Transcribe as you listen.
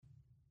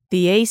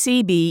The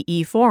ACB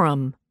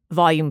eForum,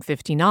 Volume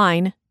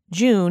 59,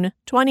 June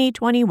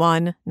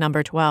 2021,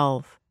 Number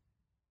 12.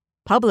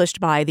 Published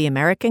by the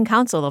American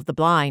Council of the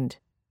Blind.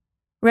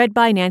 Read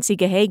by Nancy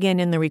Gahagan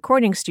in the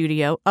recording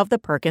studio of the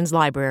Perkins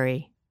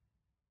Library.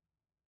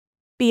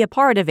 Be a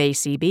part of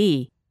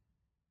ACB.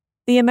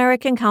 The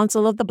American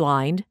Council of the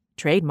Blind,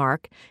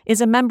 trademark,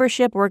 is a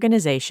membership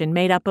organization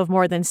made up of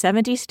more than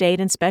 70 state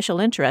and special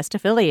interest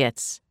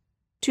affiliates.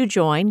 To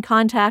join,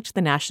 contact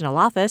the national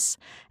office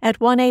at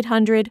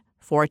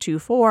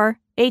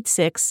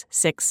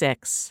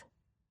 1-800-424-8666.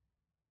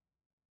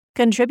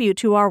 Contribute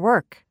to our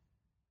work.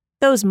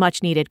 Those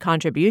much-needed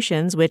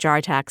contributions, which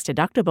are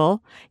tax-deductible,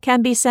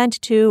 can be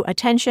sent to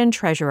Attention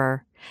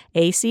Treasurer,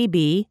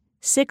 ACB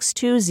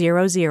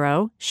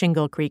 6200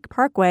 Shingle Creek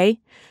Parkway,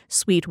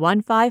 Suite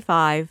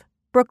 155,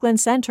 Brooklyn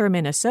Center,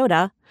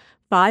 Minnesota,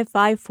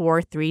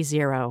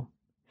 55430.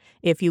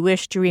 If you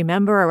wish to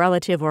remember a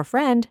relative or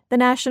friend, the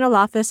National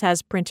Office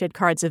has printed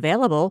cards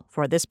available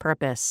for this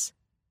purpose.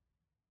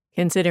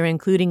 Consider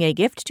including a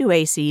gift to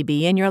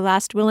ACB in your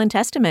last will and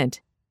testament.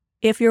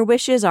 If your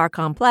wishes are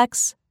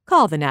complex,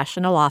 call the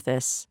National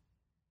Office.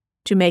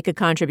 To make a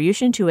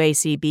contribution to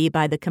ACB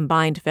by the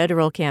combined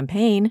federal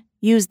campaign,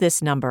 use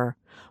this number,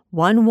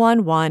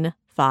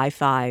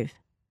 11155.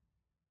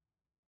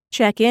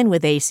 Check in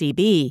with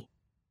ACB.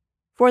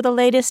 For the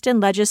latest in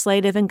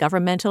legislative and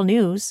governmental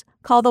news,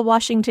 call the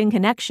Washington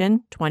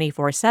Connection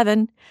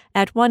 24/7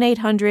 at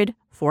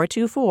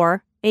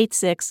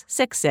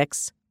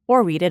 1-800-424-8666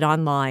 or read it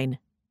online.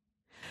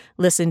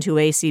 Listen to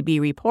ACB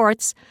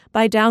reports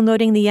by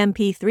downloading the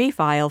MP3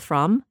 file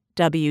from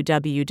www.acb.org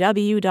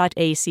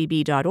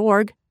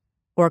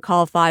or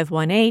call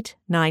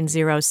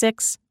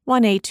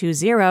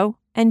 518-906-1820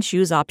 and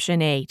choose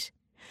option 8.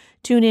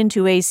 Tune in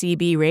to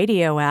ACB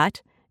Radio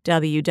at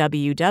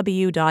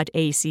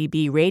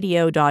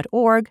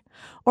www.acbradio.org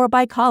or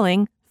by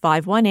calling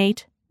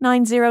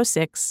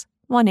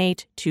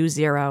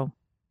 518-906-1820.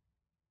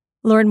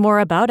 Learn more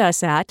about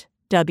us at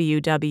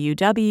www.acb.org.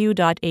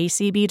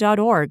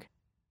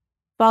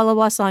 Follow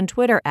us on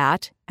Twitter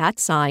at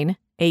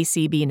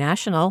 @ACB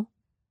National,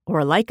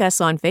 or like us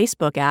on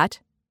Facebook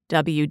at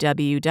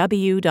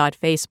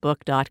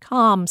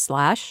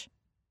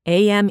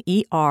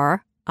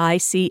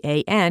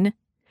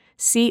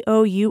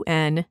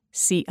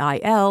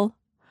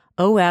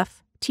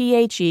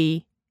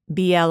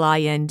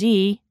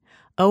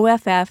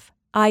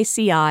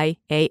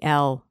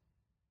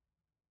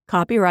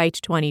Copyright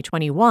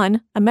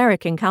 2021,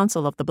 American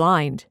Council of the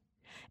Blind.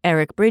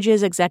 Eric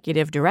Bridges,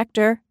 Executive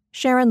Director.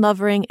 Sharon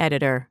Lovering,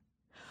 Editor.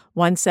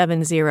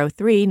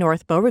 1703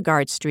 North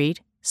Beauregard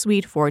Street,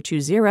 Suite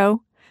 420,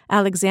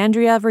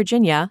 Alexandria,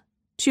 Virginia,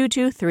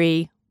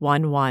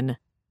 22311.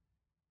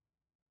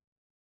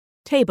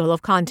 Table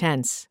of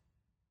Contents.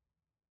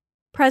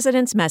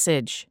 President's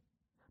Message.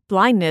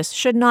 Blindness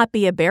Should Not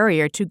Be a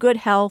Barrier to Good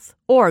Health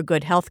or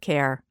Good Health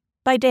Care,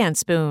 by Dan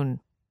Spoon.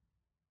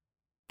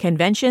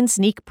 Convention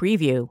Sneak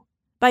Preview,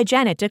 by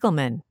Janet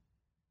Dickelman.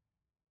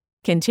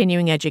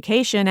 Continuing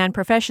Education and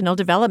Professional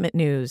Development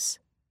News,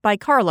 by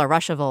Carla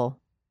Ruschival.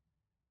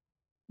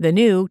 The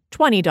New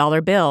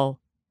 $20 Bill,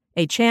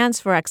 A Chance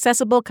for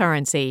Accessible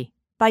Currency,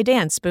 by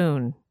Dan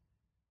Spoon.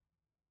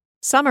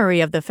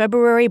 Summary of the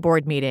February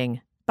Board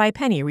Meeting, by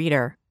Penny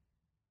Reeder.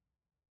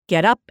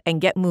 Get Up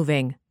and Get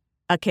Moving,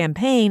 A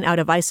Campaign Out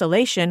of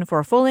Isolation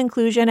for Full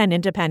Inclusion and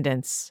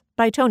Independence,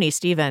 by Tony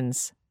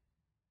Stevens.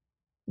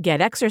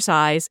 Get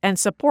Exercise and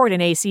Support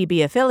an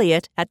ACB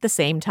Affiliate at the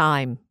Same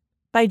Time,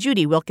 by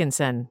Judy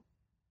Wilkinson.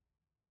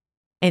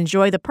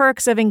 Enjoy the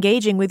Perks of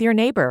Engaging with Your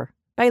Neighbor,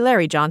 by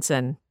Larry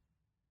Johnson.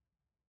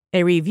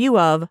 A review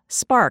of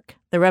Spark,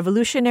 the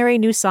Revolutionary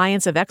New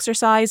Science of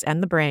Exercise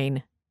and the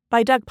Brain,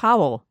 by Doug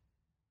Powell.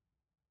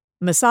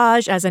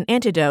 Massage as an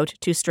Antidote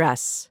to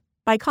Stress,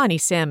 by Connie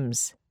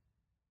Sims.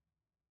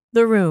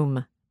 The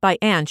Room, by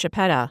Ann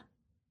Chiappetta.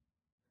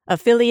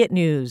 Affiliate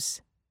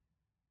News.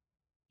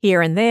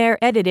 Here and There,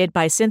 edited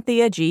by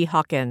Cynthia G.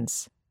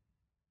 Hawkins.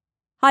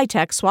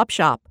 High-Tech Swap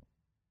Shop.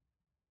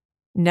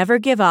 Never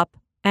Give Up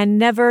and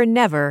Never,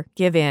 Never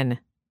Give In,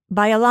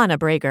 by Alana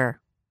Brager.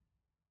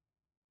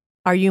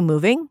 Are you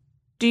moving?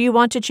 Do you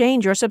want to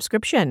change your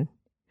subscription?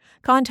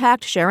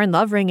 Contact Sharon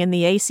Lovering in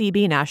the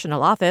ACB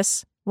National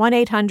Office,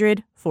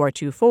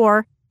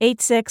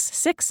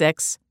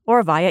 1-800-424-8666,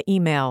 or via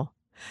email,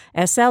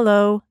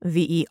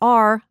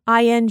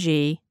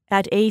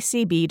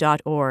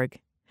 slovering@acb.org.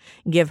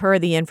 Give her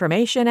the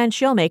information and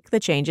she'll make the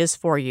changes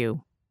for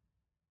you.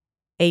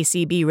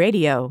 ACB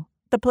Radio,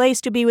 the place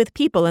to be with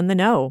people in the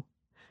know.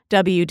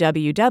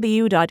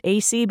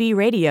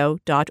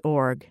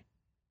 www.acbradio.org.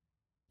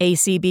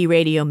 ACB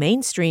Radio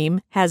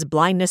Mainstream has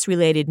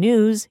blindness-related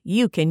news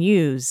you can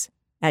use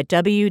at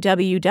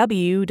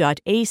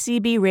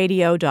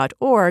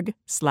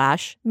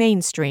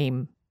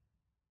www.acbradio.org/mainstream.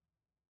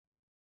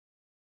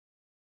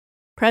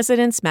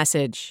 President's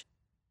Message.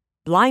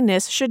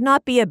 Blindness Should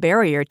Not Be a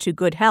Barrier to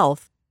Good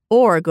Health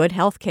or Good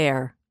Health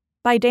Care,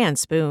 by Dan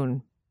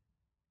Spoon.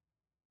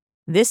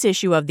 This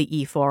issue of the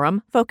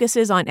e-forum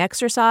focuses on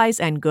exercise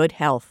and good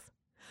health.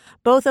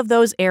 Both of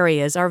those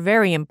areas are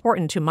very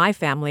important to my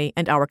family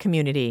and our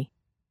community.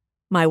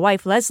 My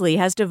wife Leslie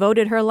has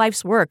devoted her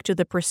life's work to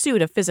the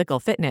pursuit of physical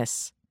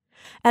fitness.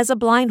 As a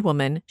blind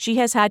woman, she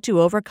has had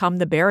to overcome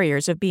the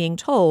barriers of being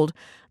told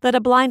that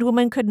a blind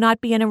woman could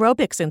not be an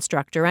aerobics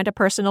instructor and a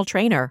personal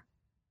trainer.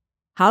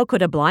 How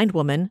could a blind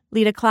woman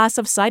lead a class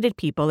of sighted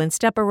people in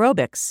step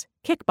aerobics,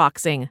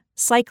 kickboxing,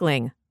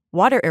 cycling,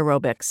 water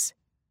aerobics,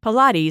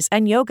 Pilates,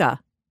 and yoga?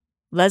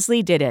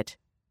 Leslie did it.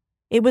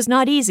 It was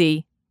not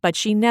easy, but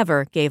she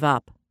never gave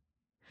up.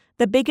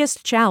 The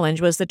biggest challenge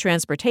was the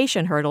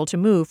transportation hurdle to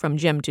move from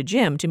gym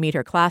to meet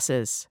her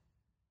classes.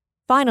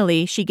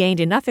 Finally, she gained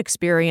enough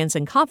experience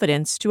and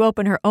confidence to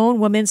open her own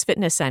women's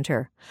fitness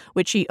center,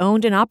 which she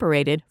owned and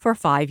operated for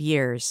 5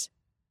 years.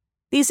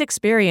 These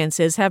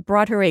experiences have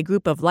brought her a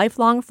group of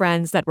lifelong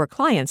friends that were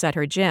clients at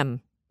her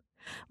gym.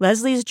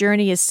 Leslie's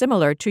journey is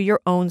similar to your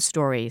own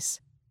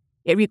stories.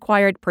 It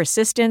required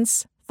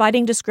persistence,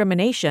 fighting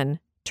discrimination,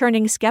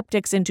 turning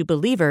skeptics into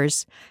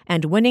believers,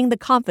 and winning the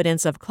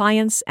confidence of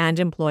clients and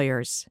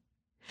employers.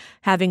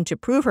 Having to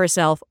prove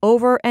herself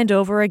over and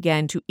over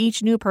again to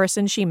each new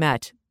person she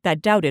met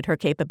that doubted her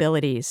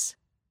capabilities.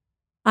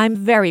 I'm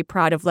very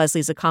proud of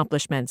Leslie's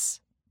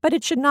accomplishments, but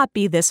it should not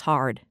be this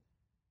hard.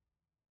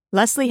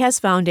 Leslie has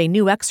found a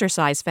new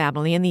exercise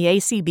family in the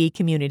ACB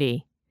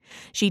community.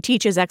 She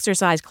teaches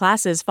exercise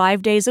classes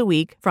 5 days a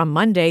week from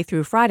Monday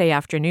through Friday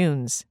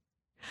afternoons.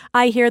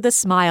 I hear the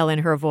smile in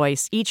her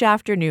voice each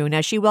afternoon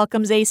as she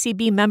welcomes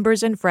ACB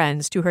members and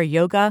friends to her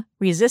yoga,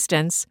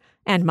 resistance,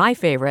 and my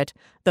favorite,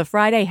 the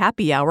Friday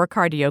happy hour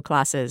cardio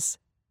classes.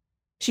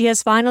 She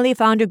has finally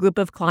found a group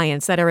of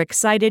clients that are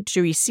excited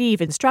to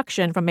receive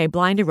instruction from a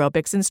blind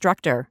aerobics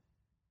instructor.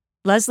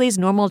 Leslie's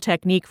normal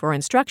technique for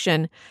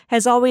instruction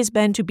has always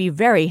been to be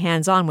very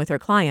hands-on with her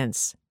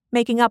clients,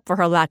 making up for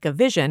her lack of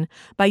vision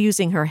by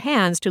using her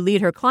hands to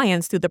lead her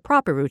clients through the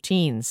proper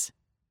routines.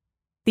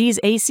 These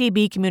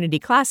ACB community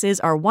classes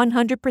are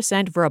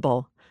 100%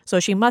 verbal, so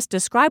she must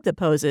describe the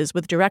poses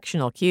with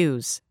directional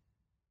cues.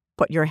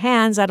 Put your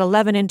hands at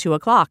 11 and 2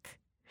 o'clock.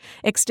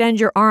 Extend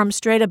your arms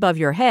straight above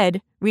your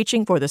head,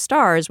 reaching for the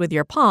stars with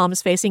your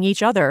palms facing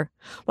each other,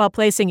 while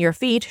placing your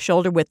feet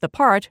shoulder-width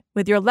apart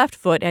with your left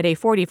foot at a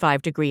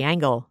 45-degree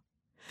angle.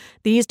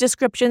 These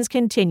descriptions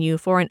continue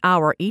for an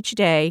hour each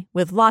day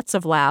with lots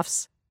of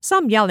laughs,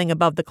 some yelling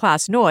above the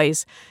class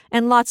noise,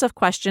 and lots of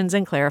questions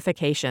and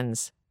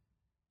clarifications.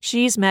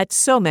 She's met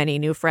so many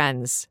new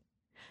friends.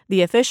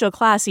 The official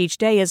class each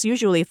day is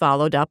usually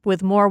followed up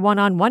with more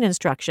one-on-one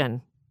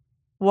instruction.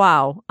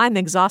 Wow, I'm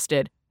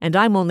exhausted, and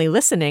I'm only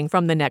listening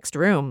from the next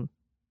room.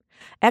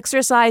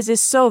 Exercise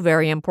is so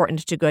very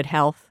important to good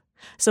health.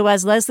 So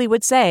as Leslie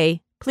would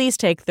say, please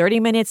take 30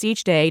 minutes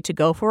each day to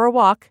go for a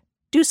walk,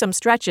 do some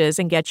stretches,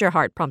 and get your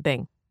heart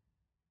pumping.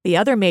 The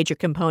other major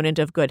component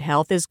of good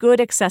health is good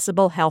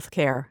accessible health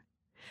care.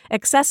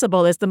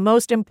 Accessible is the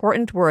most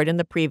important word in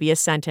the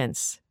previous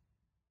sentence.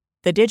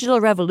 The digital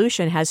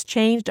revolution has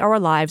changed our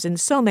lives in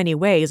so many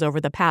ways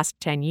over the past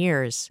 10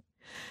 years.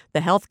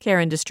 The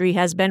healthcare industry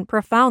has been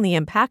profoundly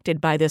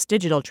impacted by this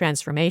digital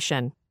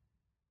transformation.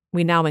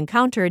 We now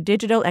encounter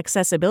digital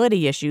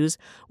accessibility issues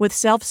with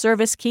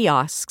self-service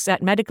kiosks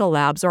at medical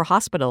labs or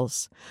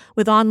hospitals,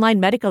 with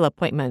online medical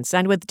appointments,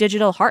 and with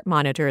digital heart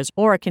monitors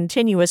or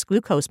continuous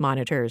glucose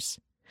monitors.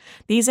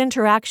 These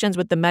interactions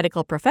with the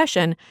medical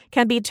profession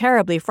can be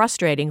terribly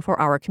frustrating for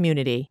our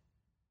community.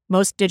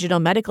 Most digital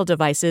medical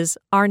devices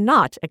are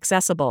not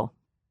accessible.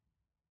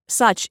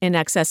 Such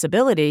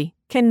inaccessibility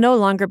can no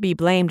longer be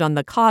blamed on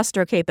the cost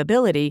or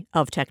capability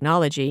of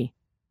technology.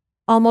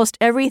 Almost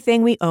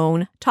everything we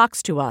own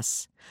talks to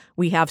us.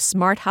 We have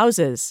smart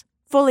houses,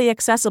 fully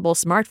accessible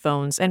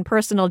smartphones, and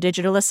personal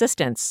digital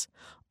assistants,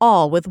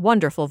 all with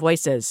wonderful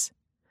voices.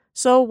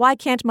 So why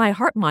can't my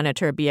heart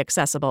monitor be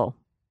accessible?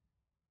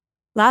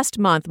 Last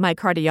month, my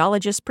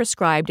cardiologist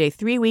prescribed a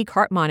 3-week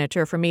heart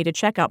monitor for me to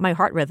check out my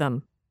heart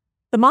rhythm.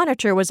 The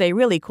monitor was a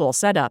really cool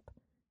setup.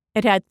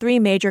 It had 3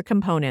 major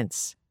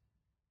components.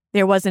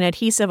 There was an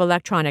adhesive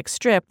electronic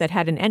strip that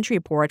had an entry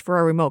port for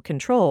a remote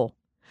control.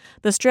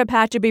 The strip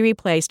had to be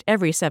replaced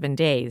every 7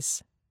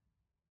 days.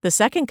 The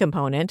second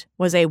component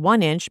was a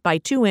 1-inch by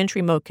 2-inch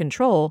remote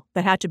control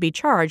that had to be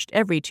charged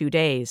every 2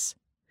 days.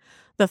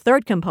 The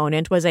third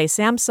component was a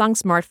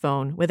Samsung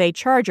smartphone with a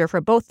charger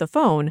for both the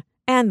phone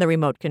and the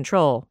remote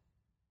control.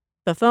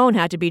 The phone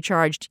had to be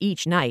charged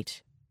each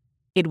night.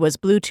 It was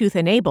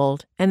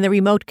Bluetooth-enabled, and the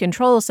remote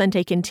control sent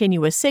a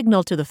continuous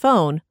signal to the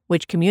phone,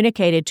 which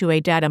communicated to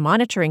a data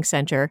monitoring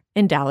center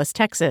in Dallas,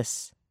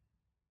 Texas.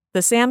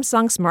 The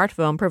Samsung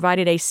smartphone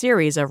provided a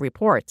series of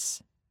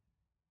reports.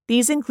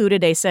 These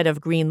included a set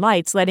of green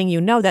lights letting you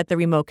know that the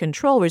remote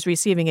control was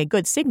receiving a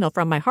good signal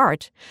from my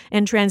heart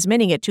and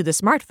transmitting it to the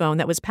smartphone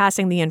that was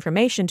passing the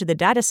information to the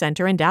data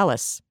center in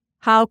Dallas.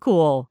 How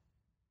cool!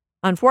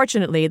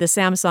 Unfortunately, the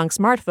Samsung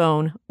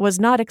smartphone was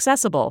not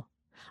accessible.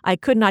 I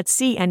could not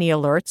see any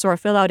alerts or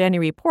fill out any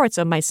reports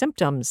of my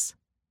symptoms.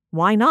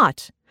 Why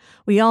not?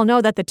 We all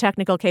know that the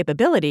technical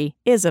capability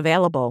is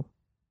available.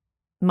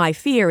 My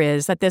fear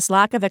is that this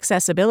lack of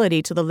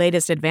accessibility to the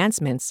latest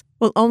advancements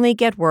will only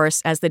get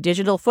worse as the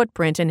digital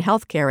footprint in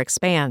healthcare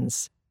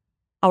expands.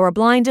 Our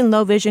blind and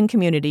low vision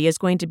community is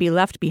going to be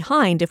left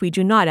behind if we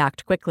do not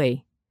act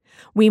quickly.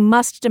 We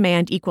must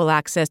demand equal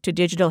access to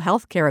digital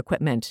healthcare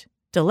equipment.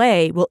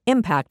 Delay will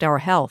impact our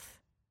health.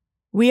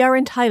 We are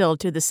entitled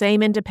to the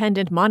same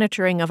independent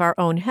monitoring of our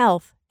own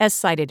health as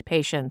sighted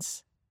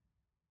patients.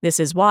 This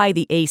is why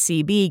the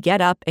ACB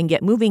Get Up and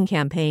Get Moving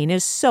campaign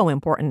is so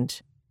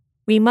important.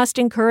 We must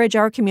encourage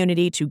our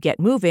community to get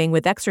moving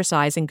with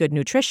exercise and good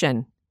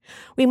nutrition.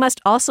 We must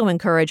also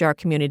encourage our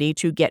community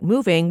to get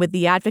moving with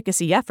the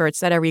advocacy efforts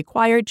that are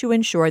required to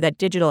ensure that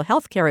digital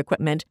healthcare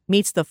equipment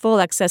meets the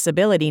full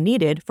accessibility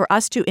needed for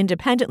us to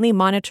independently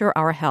monitor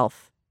our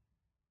health.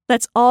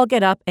 Let's all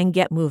get up and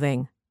get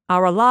moving.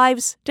 Our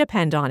lives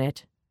depend on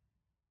it.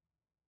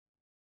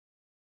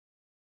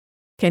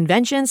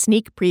 Convention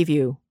Sneak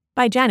Preview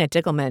by Janet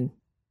Dickelman.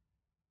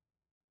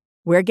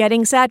 We're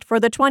getting set for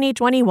the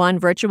 2021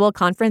 virtual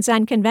conference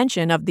and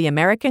convention of the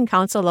American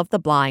Council of the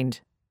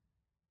Blind.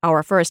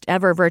 Our first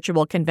ever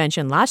virtual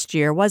convention last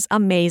year was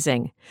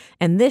amazing,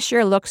 and this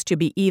year looks to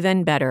be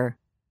even better.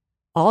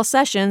 All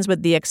sessions,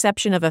 with the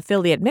exception of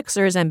affiliate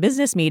mixers and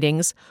business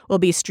meetings, will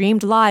be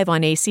streamed live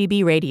on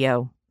ACB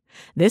Radio.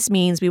 This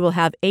means we will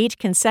have 8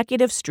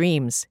 consecutive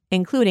streams,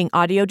 including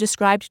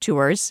audio-described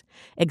tours,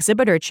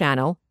 exhibitor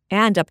channel,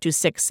 and up to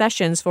 6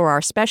 sessions for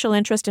our special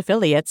interest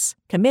affiliates,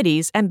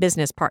 committees, and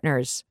business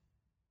partners.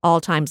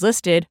 All times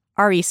listed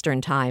are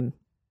Eastern Time.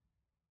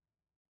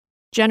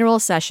 General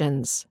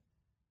Sessions.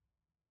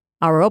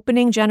 Our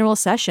opening general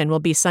session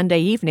will be Sunday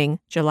evening,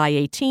 July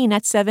 18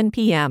 at 7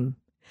 p.m.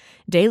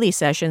 Daily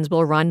sessions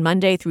will run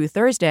Monday through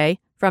Thursday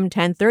from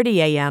 10:30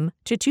 a.m.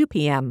 to 2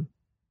 p.m.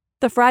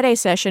 The Friday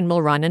session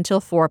will run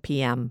until 4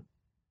 p.m.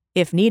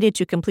 If needed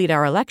to complete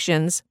our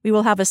elections, we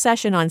will have a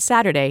session on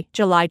Saturday,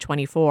 July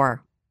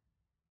 24.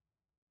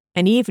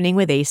 An evening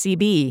with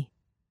ACB.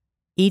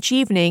 Each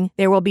evening,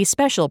 there will be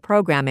special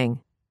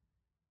programming.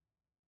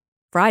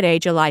 Friday,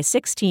 July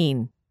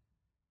 16.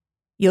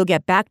 You'll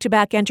get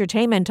back-to-back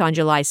entertainment on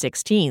July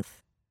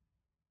 16th.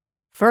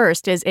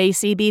 First is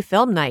ACB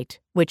Film Night,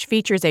 which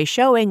features a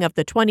showing of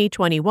the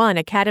 2021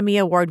 Academy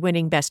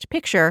Award-winning Best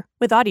Picture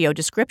with audio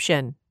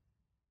description.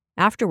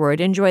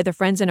 Afterward, enjoy the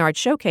Friends in Art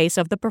Showcase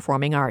of the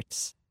Performing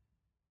Arts.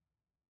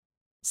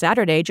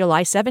 Saturday,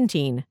 July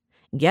 17.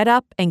 Get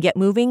Up and Get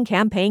Moving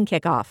campaign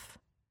kickoff.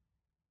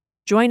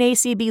 Join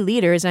ACB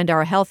leaders and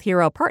our Health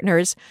Hero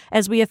partners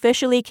as we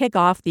officially kick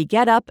off the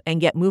Get Up and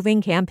Get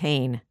Moving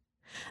campaign.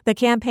 The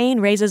campaign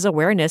raises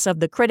awareness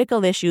of the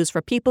critical issues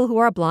for people who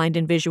are blind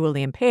and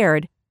visually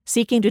impaired,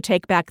 seeking to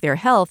take back their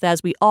health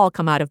as we all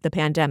come out of the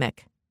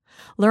pandemic.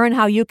 Learn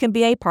how you can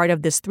be a part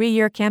of this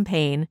 3-year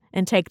campaign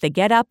and take the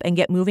Get Up and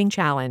Get Moving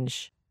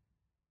challenge.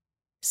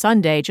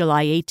 Sunday,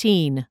 July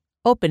 18.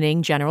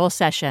 Opening General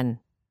Session.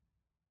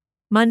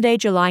 Monday,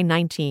 July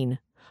 19.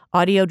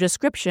 Audio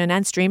description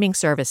and streaming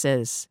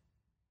services.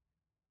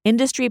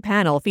 Industry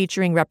panel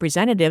featuring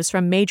representatives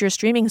from major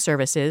streaming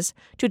services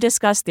to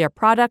discuss their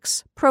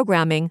products,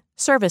 programming,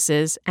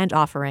 services, and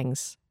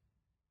offerings.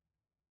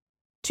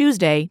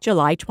 Tuesday,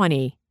 July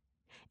 20.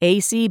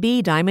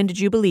 ACB Diamond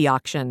Jubilee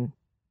Auction.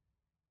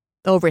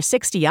 Over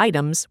 60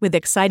 items with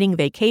exciting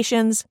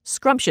vacations,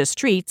 scrumptious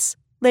treats,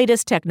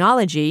 latest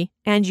technology,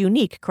 and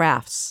unique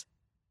crafts.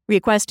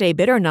 Request a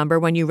bidder number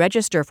when you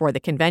register for the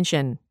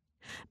convention.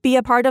 Be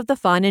a part of the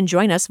fun and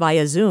join us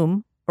via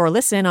Zoom or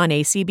listen on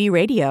ACB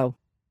Radio.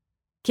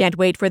 Can't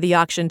wait for the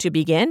auction to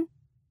begin?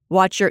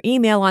 Watch your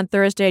email on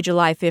Thursday,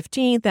 July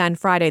 15th and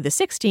Friday the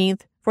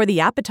 16th for the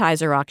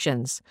appetizer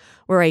auctions,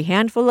 where a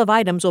handful of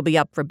items will be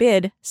up for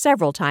bid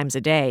several times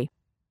a day.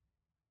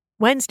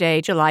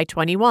 Wednesday, July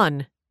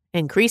 21.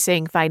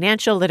 Increasing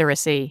financial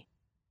literacy.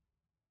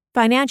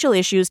 Financial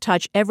issues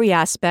touch every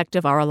aspect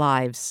of our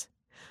lives.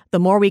 The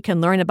more we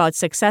can learn about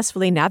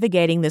successfully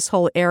navigating this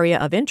whole area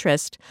of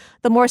interest,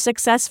 the more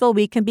successful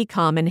we can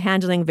become in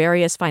handling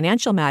various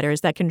financial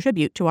matters that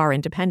contribute to our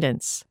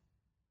independence.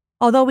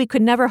 Although we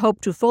could never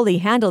hope to fully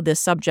handle this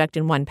subject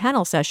in one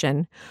panel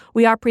session,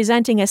 we are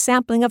presenting a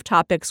sampling of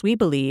topics we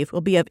believe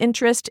will be of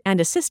interest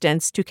and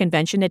assistance to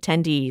convention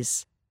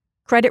attendees.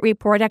 Credit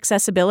report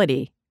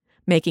accessibility,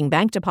 making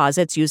bank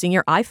deposits using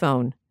your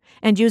iPhone,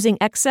 and using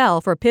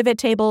Excel for pivot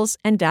tables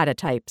and data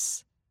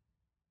types.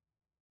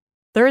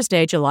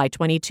 Thursday, July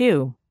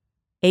 22.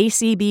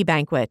 ACB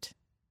Banquet.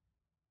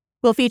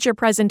 We'll feature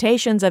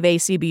presentations of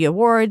ACB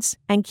Awards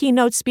and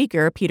keynote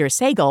speaker Peter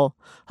Sagal,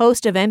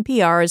 host of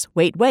NPR's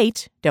Wait,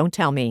 Wait, Don't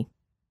Tell Me.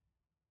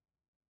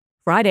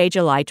 Friday,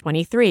 July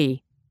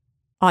 23.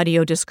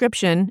 Audio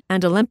description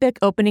and Olympic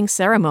opening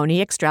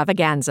ceremony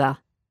extravaganza.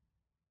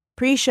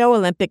 Pre-show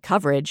Olympic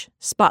coverage,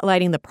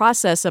 spotlighting the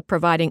process of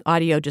providing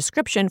audio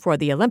description for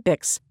the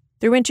Olympics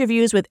through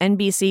interviews with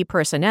NBC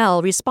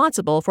personnel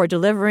responsible for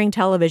delivering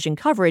television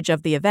coverage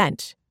of the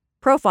event,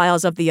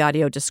 profiles of the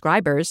audio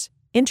describers,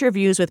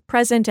 interviews with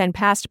present and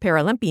past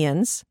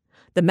Paralympians,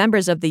 the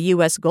members of the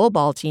U.S.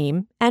 goalball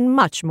team, and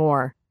much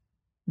more.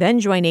 Then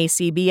join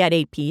ACB at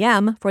 8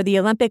 p.m. for the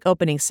Olympic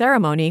opening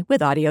ceremony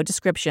with audio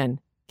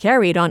description,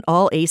 carried on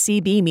all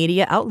ACB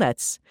media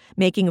outlets,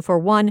 making for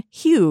one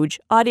huge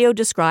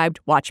audio-described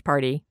watch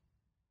party.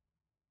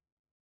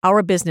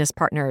 Our business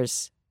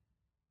partners.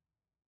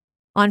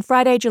 On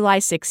Friday, July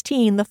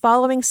 16, the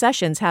following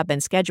sessions have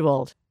been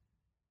scheduled.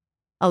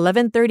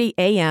 11:30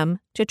 a.m.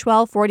 to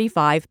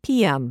 12:45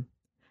 p.m.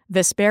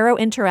 Vispero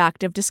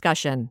Interactive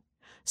Discussion,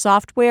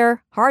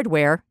 Software,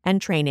 Hardware,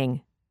 and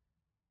Training.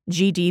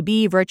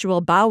 GDB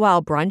Virtual Bow Wow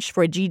Brunch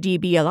for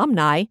GDB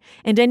alumni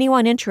and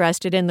anyone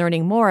interested in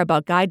learning more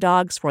about guide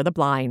dogs for the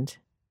blind.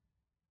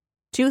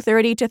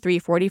 2:30 to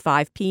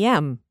 3:45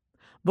 p.m.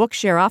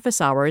 Bookshare office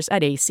hours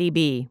at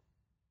ACB.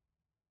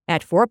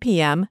 At 4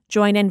 p.m.,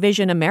 join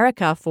Envision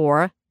America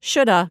for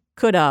Shoulda,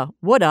 Coulda,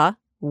 Woulda,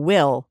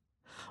 Will.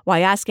 Why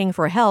asking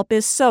for help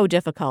is so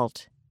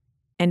difficult.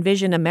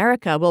 Envision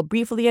America will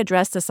briefly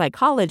address the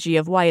psychology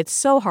of why it's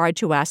so hard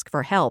to ask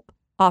for help,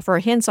 offer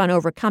hints on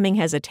overcoming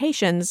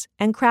hesitations,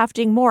 and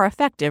crafting more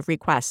effective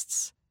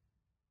requests.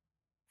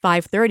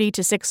 5:30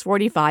 to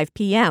 6:45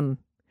 p.m.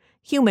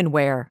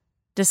 Humanware.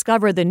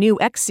 Discover the new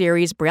X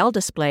Series Braille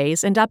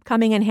displays and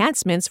upcoming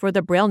enhancements for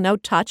the Braille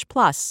Note Touch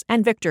Plus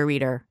and Victor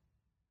Reader.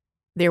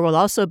 There will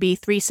also be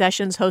 3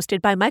 sessions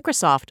hosted by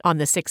Microsoft on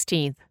the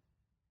 16th.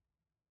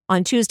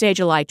 On Tuesday,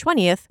 July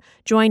 20th,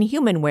 join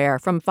Humanware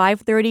from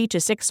 5:30 to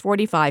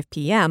 6:45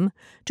 p.m.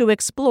 to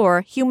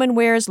explore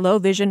Humanware's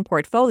low-vision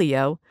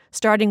portfolio,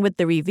 starting with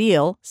the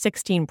Reveal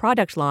 16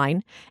 product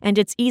line and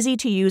its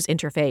easy-to-use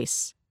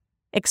interface.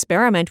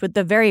 Experiment with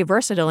the very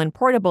versatile and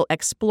portable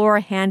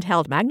Explore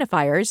handheld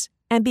magnifiers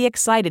and be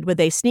excited with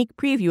a sneak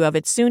preview of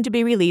its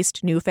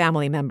soon-to-be-released new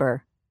family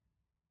member.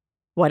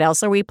 What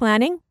else are we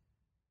planning?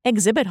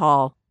 Exhibit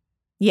Hall.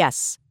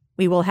 Yes,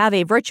 we will have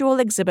a virtual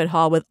exhibit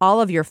hall with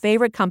all of your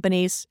favorite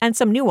companies and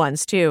some new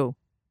ones, too.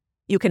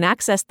 You can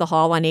access the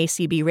hall on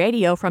ACB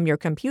Radio from your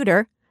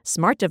computer,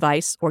 smart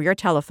device, or your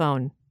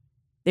telephone.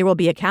 There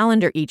will be a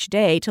calendar each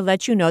day to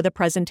let you know the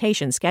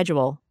presentation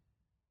schedule.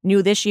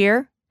 New this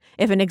year?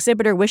 If an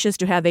exhibitor wishes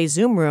to have a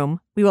Zoom room,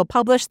 we will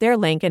publish their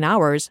link and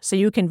ours so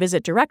you can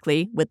visit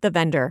directly with the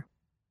vendor.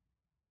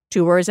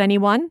 Tours,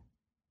 anyone?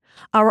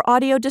 Our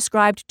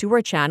audio-described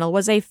tour channel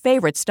was a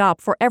favorite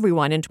stop for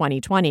everyone in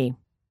 2020.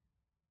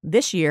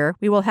 This year,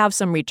 we will have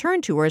some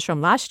return tours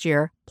from last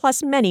year,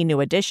 plus many new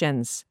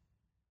additions.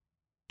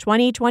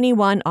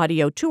 2021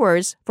 audio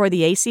tours for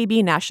the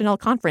ACB National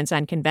Conference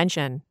and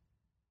Convention.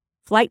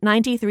 Flight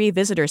 93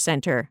 Visitor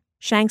Center,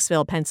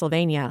 Shanksville,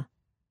 Pennsylvania.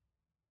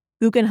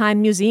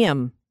 Guggenheim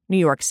Museum,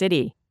 New York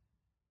City.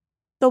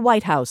 The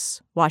White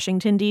House,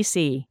 Washington,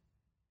 D.C.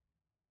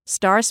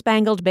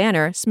 Star-Spangled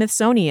Banner,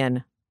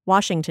 Smithsonian,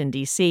 Washington,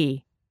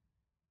 D.C.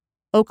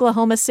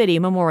 Oklahoma City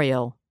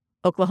Memorial,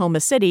 Oklahoma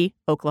City,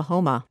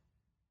 Oklahoma.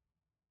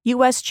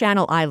 U.S.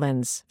 Channel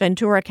Islands,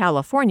 Ventura,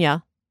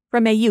 California,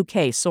 from a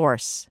UK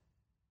source.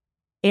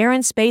 Air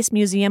and Space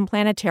Museum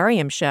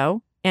Planetarium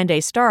Show and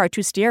a star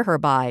to steer her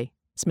by,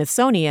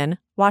 Smithsonian,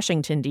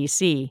 Washington,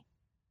 D.C.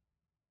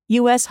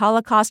 U.S.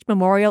 Holocaust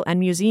Memorial and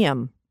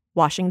Museum,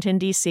 Washington,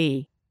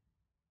 D.C.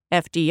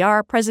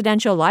 FDR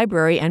Presidential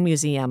Library and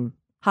Museum,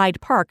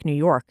 Hyde Park, New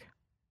York.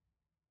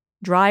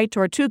 Dry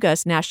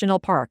Tortugas National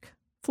Park,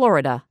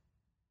 Florida.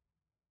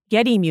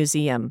 Getty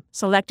Museum,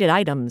 Selected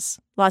Items,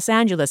 Los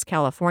Angeles,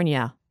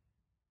 California.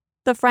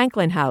 The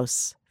Franklin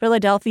House,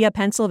 Philadelphia,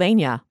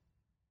 Pennsylvania.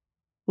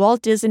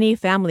 Walt Disney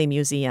Family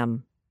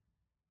Museum.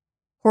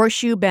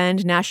 Horseshoe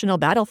Bend National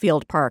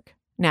Battlefield Park,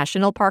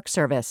 National Park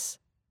Service.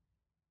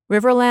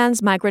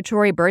 Riverlands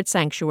Migratory Bird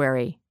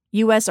Sanctuary,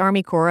 U.S.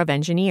 Army Corps of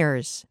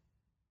Engineers.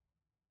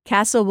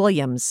 Castle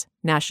Williams,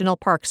 National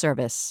Park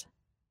Service.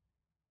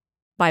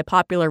 By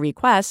popular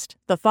request,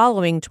 the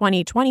following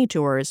 2020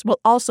 tours will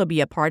also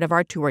be a part of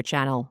our tour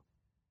channel.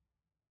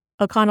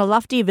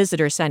 Oconaluftee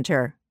Visitor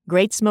Center,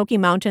 Great Smoky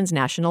Mountains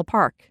National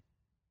Park.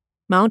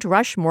 Mount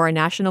Rushmore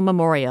National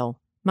Memorial,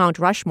 Mount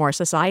Rushmore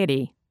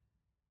Society.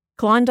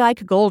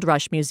 Klondike Gold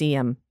Rush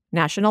Museum,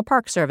 National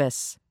Park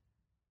Service.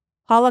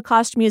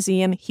 Holocaust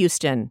Museum,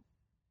 Houston.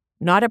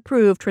 Not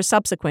approved for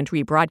subsequent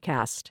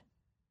rebroadcast.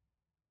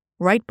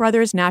 Wright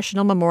Brothers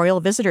National Memorial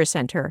Visitor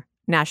Center,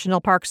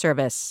 National Park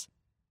Service.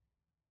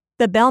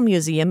 The Bell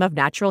Museum of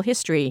Natural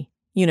History,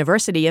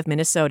 University of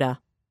Minnesota.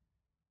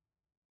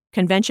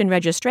 Convention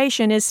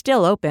registration is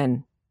still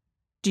open.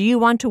 Do you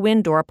want to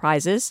win door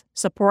prizes,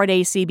 support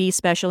ACB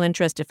special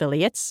interest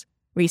affiliates,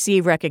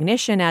 receive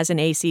recognition as an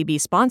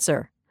ACB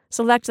sponsor,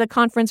 select the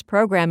conference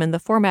program in the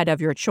format of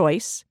your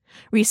choice,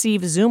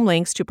 receive Zoom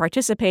links to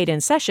participate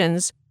in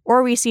sessions,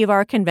 or receive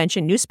our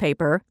convention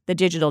newspaper, the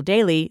Digital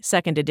Daily,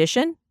 2nd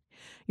edition?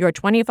 Your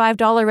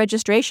 $25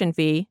 registration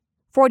fee,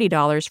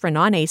 $40 for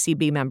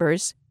non-ACB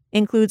members,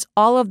 includes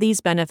all of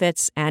these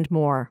benefits and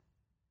more.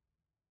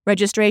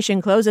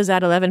 Registration closes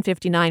at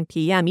 11:59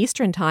 p.m.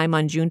 Eastern Time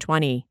on June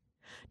 20.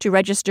 To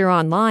register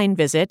online,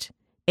 visit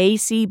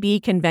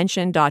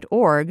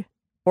acbconvention.org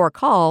or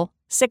call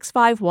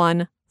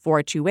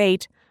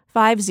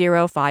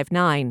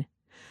 651-428-5059.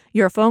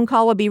 Your phone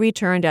call will be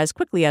returned as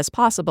quickly as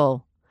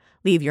possible.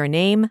 Leave your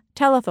name,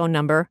 telephone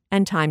number,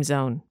 and time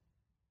zone.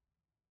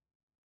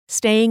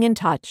 Staying in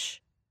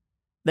touch.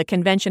 The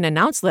convention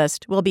announce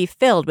list will be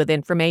filled with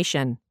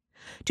information.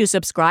 To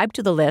subscribe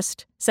to the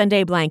list, send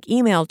a blank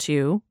email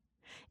to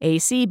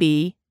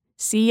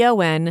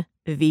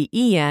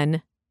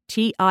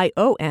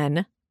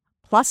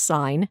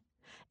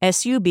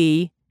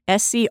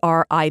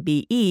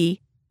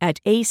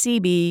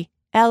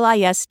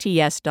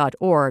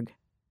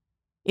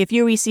If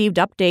you received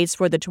updates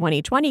for the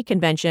 2020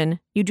 convention,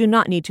 you do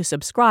not need to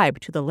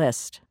subscribe to the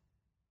list.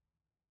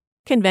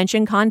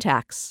 Convention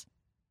contacts.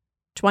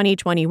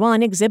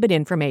 2021 exhibit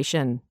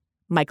information.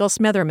 Michael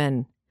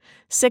Smitherman,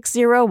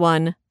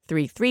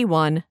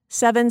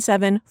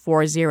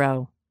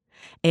 601-331-7740.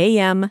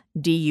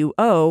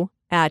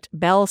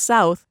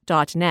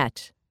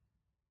 amduo@bellsouth.net.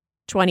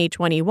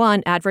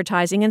 2021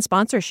 advertising and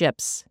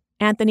sponsorships.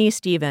 Anthony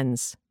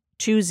Stevens,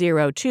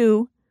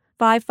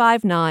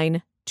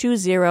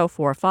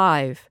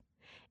 202-559-2045.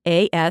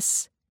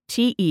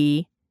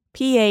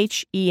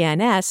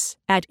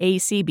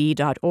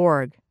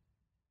 ASTEPHENS@acb.org.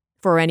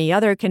 For any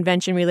other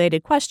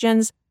convention-related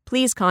questions,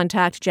 please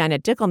contact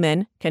Janet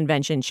Dickelman,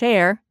 Convention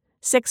Chair,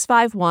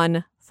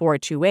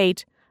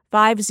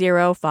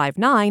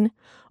 651-428-5059,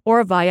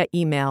 or via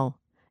email,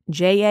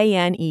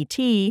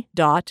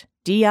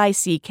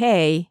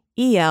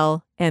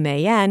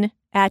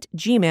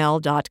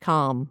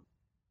 janet.dickelman@gmail.com.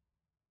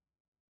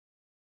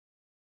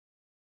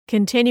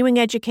 Continuing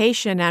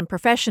Education and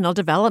Professional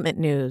Development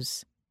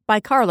News by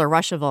Carla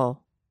Ruschival.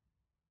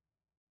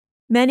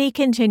 Many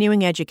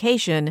continuing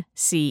education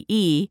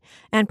 (CE)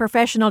 and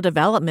professional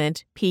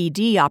development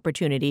 (PD)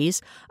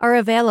 opportunities are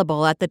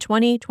available at the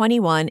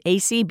 2021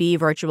 ACB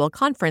Virtual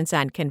Conference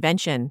and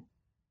Convention.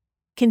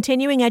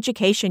 Continuing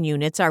education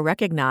units are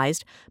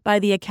recognized by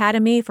the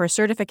Academy for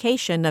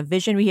Certification of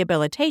Vision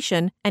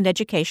Rehabilitation and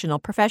Educational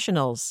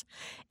Professionals,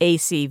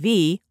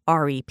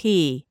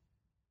 ACV-REP.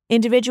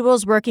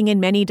 Individuals working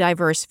in many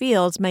diverse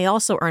fields may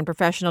also earn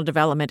professional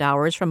development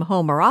hours from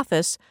home or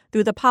office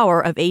through the power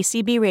of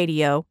ACB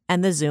Radio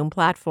and the Zoom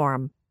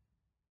platform.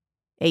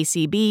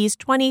 ACB's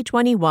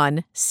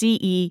 2021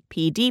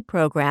 CE-PD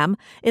program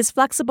is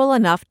flexible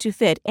enough to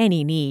fit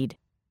any need.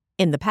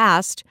 In the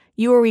past,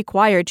 you were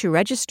required to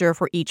register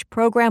for each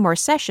program or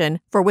session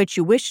for which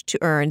you wished to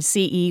earn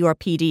CE or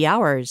PD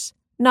hours.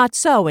 Not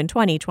so in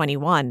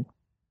 2021.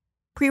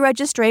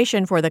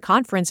 Pre-registration for the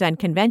conference and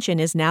convention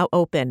is now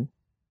open.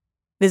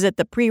 Visit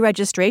the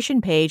pre-registration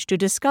page to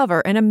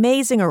discover an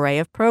amazing array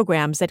of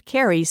programs that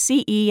carry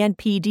CE and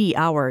PD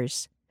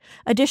hours.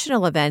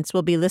 Additional events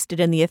will be listed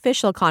in the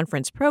official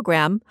conference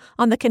program,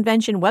 on the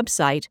convention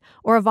website,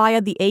 or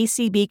via the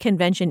ACB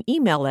convention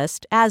email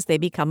list as they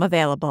become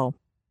available.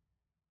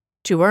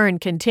 To earn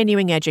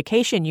continuing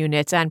education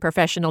units and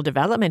professional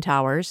development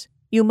hours,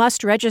 you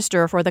must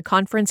register for the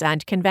conference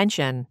and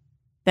convention.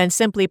 Then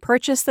simply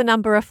purchase the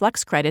number of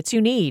flex credits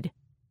you need.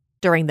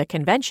 During the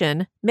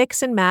convention,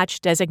 mix and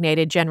match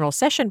designated general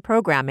session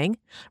programming,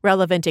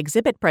 relevant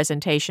exhibit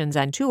presentations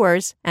and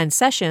tours, and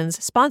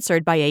sessions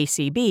sponsored by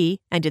ACB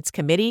and its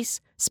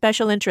committees,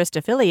 special interest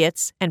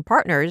affiliates, and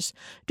partners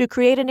to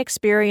create an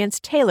experience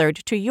tailored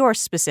to your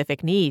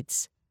specific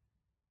needs.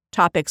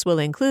 Topics will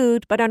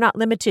include, but are not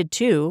limited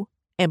to,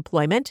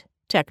 employment,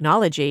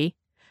 technology,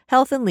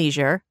 health and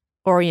leisure,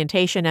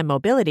 orientation and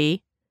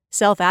mobility,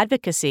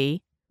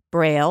 self-advocacy,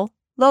 Braille,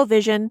 low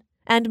vision,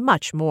 and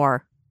much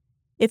more.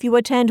 If you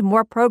attend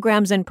more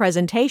programs and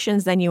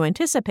presentations than you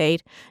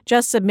anticipate,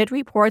 just submit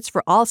reports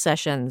for all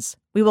sessions.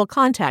 We will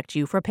contact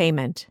you for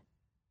payment.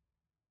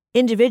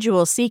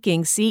 Individuals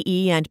seeking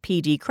CE and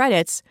PD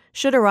credits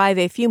should arrive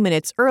a few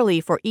minutes early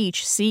for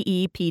each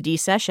CE-PD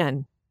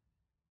session.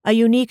 A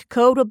unique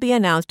code will be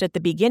announced at the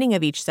beginning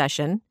of each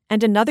session,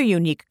 and another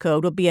unique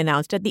code will be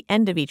announced at the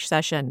end of each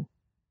session.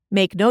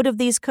 Make note of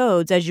these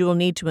codes as you will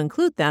need to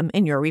include them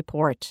in your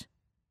report.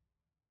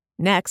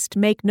 Next,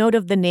 make note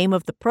of the name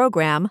of the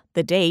program,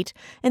 the date,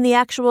 and the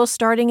actual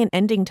starting and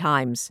ending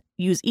times.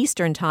 Use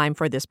Eastern Time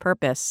for this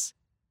purpose.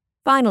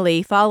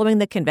 Finally, following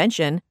the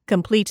convention,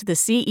 complete the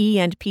CE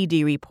and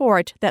PD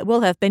report that will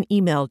have been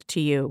emailed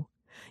to you.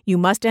 You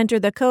must enter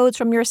the codes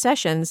from your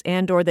sessions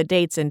and/or the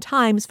dates and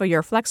times for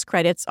your flex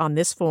credits on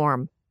this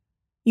form.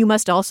 You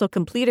must also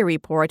complete a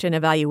report and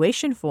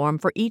evaluation form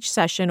for each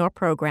session or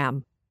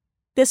program.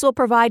 This will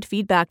provide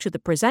feedback to the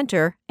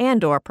presenter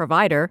and/or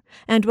provider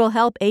and will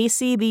help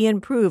ACB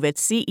improve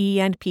its CE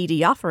and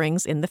PD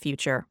offerings in the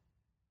future.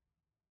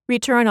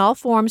 Return all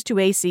forms to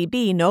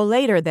ACB no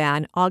later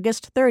than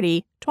August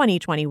 30,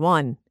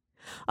 2021.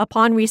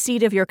 Upon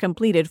receipt of your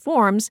completed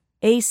forms,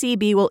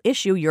 ACB will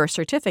issue your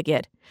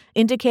certificate,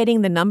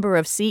 indicating the number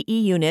of CE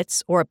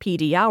units or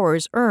PD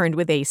hours earned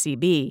with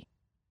ACB.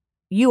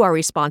 You are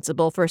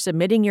responsible for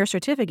submitting your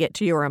certificate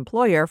to your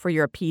employer for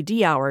your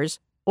PD hours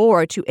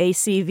or to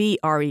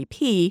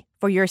ACV-REP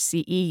for your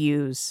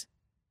CEUs.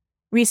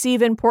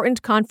 Receive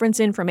important conference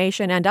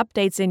information and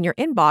updates in your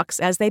inbox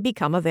as they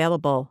become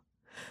available.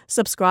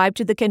 Subscribe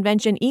to the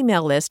convention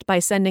email list by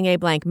sending a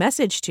blank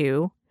message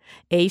to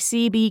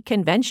ACB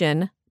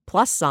Convention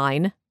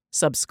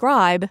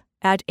 +subscribe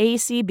at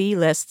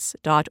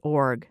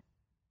acblists.org.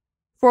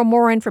 For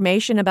more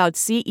information about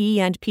CE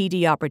and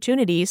PD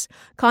opportunities,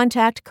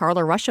 contact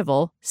Carla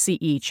Ruschival,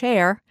 CE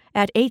Chair,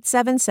 at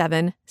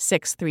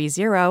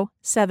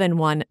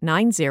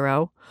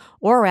 877-630-7190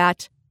 or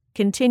at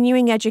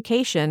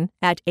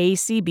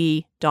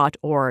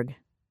continuingeducation@acb.org.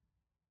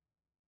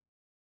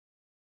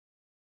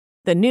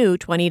 The New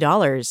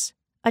 $20,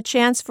 A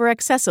Chance for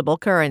Accessible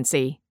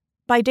Currency,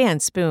 by Dan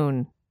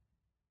Spoon.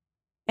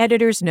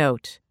 Editor's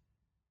note.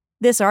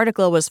 This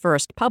article was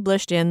first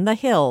published in The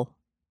Hill,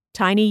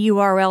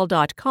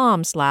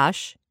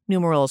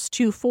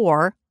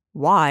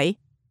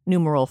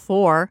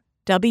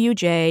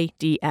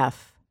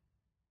 tinyurl.com/24Y4WJDF.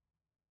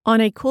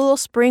 On a cool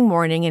spring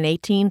morning in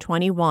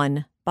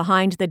 1821,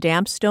 behind the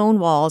damp stone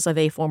walls of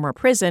a former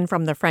prison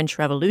from the French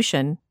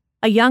Revolution,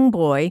 a young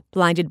boy,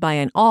 blinded by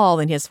an awl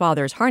in his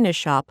father's harness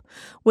shop,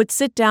 would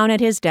sit down at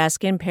his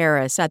desk in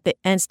Paris at the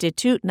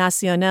Institut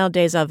National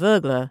des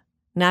Aveugles,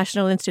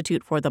 National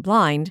Institute for the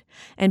Blind,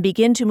 and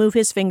begin to move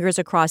his fingers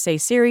across a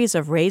series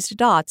of raised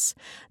dots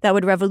that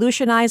would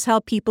revolutionize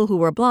how people who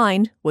were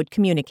blind would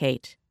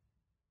communicate.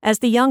 As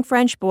the young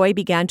French boy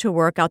began to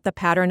work out the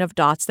pattern of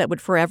dots that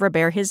would forever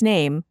bear his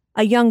name,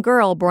 a young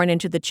girl born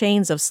into the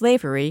chains of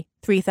slavery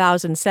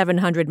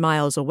 3,700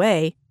 miles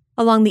away,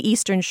 along the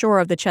eastern shore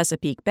of the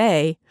Chesapeake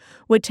Bay,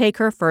 would take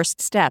her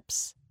first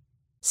steps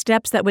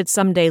that would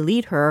someday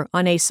lead her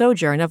on a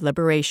sojourn of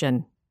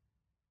liberation.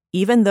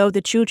 Even though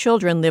the two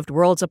children lived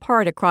worlds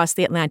apart across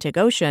the Atlantic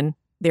Ocean,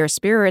 their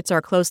spirits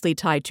are closely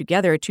tied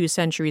together 2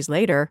 centuries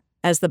later,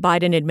 as the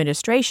Biden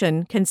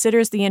administration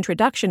considers the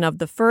introduction of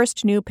the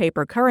first new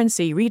paper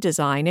currency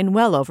redesign in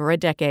well over a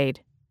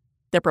decade.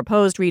 The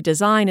proposed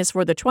redesign is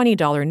for the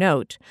 $20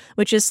 note,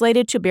 which is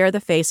slated to bear the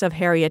face of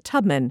Harriet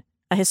Tubman,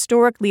 a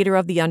historic leader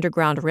of the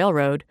Underground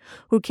Railroad,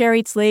 who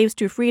carried slaves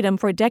to freedom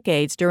for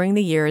decades during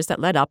the years that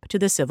led up to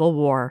the Civil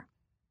War.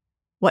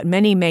 What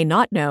many may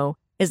not know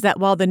is that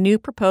while the new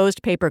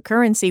proposed paper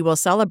currency will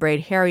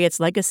celebrate Harriet's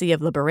legacy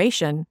of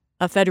liberation,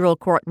 a federal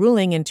court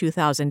ruling in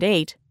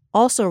 2008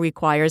 also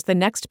requires the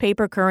next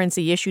paper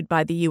currency issued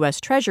by the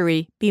U.S.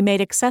 Treasury be made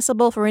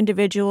accessible for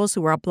individuals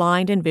who are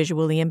blind and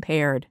visually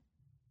impaired.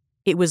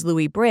 It was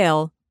Louis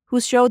Braille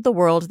who showed the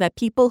world that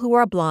people who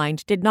are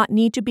blind did not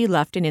need to be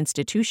left in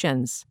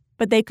institutions,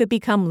 but they could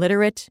become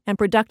literate and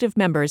productive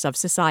members of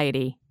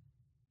society.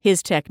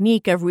 His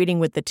technique of reading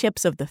with the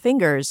tips of the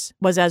fingers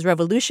was as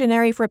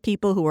revolutionary for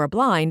people who were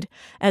blind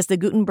as the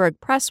Gutenberg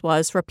press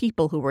was for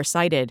people who were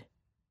sighted.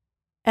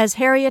 As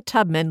Harriet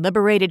Tubman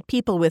liberated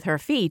people with her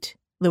feet,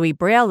 Louis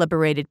Braille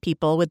liberated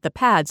people with the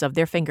pads of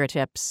their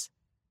fingertips.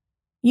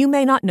 You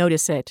may not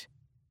notice it,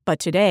 but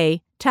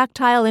today,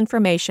 tactile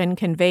information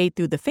conveyed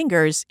through the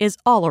fingers is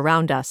all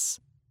around us,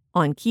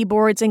 on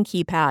keyboards and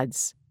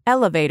keypads,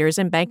 elevators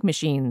and bank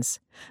machines,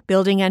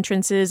 building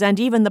entrances, and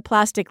even the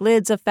plastic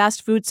lids of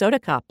fast food soda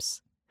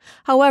cups.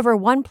 However,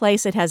 one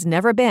place it has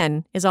never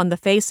been is on the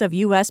face of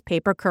U.S.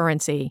 paper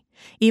currency,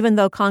 even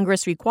though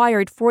Congress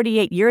required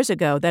 48 years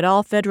ago that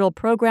all federal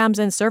programs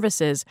and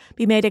services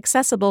be made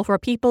accessible for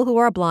people who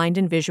are blind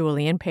and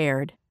visually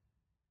impaired.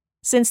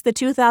 Since the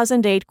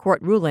 2008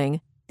 court ruling,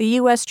 the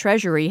U.S.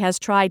 Treasury has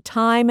tried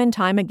time and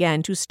time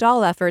again to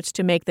stall efforts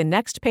to make the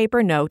next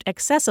paper note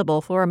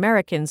accessible for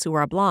Americans who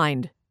are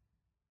blind.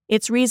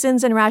 Its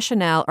reasons and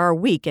rationale are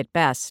weak at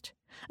best,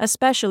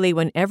 especially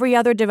when every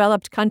other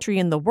developed country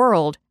in the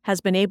world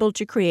has been able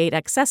to create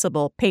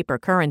accessible paper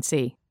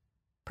currency.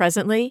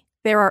 Presently,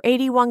 there are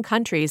 81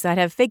 countries that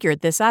have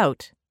figured this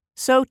out.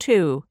 So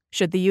too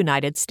should the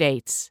United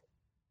States.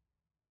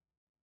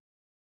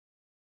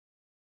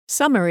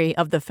 Summary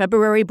of the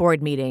February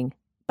Board Meeting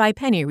by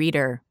Penny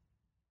Reeder.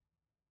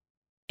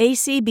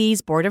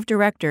 ACB's Board of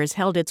Directors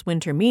held its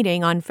winter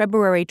meeting on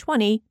February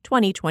 20,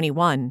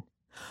 2021.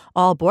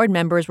 All board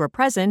members were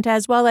present,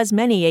 as well as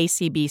many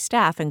ACB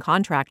staff and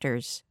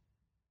contractors.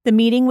 The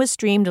meeting was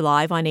streamed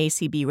live on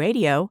ACB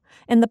Radio,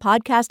 and the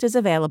podcast is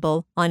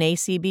available on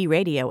ACB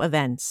Radio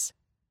events.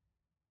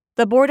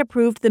 The board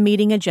approved the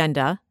meeting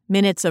agenda,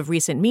 minutes of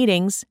recent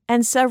meetings,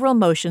 and several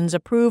motions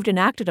approved and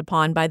acted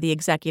upon by the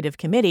Executive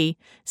Committee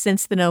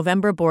since the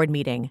November board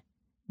meeting.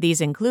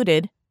 These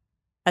included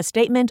a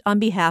statement on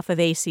behalf of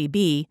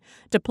ACB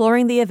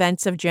deploring the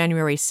events of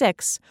January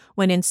 6,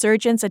 when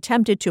insurgents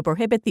attempted to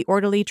prohibit the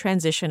orderly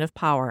transition of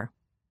power.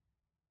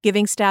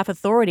 Giving staff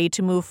authority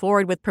to move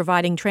forward with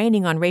providing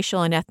training on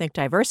racial and ethnic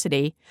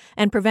diversity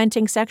and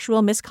preventing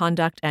sexual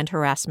misconduct and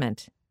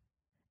harassment.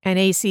 An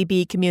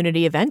ACB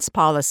community events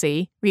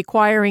policy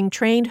requiring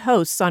trained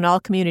hosts on all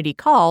community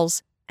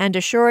calls and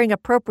assuring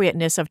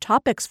appropriateness of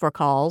topics for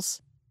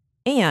calls,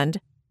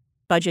 and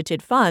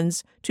budgeted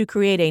funds to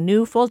create a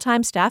new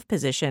full-time staff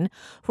position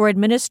for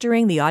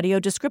administering the Audio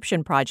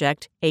Description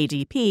Project,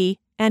 ADP,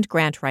 and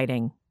grant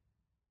writing.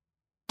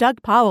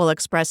 Doug Powell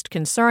expressed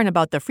concern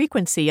about the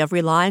frequency of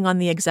relying on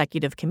the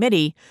Executive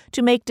Committee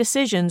to make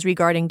decisions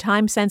regarding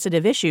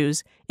time-sensitive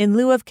issues in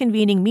lieu of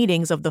convening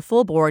meetings of the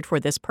full board for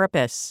this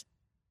purpose.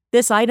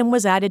 This item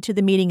was added to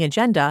the meeting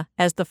agenda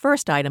as the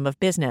first item of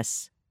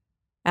business.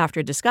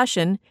 After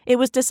discussion, it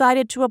was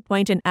decided to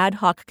appoint an ad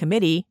hoc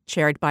committee,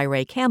 chaired by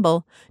Ray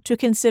Campbell, to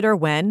consider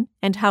when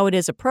and how it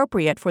is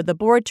appropriate for the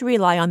board to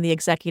rely on the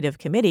executive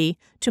committee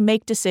to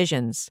make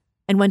decisions,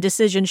 and when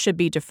decisions should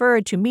be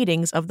deferred to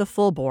meetings of the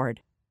full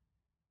board.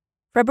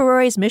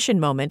 February's Mission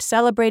Moment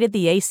celebrated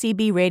the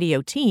ACB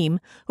radio team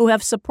who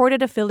have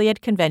supported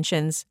affiliate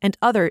conventions and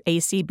other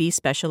ACB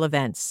special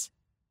events.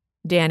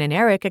 Dan and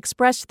Eric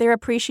expressed their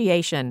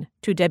appreciation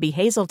to Debbie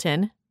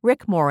Hazelton,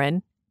 Rick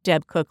Morin,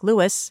 Deb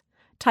Cook-Lewis,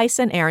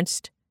 Tyson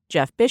Ernst,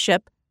 Jeff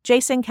Bishop,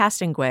 Jason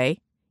Castonguay,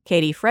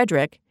 Katie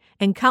Frederick,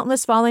 and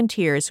countless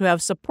volunteers who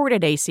have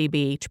supported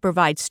ACB to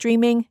provide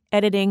streaming,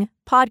 editing,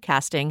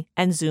 podcasting,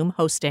 and Zoom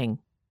hosting.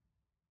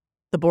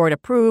 The board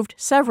approved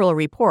several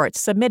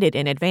reports submitted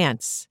in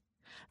advance: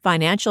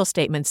 financial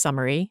statement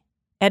summary,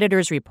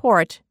 editor's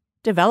report,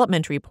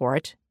 development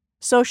report,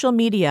 social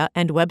media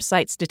and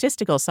website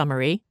statistical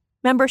summary,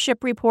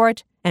 membership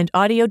report, and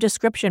audio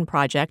description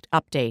project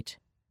update.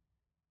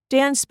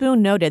 Dan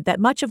Spoon noted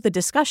that much of the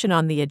discussion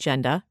on the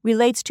agenda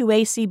relates to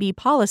ACB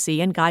policy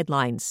and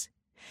guidelines.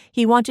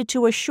 He wanted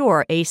to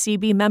assure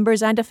ACB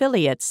members and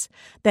affiliates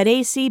that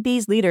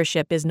ACB's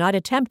leadership is not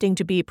attempting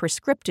to be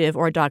prescriptive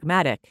or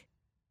dogmatic.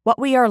 What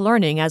we are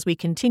learning as we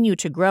continue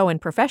to grow and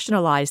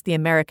professionalize the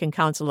American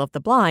Council of the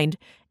Blind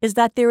is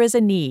that there is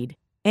a need,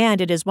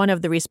 and it is one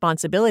of the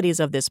responsibilities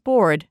of this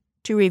board,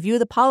 to review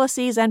the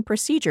policies and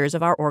procedures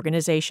of our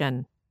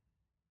organization.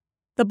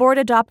 The board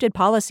adopted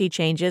policy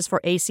changes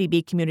for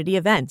ACB community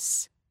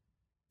events.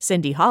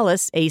 Cindy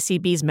Hollis,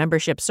 ACB's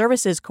Membership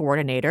Services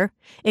Coordinator,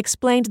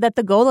 explained that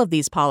the goal of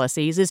these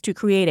policies is to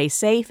create a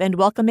safe and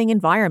welcoming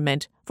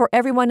environment for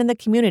everyone in the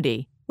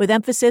community, with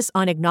emphasis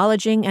on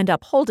acknowledging and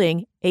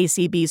upholding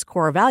ACB's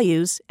core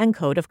values and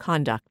code of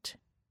conduct.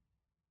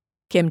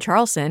 Kim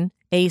Charlson,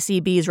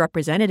 ACB's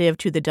representative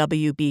to the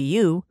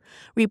WBU,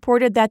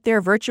 reported that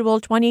their virtual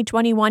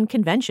 2021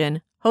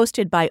 convention,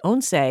 hosted by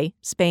ONCE,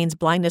 Spain's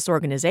blindness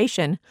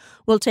organization,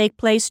 will take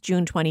place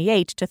June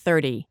 28 to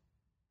 30.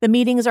 The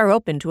meetings are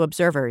open to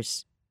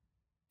observers.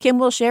 Kim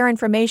will share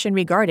information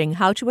regarding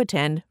how to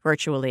attend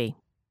virtually.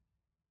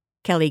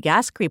 Kelly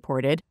Gask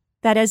reported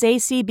that as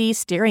ACB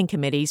steering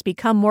committees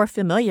become more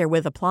familiar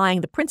with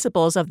applying the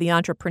principles of the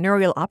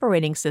entrepreneurial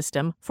operating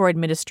system for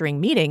administering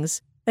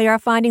meetings, they are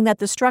finding that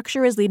the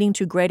structure is leading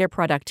to greater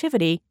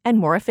productivity and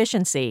more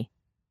efficiency.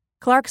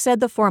 Clark said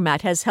the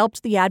format has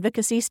helped the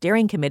Advocacy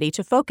Steering Committee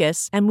to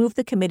focus and move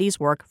the committee's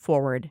work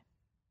forward.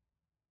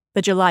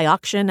 The July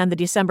auction and the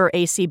December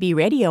ACB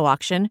radio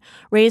auction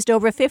raised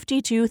over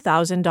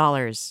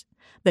 $52,000.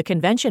 The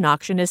convention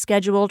auction is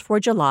scheduled for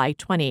July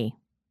 20.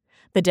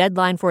 The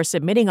deadline for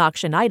submitting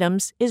auction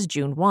items is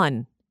June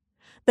 1.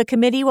 The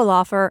committee will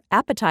offer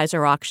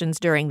appetizer auctions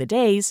during the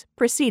days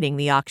preceding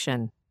the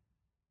auction.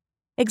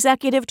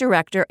 Executive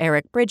Director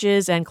Eric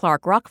Bridges and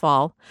Clark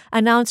Rockfall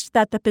announced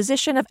that the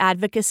position of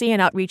Advocacy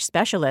and Outreach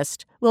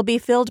Specialist will be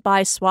filled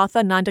by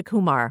Swatha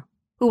Nandakumar,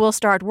 who will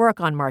start work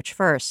on March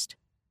 1st.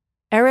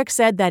 Eric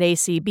said that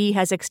ACB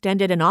has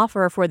extended an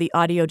offer for the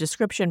Audio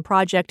Description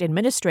Project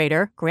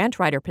Administrator grant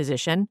writer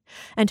position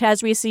and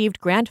has received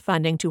grant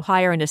funding to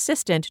hire an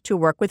assistant to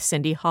work with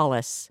Cindy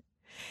Hollis.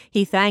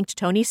 He thanked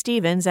Tony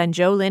Stevens and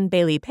JoLynn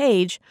Bailey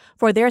Page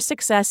for their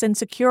success in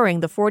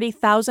securing the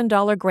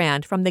 $40,000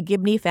 grant from the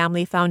Gibney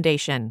Family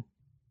Foundation.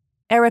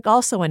 Eric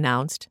also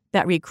announced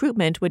that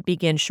recruitment would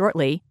begin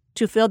shortly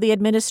to fill the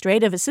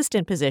administrative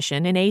assistant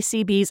position in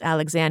ACB's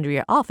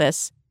Alexandria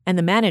office and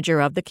the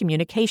manager of the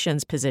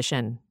communications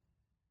position.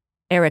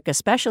 Eric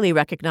especially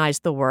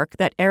recognized the work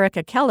that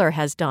Erica Keller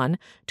has done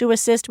to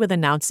assist with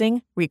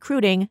announcing,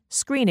 recruiting,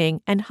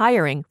 screening, and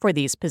hiring for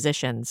these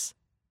positions.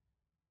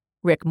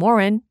 Rick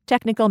Morin,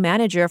 technical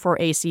manager for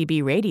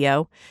ACB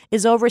Radio,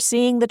 is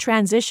overseeing the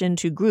transition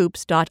to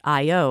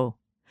Groups.io.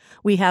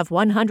 We have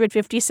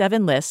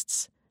 157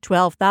 lists,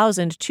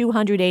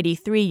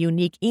 12,283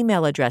 unique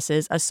email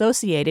addresses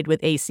associated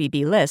with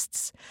ACB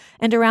lists,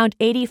 and around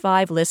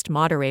 85 list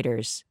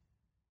moderators.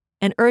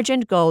 An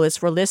urgent goal is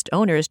for list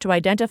owners to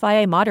identify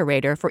a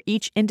moderator for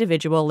each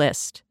individual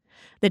list.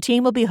 The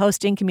team will be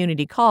hosting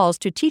community calls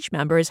to teach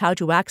members how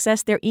to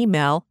access their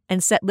email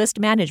and set list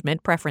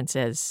management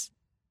preferences.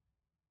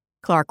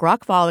 Clark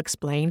Rockfall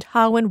explained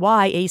how and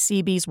why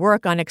ACB's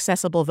work on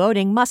accessible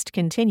voting must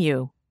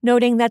continue,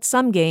 noting that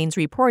some gains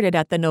reported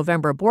at the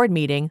November board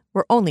meeting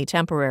were only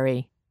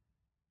temporary.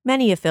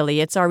 Many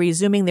affiliates are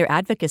resuming their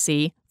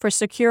advocacy for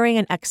securing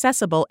an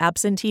accessible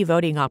absentee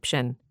voting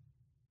option.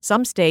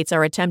 Some states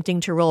are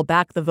attempting to roll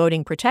back the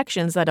voting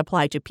protections that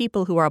apply to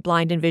people who are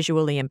blind and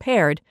visually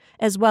impaired,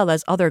 as well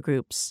as other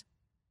groups.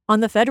 On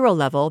the federal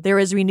level, there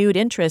is renewed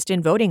interest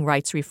in voting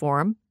rights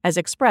reform, as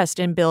expressed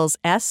in Bills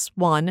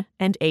S-1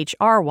 and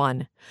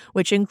H.R.1,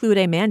 which include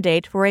a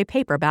mandate for a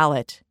paper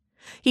ballot.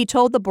 He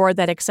told the board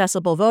that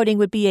accessible voting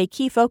would be a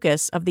key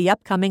focus of the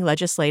upcoming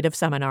legislative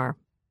seminar.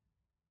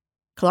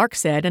 Clark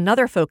said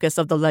another focus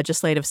of the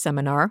legislative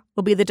seminar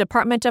will be the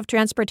Department of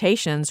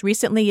Transportation's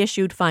recently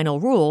issued final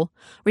rule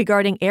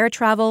regarding air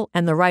travel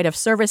and the right of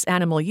service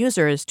animal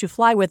users to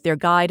fly with their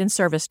guide and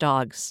service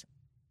dogs.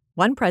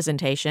 One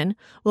presentation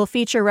will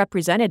feature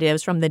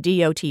representatives from the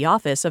DOT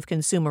Office of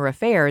Consumer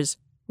Affairs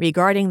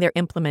regarding their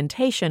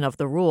implementation of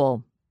the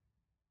rule.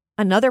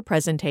 Another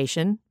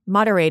presentation,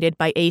 moderated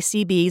by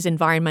ACB's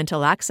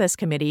Environmental Access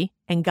Committee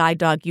and Guide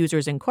Dog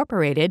Users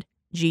Incorporated,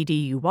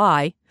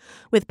 GDUI,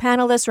 with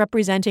panelists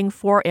representing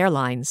 4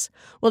 airlines,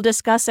 will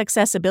discuss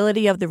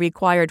accessibility of the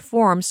required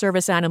form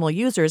service animal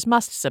users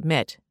must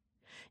submit.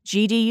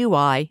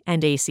 GDUI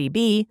and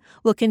ACB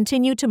will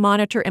continue to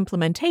monitor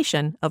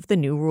implementation of the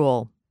new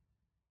rule.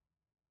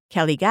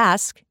 Kelly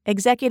Gask,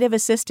 Executive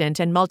Assistant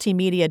and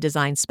Multimedia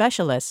Design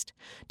Specialist,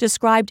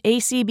 described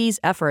ACB's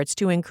efforts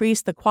to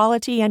increase the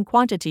quality and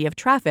quantity of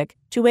traffic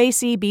to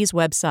ACB's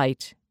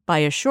website by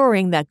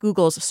assuring that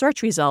Google's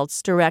search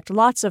results direct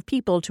lots of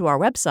people to our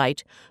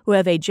website who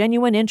have a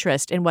genuine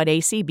interest in what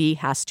ACB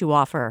has to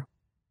offer.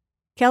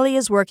 Kelly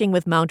is working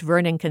with Mount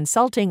Vernon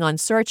Consulting on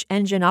search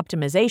engine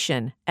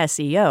optimization,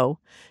 SEO,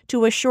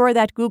 to assure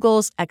that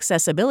Google's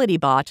accessibility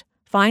bot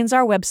finds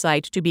our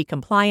website to be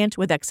compliant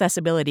with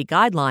accessibility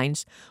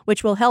guidelines,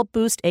 which will help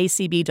boost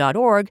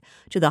acb.org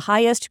to the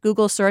highest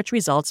Google search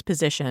results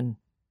position.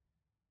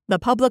 The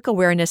Public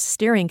Awareness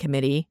Steering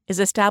Committee is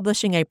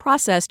establishing a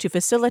process to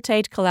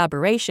facilitate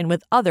collaboration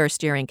with other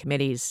steering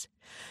committees.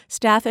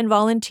 Staff and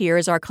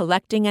volunteers are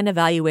collecting and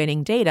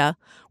evaluating data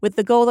with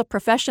the goal of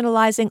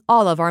professionalizing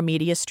all of our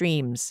media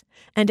streams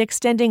and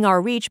extending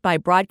our reach by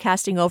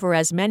broadcasting over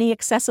as many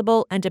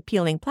accessible and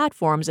appealing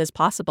platforms as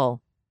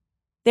possible.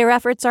 Their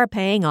efforts are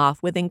paying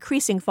off with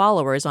increasing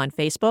followers on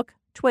Facebook,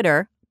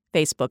 Twitter,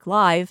 Facebook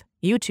Live,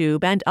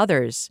 YouTube, and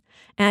others,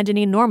 and an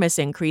enormous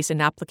increase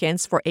in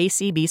applicants for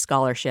ACB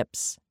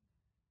scholarships.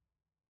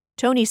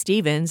 Tony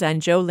Stevens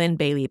and Jo Lynn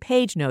Bailey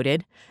Page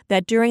noted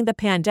that during the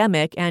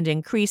pandemic and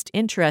increased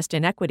interest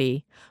in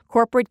equity,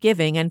 corporate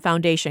giving and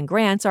foundation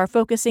grants are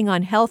focusing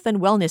on health and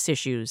wellness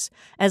issues,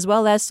 as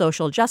well as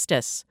social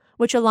justice,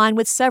 which align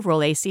with several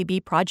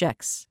ACB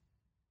projects.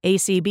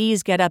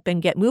 ACB's Get Up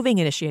and Get Moving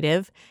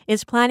initiative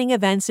is planning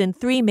events in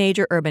 3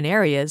 major urban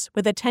areas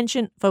with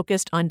attention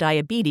focused on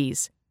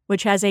diabetes,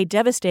 which has a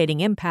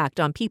devastating impact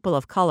on people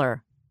of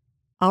color.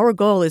 Our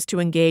goal is to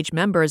engage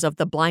members of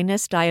the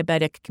blindness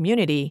diabetic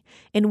community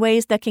in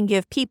ways that can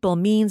give people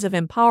means of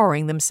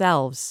empowering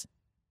themselves.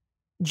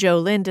 Jo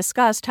Lynn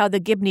discussed how the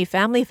Gibney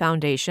Family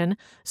Foundation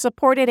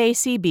supported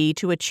ACB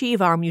to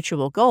achieve our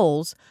mutual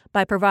goals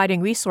by providing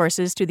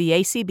resources to the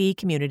ACB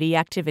community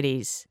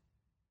activities.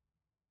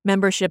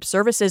 Membership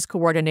Services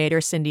Coordinator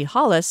Cindy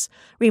Hollis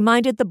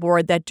reminded the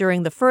board that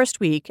during the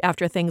first week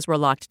after things were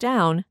locked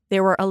down,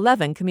 there were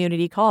 11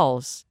 community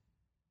calls.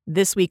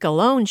 This week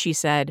alone, she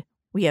said,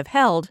 we have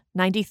held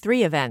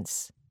 93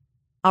 events.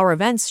 Our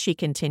events, she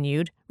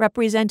continued,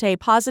 represent a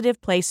positive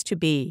place to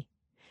be.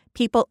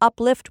 People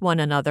uplift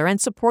one another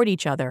and support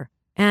each other,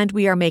 and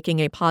we are making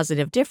a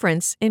positive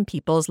difference in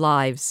people's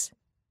lives.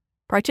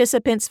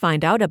 Participants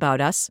find out about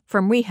us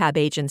from rehab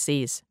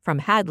agencies, from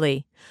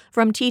Hadley,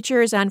 from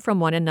teachers, and from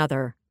one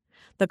another.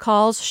 The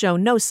calls show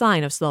no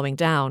sign of slowing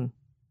down.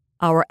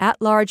 Our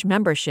at-large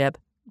membership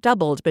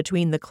doubled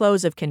between the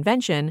close of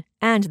convention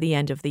and the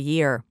end of the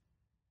year.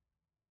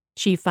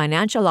 Chief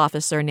Financial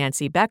Officer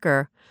Nancy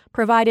Becker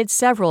provided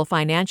several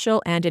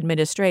financial and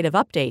administrative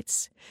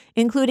updates,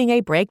 including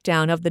a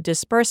breakdown of the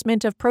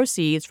disbursement of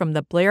proceeds from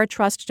the Blair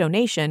Trust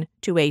donation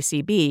to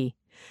ACB,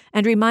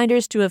 and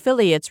reminders to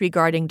affiliates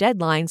regarding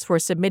deadlines for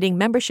submitting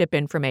membership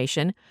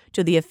information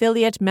to the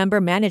Affiliate Member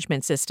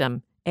Management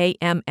System,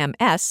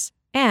 AMMS,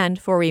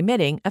 and for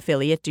remitting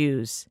affiliate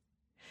dues.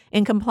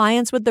 In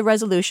compliance with the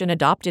resolution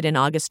adopted in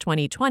August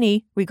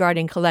 2020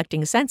 regarding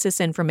collecting census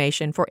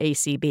information for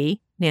ACB,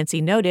 Nancy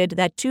noted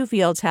that 2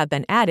 fields have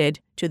been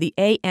added to the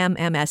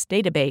AMMS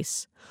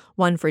database,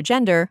 one for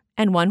gender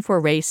and one for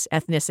race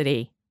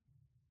ethnicity.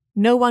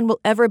 No one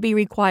will ever be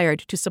required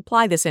to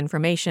supply this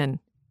information.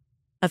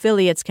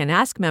 Affiliates can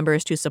ask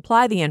members to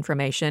supply the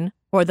information,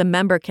 or the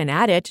member can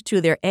add it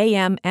to their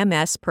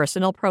AMMS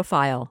personal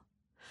profile.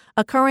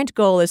 A current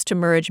goal is to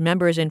merge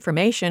members'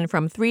 information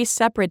from 3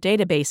 separate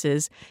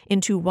databases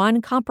into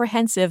one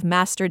comprehensive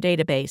master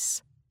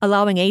database,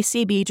 allowing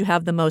ACB to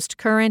have the most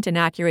current and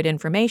accurate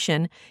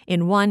information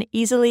in one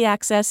easily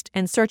accessed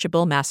and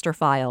searchable master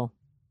file.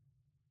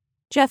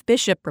 Jeff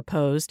Bishop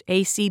proposed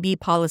ACB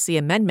policy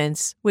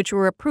amendments which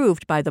were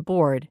approved by the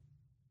board.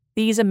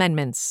 These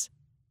amendments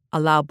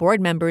allow board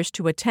members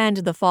to attend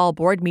the fall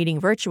board meeting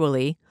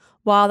virtually,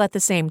 while at the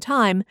same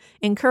time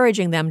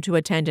encouraging them to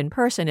attend in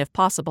person if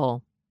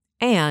possible,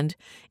 and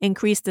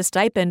increase the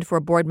stipend for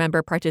board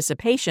member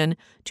participation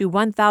to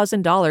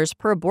 $1,000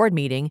 per board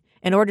meeting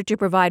in order to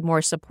provide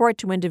more support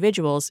to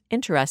individuals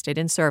interested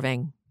in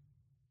serving.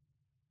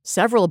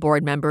 Several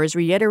board members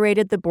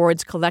reiterated the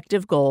board's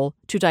collective goal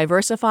to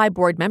diversify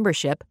board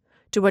membership,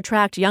 to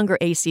attract younger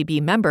ACB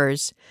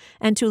members,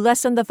 and to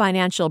lessen the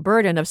financial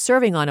burden of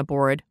serving on a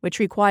board which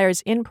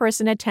requires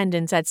in-person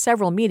attendance at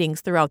several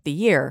meetings throughout the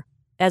year,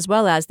 as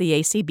well as the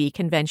ACB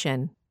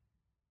convention.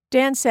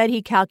 Dan said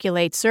he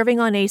calculates serving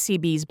on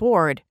ACB's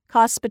board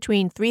costs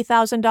between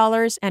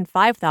 $3,000 and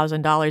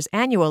 $5,000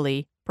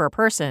 annually per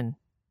person.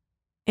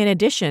 In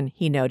addition,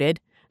 he noted,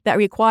 that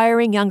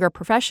requiring younger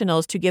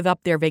professionals to give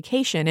up their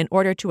vacation in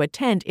order to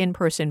attend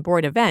in-person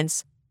board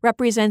events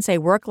represents a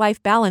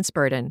work-life balance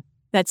burden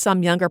that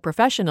some younger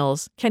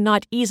professionals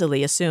cannot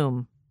easily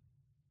assume.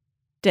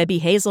 Debbie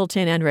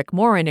Hazelton and Rick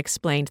Morin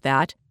explained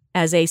that,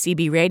 as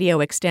ACB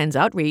Radio extends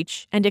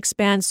outreach and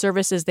expands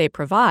services they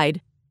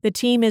provide, the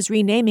team is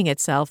renaming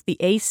itself the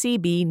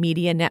ACB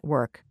Media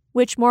Network,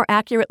 which more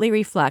accurately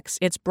reflects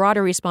its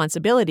broader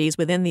responsibilities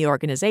within the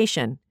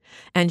organization,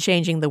 and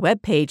changing the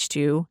webpage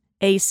to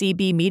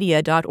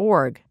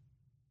acbmedia.org.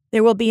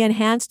 There will be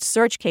enhanced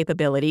search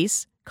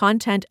capabilities,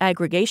 content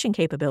aggregation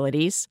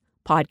capabilities,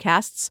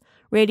 podcasts,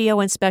 radio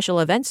and special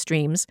event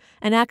streams,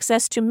 and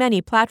access to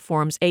many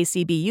platforms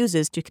ACB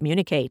uses to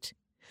communicate.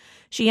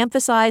 She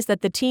emphasized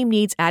that the team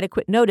needs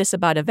adequate notice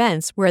about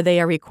events where they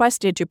are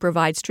requested to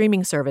provide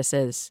streaming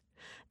services.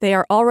 They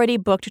are already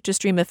booked to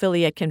stream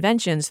affiliate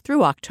conventions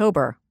through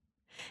October.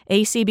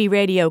 ACB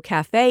Radio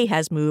Cafe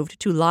has moved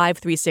to Live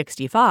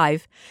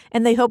 365,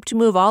 and they hope to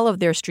move all of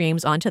their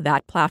streams onto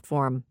that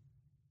platform.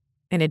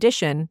 In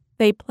addition,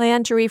 they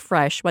plan to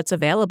refresh what's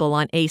available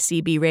on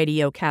ACB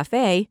Radio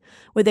Cafe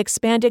with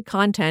expanded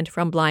content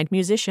from blind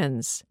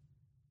musicians.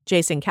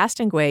 Jason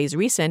Castonguay's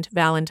recent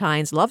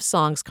Valentine's Love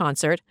Songs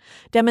concert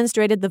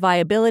demonstrated the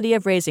viability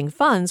of raising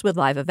funds with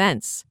live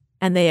events,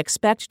 and they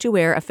expect to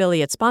air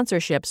affiliate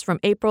sponsorships from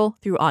April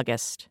through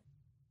August.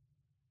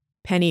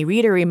 Penny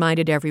Reeder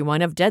reminded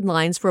everyone of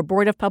deadlines for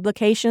Board of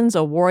Publications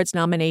awards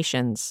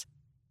nominations.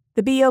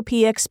 The BOP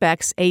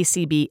expects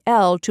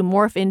ACB-L to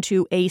morph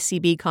into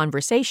ACB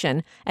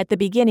Conversation at the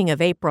beginning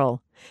of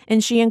April,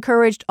 and she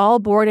encouraged all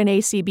board and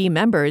ACB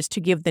members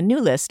to give the new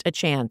list a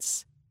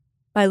chance.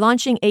 By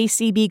launching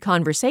ACB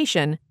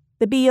Conversation,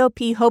 the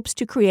BOP hopes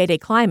to create a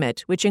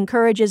climate which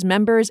encourages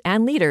members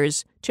and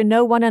leaders to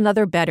know one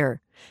another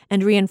better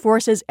and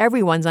reinforces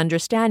everyone's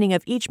understanding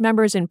of each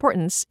member's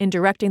importance in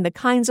directing the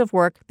kinds of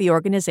work the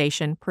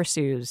organization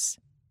pursues.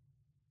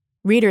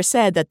 Reeder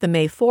said that the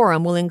May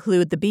Forum will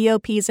include the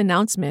BOP's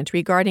announcement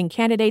regarding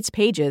candidates'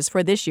 pages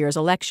for this year's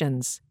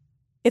elections.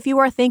 If you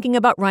are thinking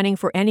about running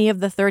for any of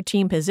the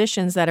 13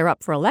 positions that are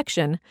up for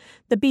election,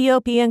 the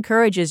BOP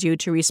encourages you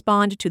to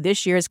respond to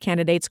this year's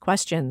candidates'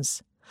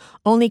 questions.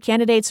 Only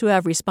candidates who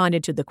have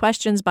responded to the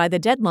questions by the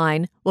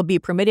deadline will be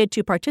permitted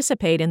to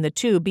participate in the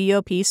 2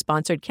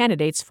 BOP-sponsored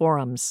candidates'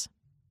 forums.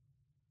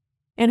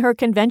 In her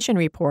convention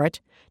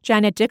report,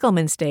 Janet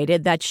Dickelman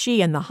stated that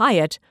she and the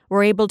Hyatt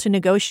were able to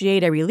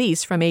negotiate a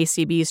release from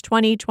ACB's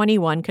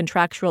 2021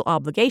 contractual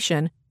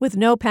obligation with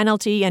no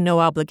penalty and no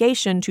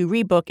obligation to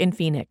rebook in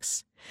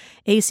Phoenix.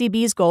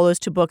 ACB's goal is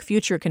to book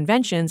future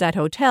conventions at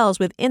hotels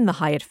within the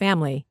Hyatt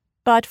family.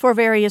 But for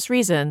various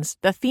reasons,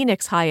 the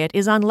Phoenix Hyatt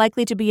is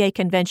unlikely to be a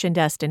convention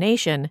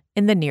destination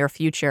in the near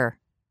future.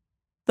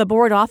 The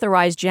board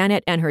authorized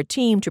Janet and her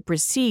team to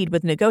proceed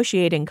with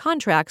negotiating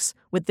contracts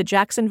with the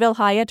Jacksonville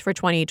Hyatt for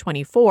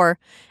 2024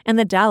 and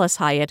the Dallas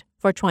Hyatt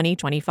for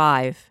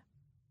 2025.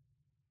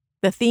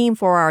 The theme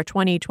for our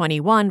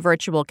 2021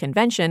 virtual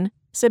convention,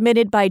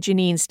 submitted by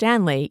Janine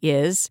Stanley,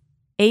 is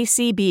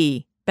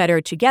ACB, Better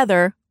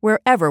Together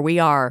Wherever We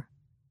Are.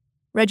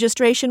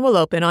 Registration will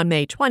open on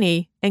May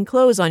 20 and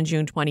close on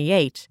June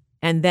 28,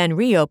 and then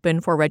reopen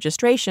for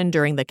registration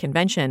during the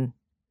convention.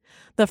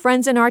 The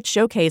Friends in Art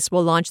Showcase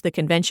will launch the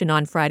convention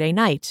on Friday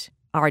night.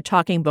 Our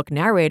talking book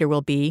narrator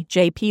will be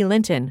J.P.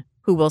 Linton,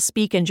 who will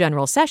speak in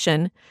general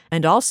session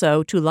and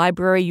also to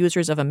Library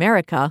Users of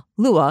America,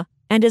 LUA,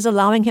 and is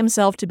allowing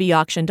himself to be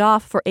auctioned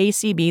off for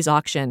ACB's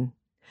auction.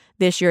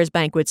 This year's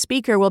banquet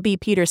speaker will be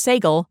Peter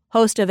Sagal,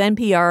 host of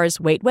NPR's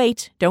Wait,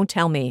 Wait, Don't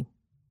Tell Me.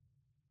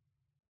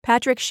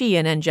 Patrick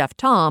Sheehan and Jeff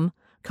Tom,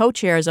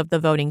 co-chairs of the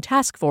Voting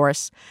Task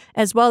Force,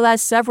 as well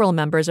as several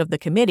members of the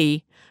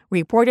committee,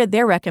 reported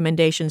their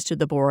recommendations to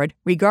the board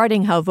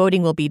regarding how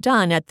voting will be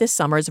done at this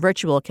summer's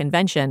virtual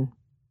convention.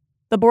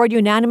 The board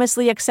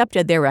unanimously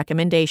accepted their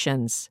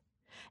recommendations.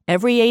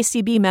 Every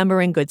ACB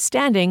member in good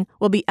standing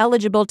will be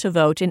eligible to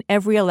vote in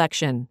every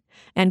election,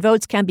 and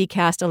votes can be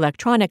cast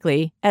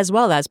electronically as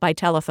well as by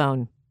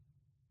telephone.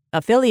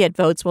 Affiliate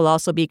votes will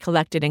also be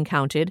collected and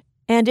counted,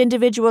 and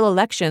individual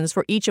elections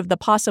for each of the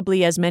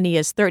possibly as many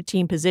as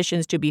 13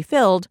 positions to be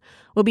filled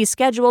will be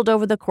scheduled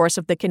over the course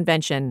of the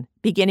convention,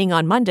 beginning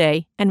on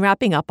Monday and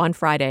wrapping up on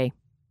Friday.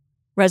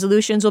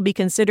 Resolutions will be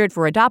considered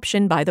for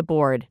adoption by the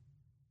board.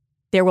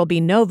 There will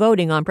be no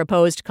voting on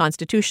proposed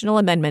constitutional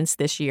amendments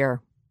this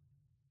year.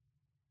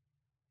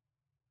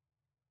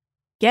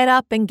 Get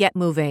Up and Get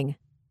Moving.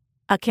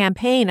 A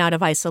Campaign Out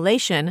of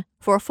Isolation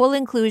for Full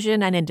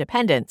Inclusion and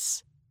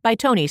Independence by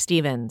Tony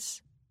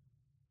Stevens.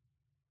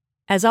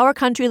 As our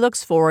country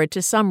looks forward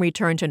to some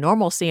return to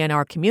normalcy in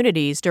our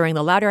communities during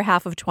the latter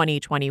half of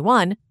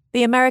 2021,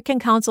 the American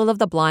Council of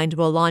the Blind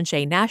will launch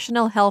a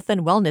national health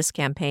and wellness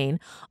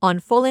campaign on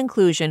full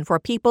inclusion for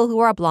people who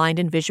are blind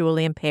and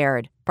visually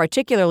impaired,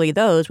 particularly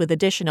those with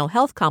additional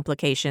health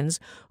complications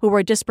who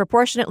were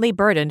disproportionately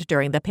burdened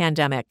during the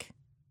pandemic.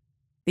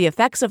 The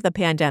effects of the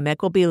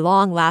pandemic will be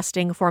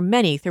long-lasting for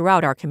many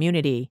throughout our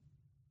community.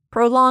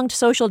 Prolonged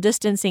social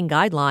distancing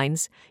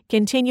guidelines,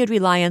 continued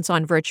reliance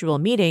on virtual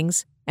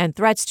meetings, and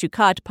threats to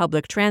cut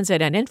public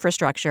transit and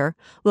infrastructure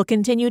will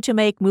continue to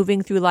make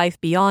moving through life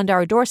beyond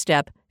our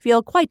doorstep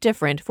feel quite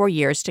different for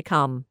years to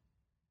come.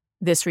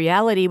 This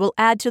reality will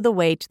add to the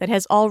weight that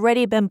has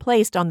already been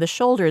placed on the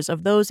shoulders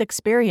of those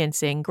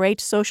experiencing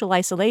great social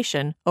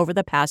isolation over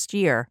the past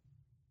year.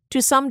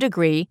 To some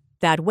degree,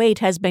 that weight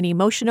has been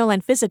emotional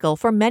and physical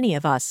for many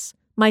of us,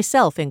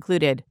 myself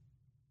included.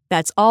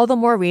 That's all the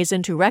more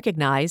reason to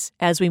recognize,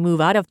 as we move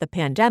out of the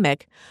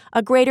pandemic,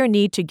 a greater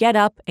need to get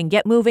up and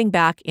get moving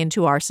back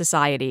into our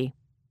society.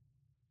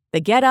 The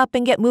Get Up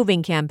and Get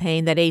Moving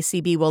campaign that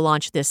ACB will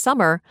launch this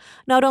summer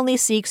not only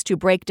seeks to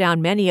break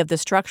down many of the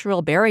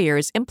structural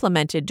barriers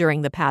implemented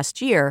during the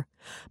past year,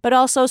 but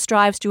also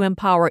strives to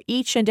empower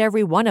each and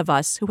every one of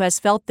us who has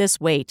felt this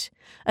weight,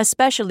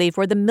 especially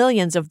for the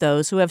millions of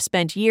those who have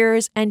spent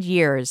years and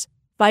years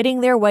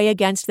fighting their way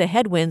against the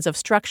headwinds of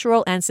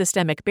structural and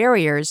systemic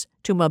barriers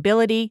to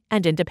mobility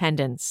and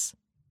independence.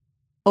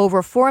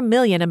 Over 4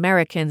 million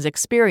Americans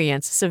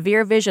experience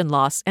severe vision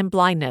loss and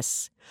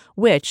blindness,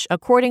 which,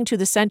 according to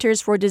the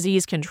Centers for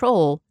Disease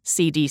Control,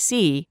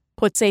 CDC,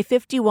 puts a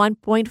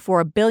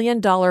 $51.4 billion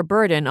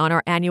burden on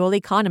our annual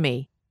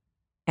economy.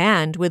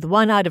 And with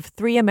 1 out of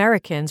 3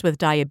 Americans with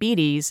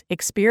diabetes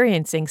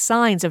experiencing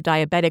signs of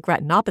diabetic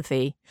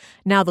retinopathy,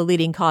 now the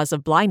leading cause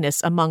of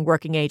blindness among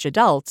working-age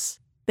adults,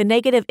 the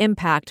negative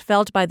impact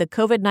felt by the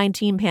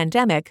COVID-19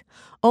 pandemic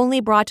only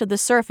brought to the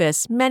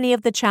surface many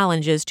of the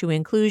challenges to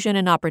inclusion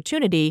and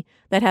opportunity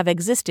that have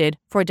existed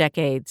for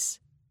decades.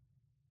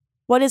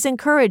 What is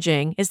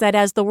encouraging is that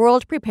as the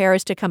world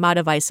prepares to come out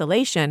of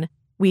isolation,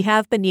 we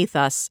have beneath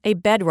us a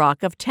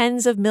bedrock of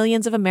tens of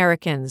millions of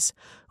Americans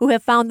who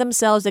have found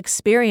themselves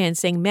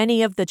experiencing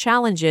many of the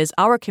challenges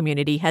our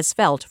community has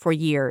felt for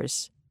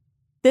years.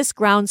 This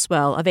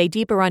groundswell of a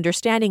deeper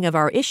understanding of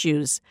our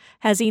issues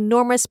has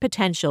enormous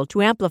potential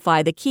to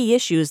amplify the key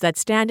issues that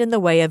stand in the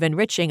way of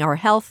enriching our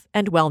health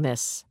and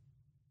wellness.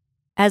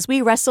 As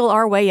we wrestle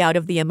our way out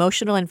of the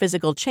emotional and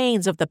physical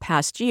chains of the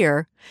past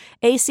year,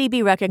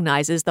 ACB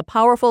recognizes the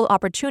powerful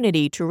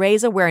opportunity to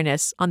raise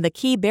awareness on the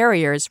key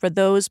barriers for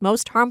those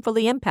most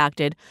harmfully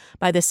impacted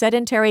by the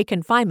sedentary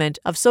confinement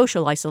of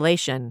social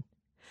isolation.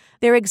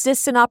 There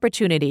exists an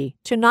opportunity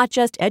to not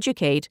just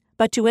educate,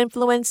 but to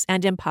influence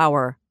and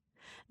empower.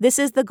 This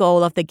is the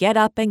goal of the Get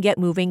Up and Get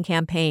Moving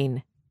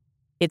campaign.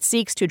 It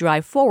seeks to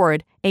drive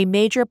forward a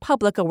major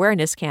public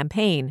awareness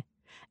campaign,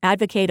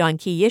 advocate on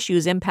key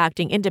issues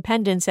impacting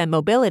independence and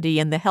mobility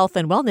in the health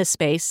and wellness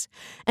space,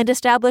 and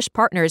establish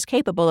partners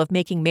capable of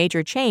making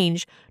major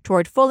change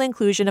toward full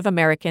inclusion of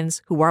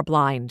Americans who are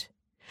blind.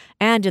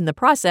 And in the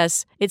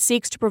process, it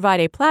seeks to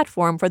provide a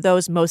platform for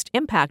those most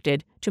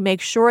impacted to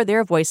make sure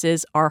their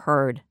voices are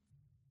heard.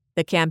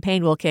 The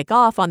campaign will kick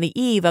off on the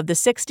eve of the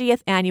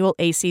 60th Annual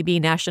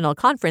ACB National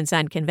Conference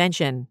and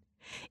Convention.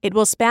 It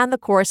will span the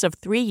course of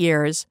 3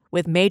 years,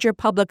 with major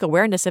public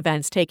awareness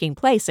events taking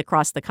place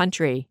across the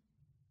country.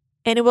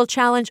 And it will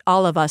challenge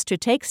all of us to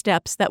take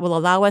steps that will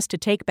allow us to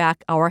take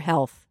back our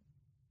health.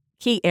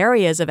 Key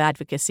areas of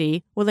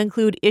advocacy will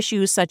include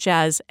issues such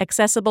as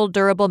accessible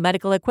durable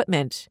medical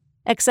equipment,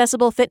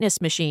 accessible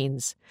fitness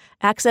machines,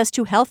 access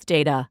to health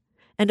data,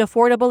 and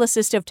affordable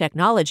assistive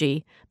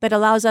technology that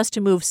allows us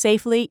to move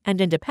safely and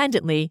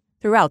independently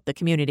throughout the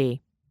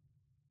community.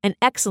 An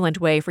excellent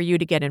way for you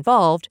to get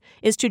involved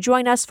is to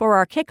join us for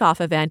our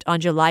kickoff event on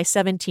July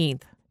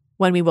 17th,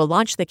 when we will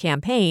launch the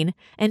campaign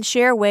and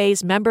share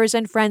ways members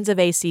and friends of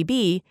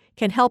ACB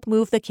can help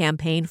move the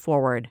campaign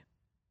forward.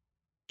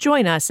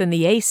 Join us in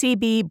the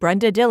ACB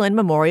Brenda Dillon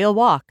Memorial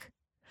Walk.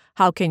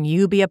 How can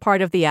you be a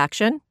part of the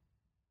action?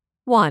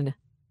 1.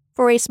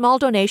 For a small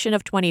donation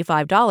of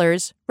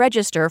 $25,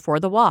 register for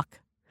the walk.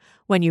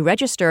 When you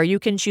register, you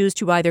can choose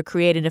to either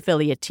create an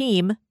affiliate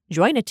team,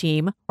 join a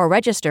team, or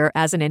register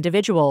as an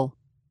individual.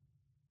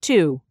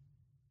 2.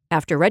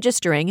 After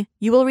registering,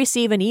 you will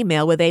receive an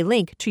email with a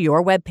link to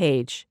your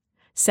webpage.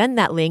 Send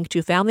that link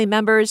to family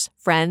members,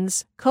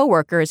 friends,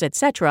 coworkers,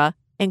 etc.,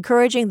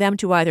 encouraging them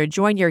to either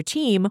join your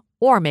team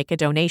or make a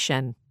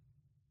donation.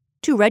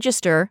 To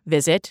register,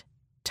 visit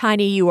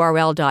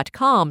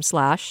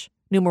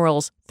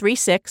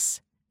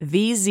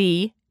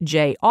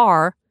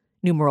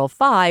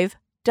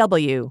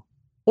tinyurl.com/numerals36VZJR5W,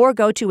 or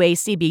go to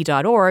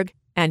acb.org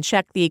and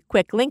check the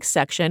Quick Links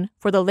section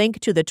for the link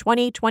to the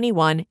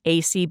 2021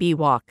 ACB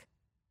Walk.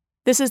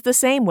 This is the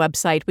same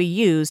website we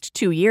used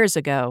 2 years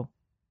ago.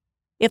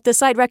 If the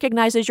site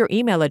recognizes your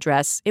email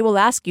address, it will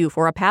ask you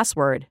for a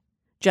password.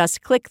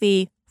 Just click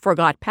the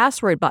Forgot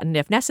Password button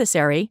if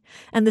necessary,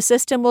 and the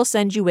system will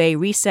send you a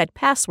Reset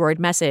Password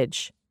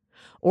message.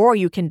 Or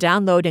you can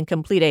download and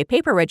complete a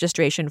paper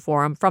registration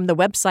form from the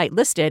website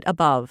listed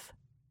above.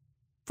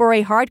 For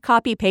a hard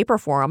copy paper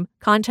form,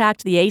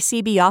 contact the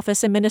ACB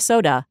office in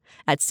Minnesota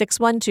at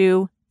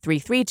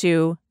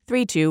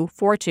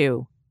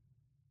 612-332-3242.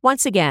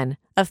 Once again,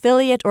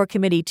 affiliate or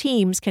committee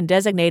teams can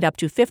designate up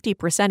to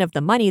 50% of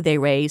the money they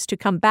raise to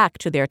come back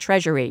to their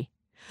treasury.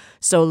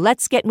 So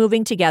let's get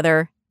moving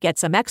together, get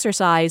some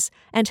exercise,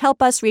 and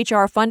help us reach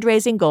our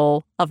fundraising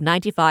goal of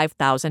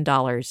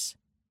 $95,000.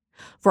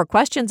 For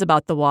questions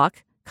about the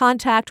walk,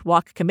 contact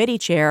Walk Committee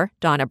Chair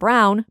Donna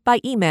Brown by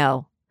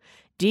email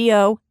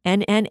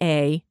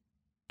DONNAMBROWN,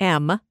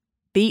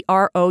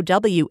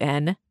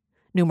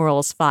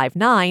 numerals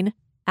 59,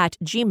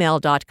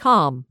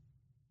 @gmail.com,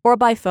 or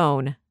by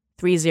phone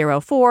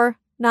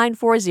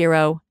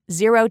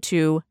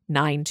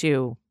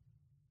 304-940-0292.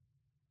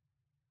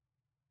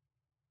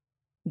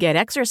 Get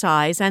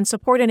exercise and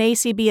support an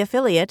ACB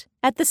affiliate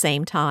at the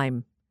same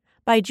time.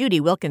 By Judy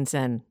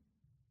Wilkinson.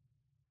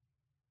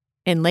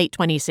 In late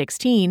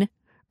 2016,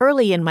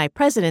 early in my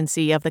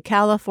presidency of the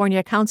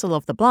California Council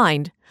of the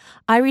Blind,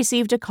 I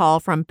received a call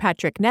from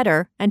Patrick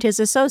Netter and his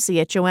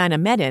associate Joanna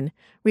Medin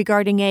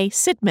regarding a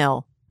sit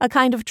mill, a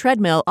kind of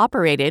treadmill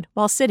operated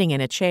while sitting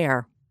in a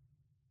chair.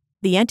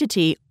 The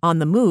entity, On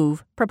the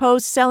Move,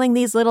 proposed selling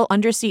these little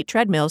underseat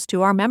treadmills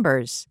to our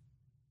members.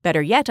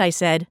 Better yet, I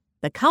said,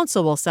 the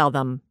council will sell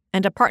them,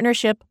 and a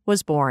partnership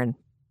was born.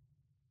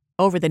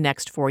 Over the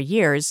next 4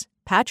 years,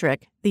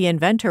 Patrick, the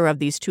inventor of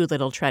these two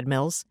little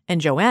treadmills, and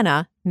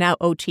Joanna, now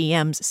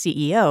OTM's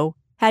CEO,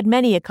 had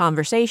many a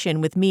conversation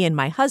with me and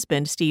my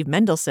husband, Steve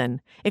Mendelson,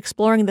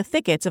 exploring the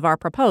thickets of our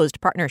proposed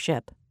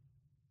partnership.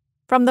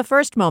 From the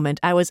first moment,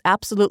 I was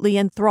absolutely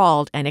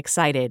enthralled and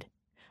excited.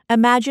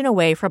 Imagine a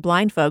way for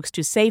blind folks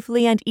to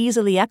safely and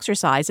easily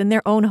exercise in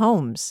their own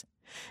homes.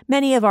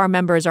 Many of our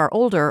members are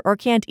older or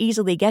can't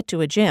easily get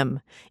to a gym,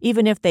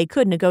 even if they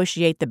could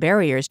negotiate the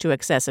barriers to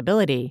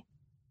accessibility.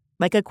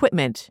 Like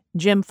equipment,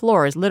 gym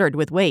floors littered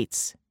with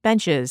weights,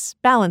 benches,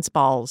 balance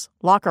balls,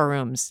 locker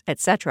rooms,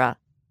 etc.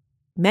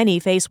 Many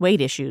face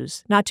weight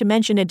issues, not to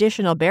mention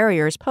additional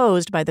barriers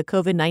posed by the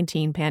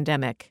COVID-19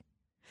 pandemic.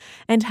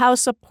 And how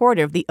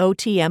supportive the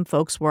OTM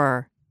folks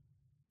were.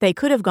 They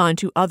could have gone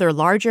to other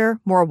larger,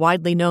 more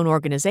widely known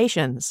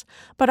organizations,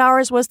 but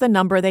ours was the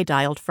number they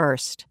dialed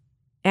first.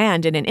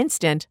 And in an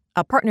instant,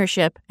 a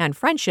partnership and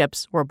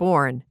friendships were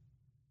born.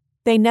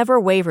 They never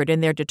wavered in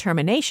their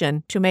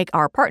determination to make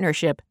our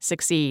partnership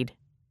succeed.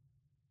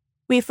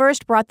 We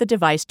first brought the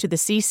device to the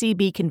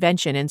CCB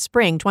convention in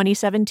spring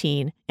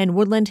 2017 in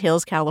Woodland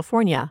Hills,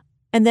 California,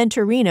 and then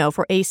to Reno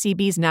for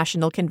ACB's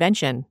national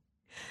convention.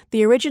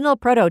 The original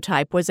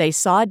prototype was a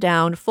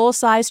sawed-down,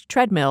 full-sized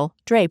treadmill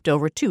draped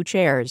over 2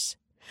 chairs.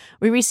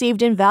 We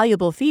received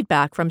invaluable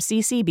feedback from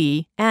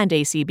CCB and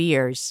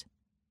ACBers.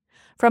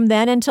 From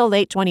then until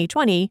late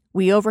 2020,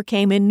 we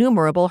overcame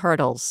innumerable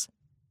hurdles.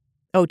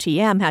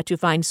 OTM had to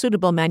find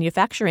suitable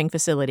manufacturing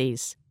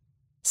facilities.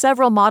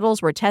 Several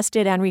models were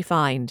tested and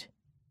refined.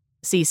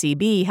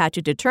 CCB had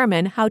to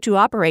determine how to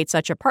operate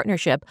such a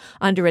partnership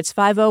under its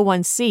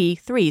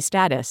 501c3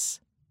 status.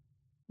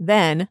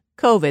 Then,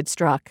 COVID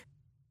struck.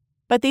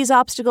 But these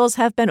obstacles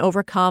have been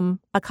overcome,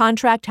 a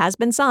contract has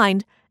been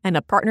signed, and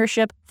a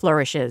partnership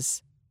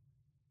flourishes.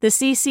 The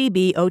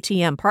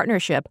CCB-OTM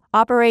partnership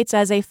operates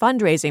as a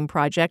fundraising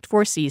project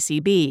for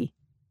CCB.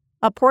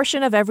 A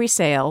portion of every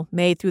sale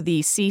made through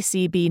the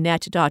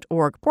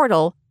ccbnet.org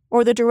portal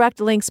or the direct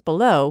links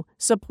below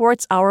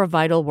supports our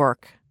vital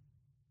work.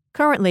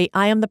 Currently,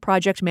 I am the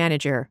project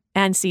manager,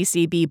 and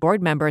CCB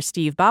board member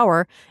Steve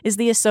Bauer is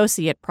the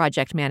associate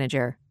project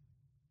manager.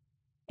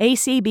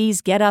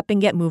 ACB's Get Up and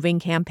Get Moving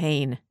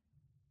campaign.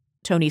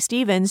 Tony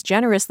Stevens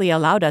generously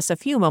allowed us a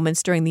few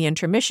moments during the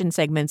intermission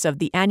segments of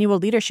the annual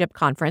leadership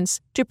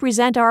conference to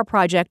present our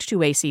project to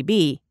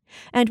ACB,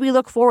 and we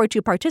look forward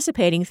to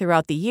participating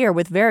throughout the year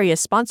with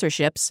various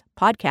sponsorships,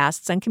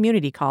 podcasts, and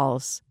community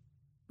calls.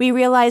 We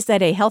realize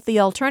that a healthy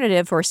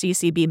alternative for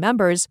CCB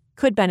members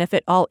could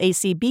benefit all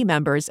ACB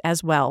members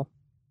as well.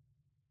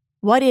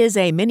 What is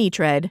a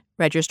mini-tread,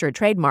 registered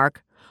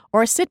trademark,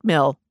 or sit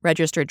mill,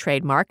 registered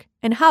trademark,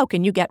 and how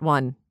can you get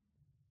one?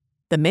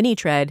 The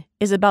mini-tread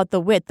is about the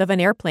width of an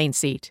airplane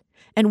seat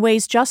and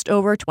weighs just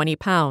over 20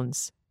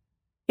 pounds.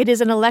 It is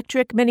an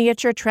electric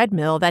miniature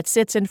treadmill that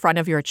sits in front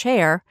of your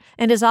chair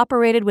and is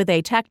operated with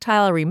a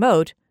tactile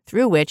remote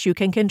through which you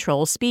can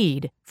control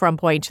speed from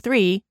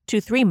 0.3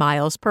 to 3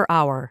 miles per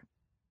hour.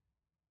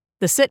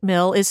 The sit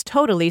mill is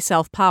totally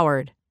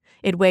self-powered.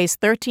 It weighs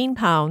 13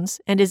 pounds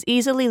and is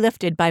easily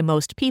lifted by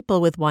most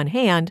people with one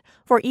hand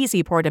for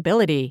easy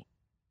portability.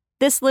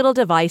 This little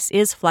device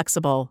is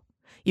flexible.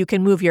 You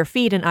can move your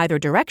feet in either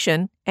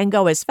direction and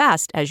go as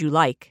fast as you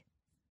like.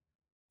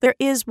 There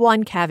is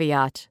one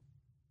caveat.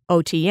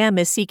 OTM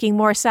is seeking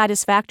more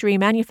satisfactory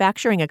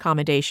manufacturing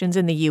accommodations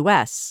in the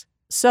U.S.,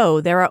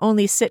 so there are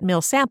only sit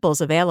mill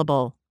samples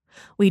available.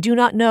 We do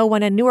not know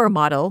when a newer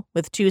model,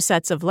 with 2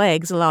 sets of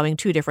legs allowing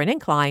 2 different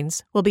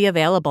inclines, will be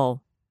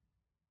available.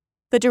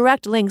 The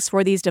direct links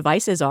for these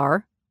devices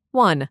are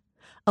 1.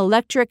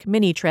 Electric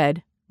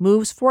mini-tread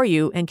moves for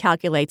you and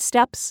calculates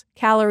steps,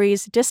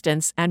 calories,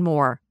 distance, and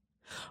more.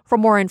 For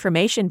more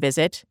information,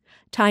 visit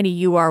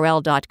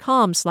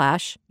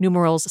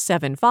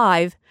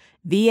tinyurl.com/numerals75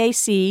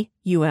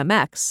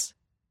 VACUMX.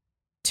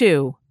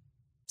 2.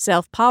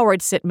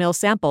 Self-powered sit mill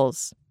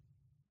samples.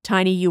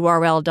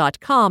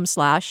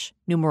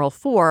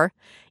 tinyurl.com/4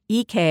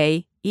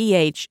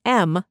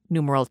 EKEHM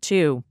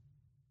 2.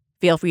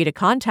 Feel free to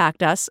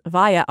contact us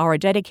via our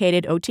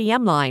dedicated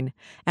OTM line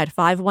at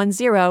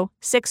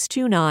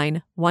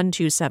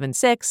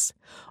 510-629-1276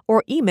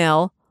 or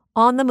email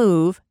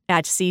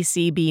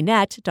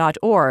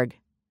ontheMove@ccbnet.org.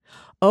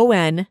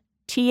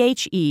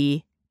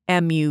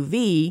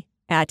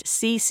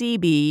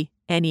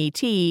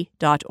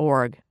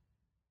 ontheMUV@ccbnet.org.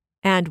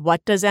 And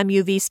what does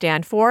MUV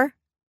stand for?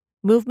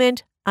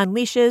 Movement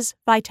Unleashes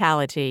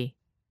Vitality.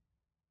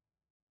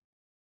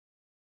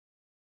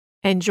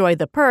 Enjoy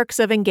the Perks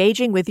of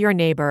Engaging with Your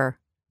Neighbor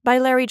by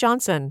Larry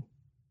Johnson.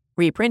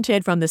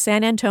 Reprinted from the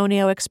San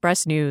Antonio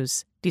Express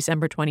News,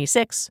 December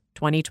 26,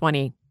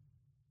 2020.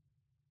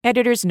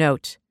 Editor's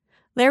note: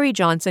 Larry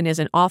Johnson is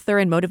an author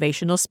and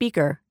motivational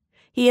speaker.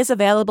 He is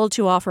available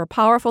to offer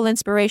powerful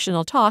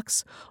inspirational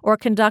talks or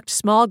conduct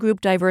small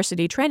group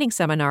diversity training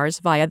seminars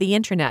via the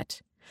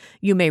Internet.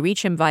 You may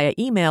reach him via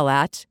email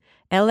at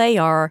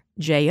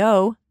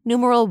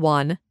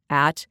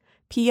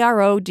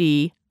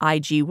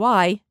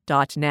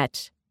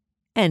larjo1@PRODIGY.net.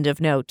 End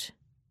of note.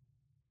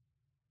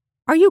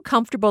 Are you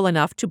comfortable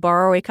enough to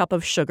borrow a cup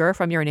of sugar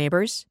from your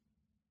neighbors?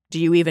 Do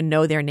you even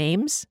know their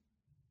names?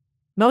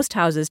 Most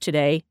houses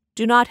today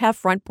do not have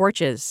front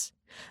porches.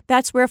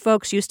 That's where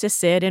folks used to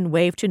sit and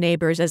wave to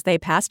neighbors as they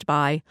passed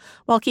by,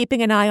 while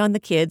keeping an eye on the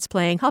kids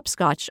playing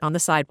hopscotch on the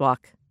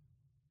sidewalk.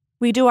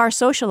 We do our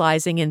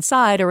socializing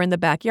inside or in the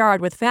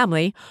backyard with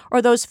family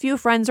or those few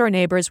friends or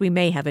neighbors we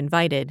may have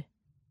invited.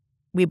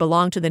 We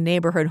belong to the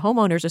Neighborhood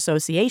Homeowners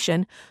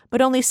Association,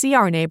 but only see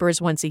our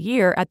neighbors once a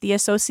year at the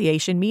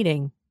association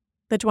meeting,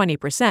 the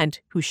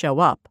 20% who show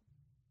up.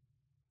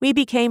 We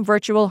became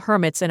virtual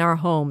hermits in our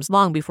homes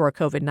long before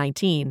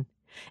COVID-19,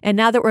 and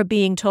now that we're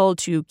being told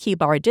to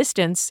keep our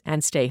distance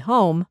and stay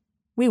home,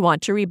 we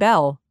want to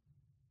rebel.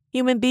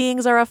 Human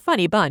beings are a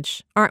funny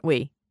bunch, aren't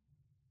we?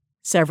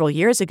 Several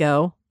years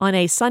ago, on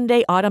a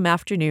Sunday autumn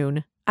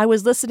afternoon, I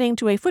was listening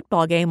to a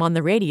football game on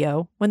the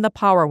radio when the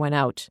power went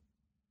out.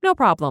 No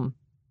problem.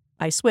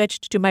 I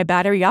switched to my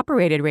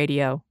battery-operated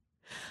radio.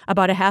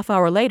 About a half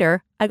hour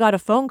later, I got a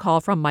phone call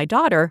from my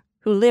daughter,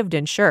 who lived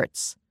in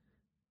Schertz.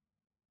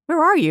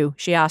 "Where are you?"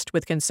 she asked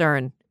with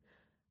concern.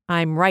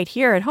 "I'm right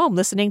here at home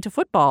listening to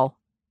football."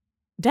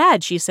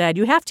 "Dad," she said,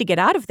 "you have to get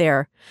out of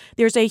there.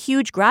 There's a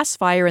huge grass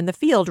fire in the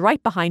field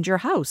right behind your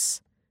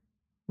house."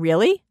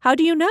 "Really? How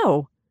do you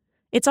know?"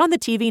 "It's on the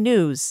TV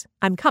news.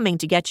 I'm coming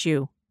to get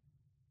you."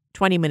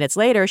 20 minutes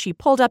later, she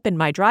pulled up in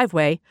my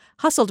driveway,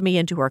 hustled me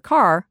into her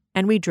car,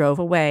 and we drove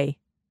away.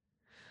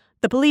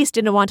 "The police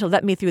didn't want to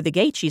let me through the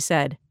gate," she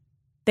said.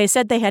 "They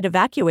said they had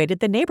evacuated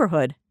the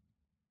neighborhood."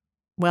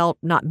 "Well,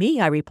 not me,"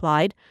 I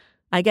replied.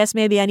 "I guess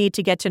maybe I need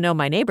to get to know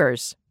my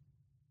neighbors."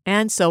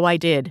 And so I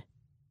did.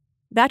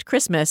 That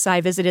Christmas,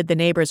 I visited the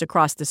neighbors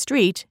across the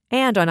street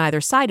and on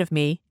either side of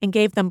me and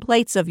gave them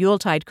plates of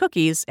Yuletide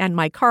cookies and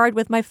my card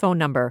with my phone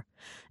number,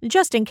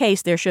 just in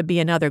case there should be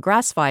another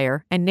grass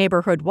fire and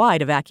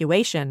neighborhood-wide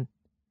evacuation.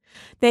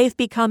 They've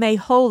become a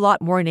whole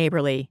lot more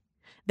neighborly.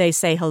 They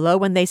say hello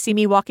when they see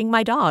me walking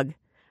my dog.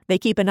 They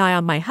keep an eye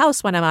on my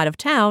house when I'm out of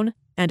town,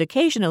 and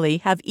occasionally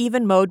have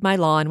even mowed my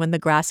lawn when the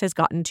grass has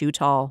gotten too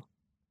tall.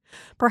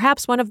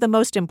 Perhaps one of the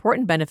most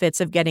important benefits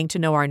of getting to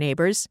know our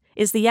neighbors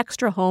is the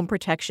extra home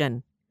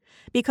protection.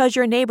 Because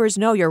your neighbors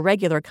know your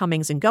regular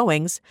comings and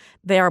goings,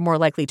 they are more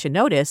likely to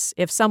notice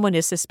if someone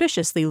is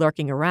suspiciously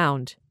lurking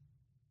around.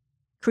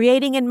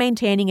 Creating and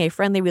maintaining a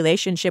friendly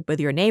relationship with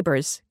your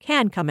neighbors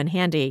can come in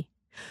handy.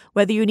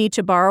 Whether you need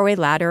to borrow a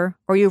ladder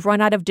or you've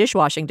run out of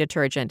dishwashing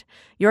detergent,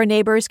 your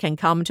neighbors can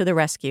come to the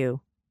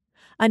rescue.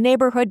 A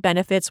neighborhood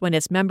benefits when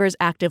its members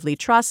actively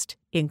trust,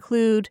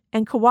 include,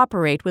 and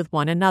cooperate with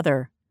one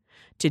another.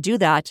 To do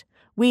that,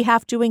 we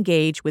have to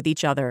engage with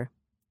each other.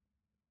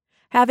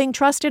 Having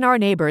trust in our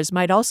neighbors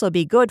might also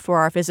be good for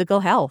our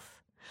physical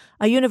health.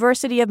 A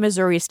University of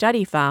Missouri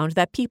study found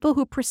that people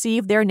who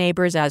perceive their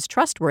neighbors as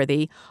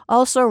trustworthy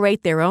also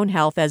rate their own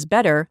health as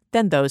better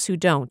than those who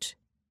don't.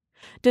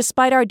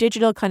 Despite our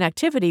digital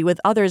connectivity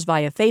with others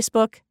via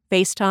Facebook,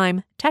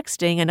 FaceTime,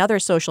 texting, and other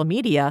social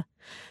media,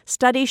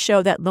 studies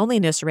show that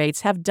loneliness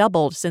rates have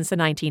doubled since the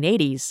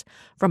 1980s,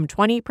 from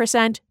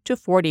 20% to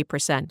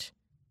 40%.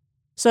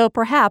 So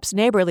perhaps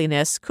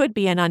neighborliness could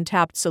be an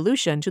untapped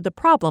solution to the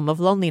problem of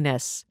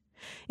loneliness.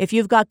 If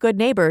you've got good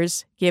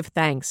neighbors, give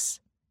thanks.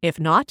 If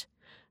not,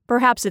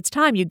 perhaps it's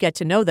time you get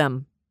to know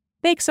them.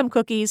 Bake some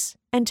cookies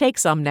and take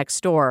some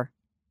next door.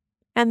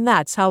 And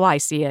that's how I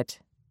see it.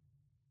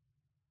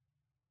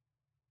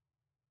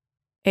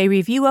 A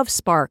review of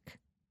Spark,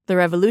 The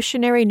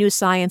Revolutionary New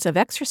Science of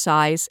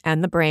Exercise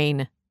and the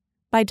Brain,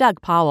 by Doug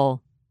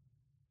Powell.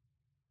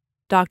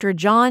 Dr.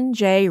 John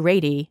J.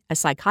 Rady, a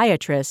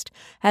psychiatrist,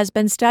 has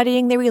been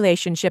studying the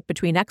relationship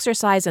between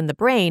exercise and the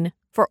brain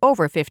for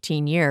over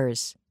 15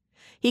 years.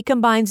 He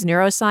combines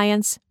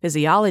neuroscience,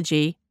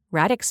 physiology,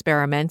 rat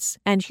experiments,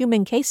 and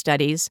human case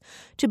studies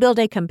to build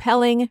a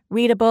compelling,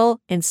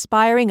 readable,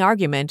 inspiring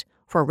argument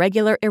for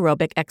regular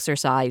aerobic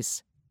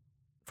exercise.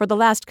 For the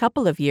last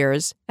couple of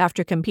years,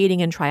 after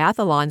competing in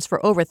triathlons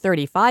for over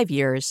 35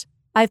 years,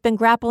 I've been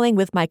grappling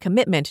with my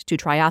commitment to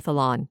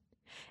triathlon.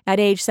 At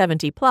age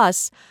 70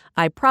 plus,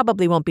 I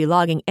probably won't be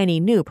logging any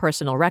new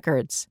personal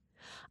records.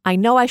 I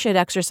know I should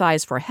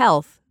exercise for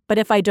health, but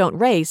if I don't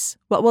race,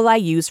 what will I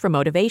use for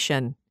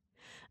motivation?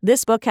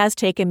 This book has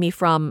taken me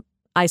from,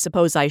 I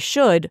suppose I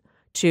should,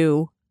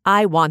 to,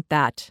 I want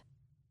that.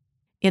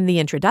 In the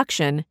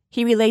introduction,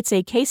 he relates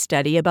a case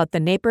study about the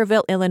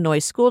Naperville, Illinois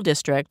school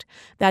district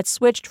that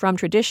switched from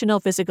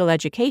traditional physical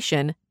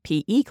education,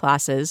 PE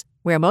classes,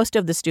 where most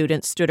of the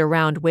students stood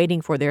around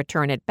waiting for their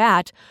turn at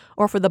bat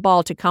or for the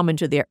ball to come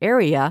into their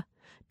area,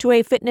 to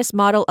a fitness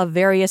model of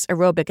various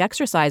aerobic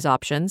exercise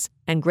options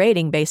and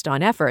grading based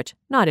on effort,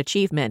 not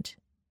achievement.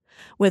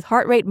 With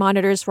heart rate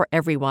monitors for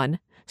everyone,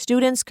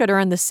 students could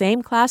earn the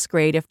same class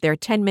grade if their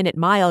 10-minute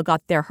mile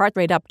got their heart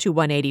rate up to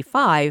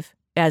 185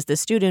 as the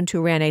student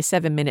who ran a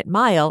 7-minute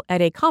mile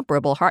at a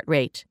comparable heart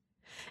rate.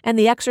 And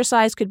the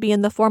exercise could be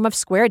in the form of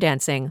square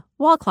dancing,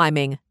 wall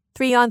climbing,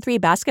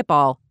 3-on-3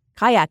 basketball,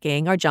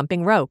 kayaking, or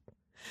jumping rope.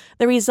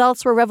 The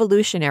results were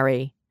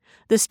revolutionary.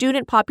 The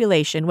student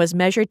population was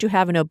measured to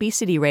have an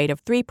obesity rate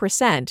of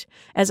 3%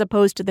 as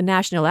opposed to the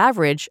national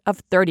average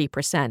of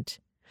 30%.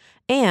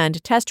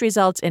 And test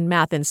results in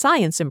math and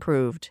science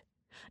improved.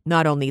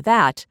 Not only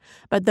that,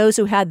 but those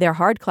who had their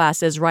hard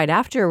classes right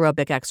after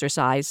aerobic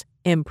exercise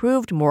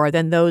improved more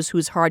than those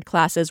whose hard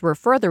classes were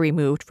further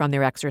removed from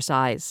their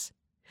exercise.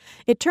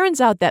 It turns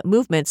out that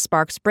movement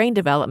sparks brain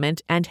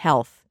development and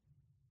health.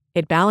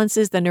 It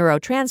balances the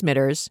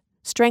neurotransmitters,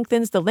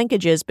 strengthens the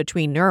linkages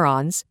between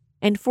neurons,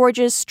 and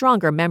forges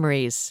stronger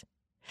memories.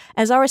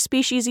 As our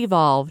species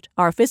evolved,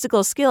 our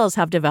physical skills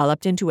have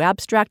developed into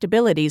abstract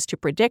abilities to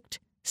predict,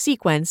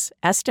 sequence,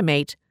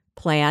 estimate,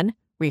 plan,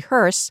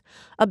 rehearse,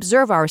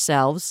 observe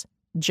ourselves,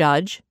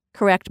 judge,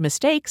 correct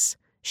mistakes,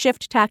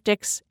 shift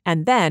tactics,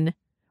 and then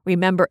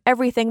remember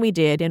everything we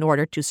did in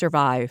order to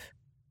survive.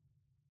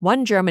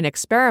 One German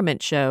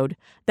experiment showed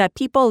that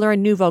people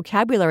learn new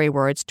vocabulary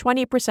words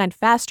 20%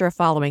 faster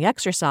following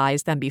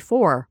exercise than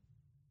before.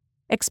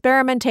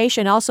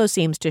 Experimentation also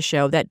seems to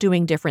show that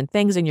doing different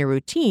things in your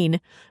routine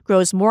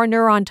grows more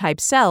neuron-type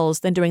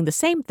cells than doing the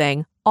same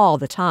thing all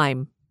the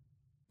time.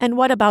 And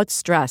what about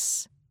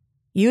stress?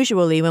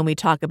 Usually when we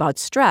talk about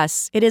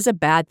stress, it is a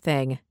bad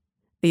thing.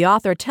 The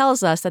author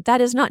tells us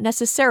that is not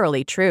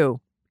necessarily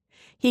true.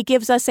 He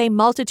gives us a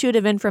multitude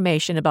of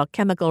information about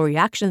chemical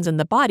reactions in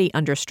the body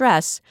under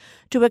stress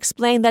to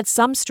explain that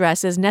some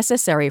stress is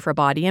necessary for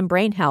body and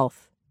brain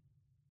health.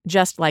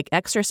 Just like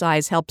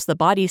exercise helps the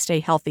body stay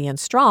healthy and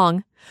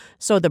strong,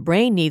 so the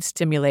brain needs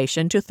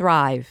stimulation to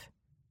thrive.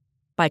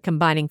 By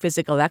combining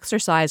physical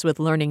exercise with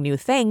learning new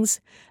things,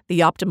 the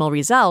optimal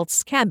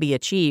results can be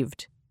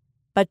achieved.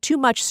 But too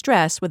much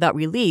stress without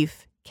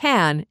relief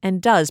can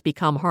and does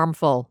become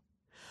harmful.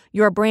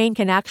 Your brain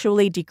can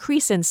actually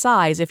decrease in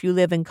size if you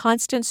live in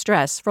constant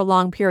stress for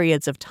long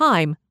periods of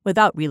time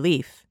without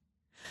relief.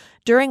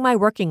 During my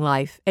working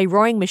life, a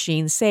rowing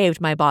machine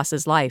saved my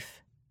boss's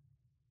life.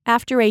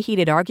 After a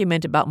heated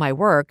argument about my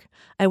work,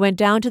 I went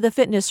down to the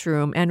fitness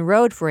room and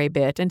rowed for a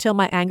bit until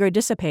my anger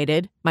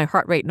dissipated, my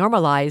heart rate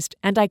normalized,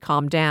 and I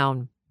calmed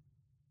down.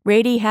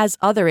 Rady has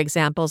other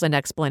examples and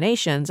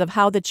explanations of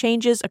how the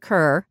changes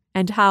occur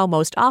and how,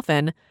 most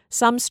often,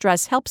 some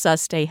stress helps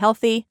us stay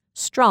healthy,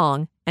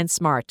 strong, and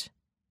smart.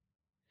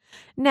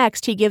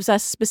 Next, he gives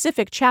us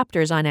specific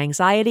chapters on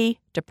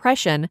anxiety,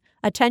 depression,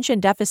 attention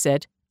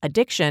deficit,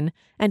 addiction,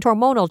 and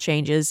hormonal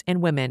changes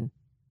in women.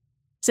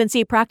 Since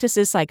he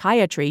practices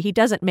psychiatry, he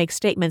doesn't make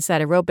statements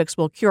that aerobics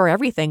will cure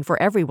everything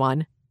for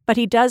everyone, but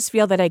he does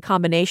feel that a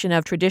combination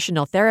of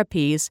traditional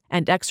therapies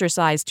and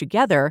exercise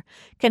together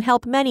can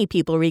help many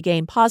people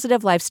regain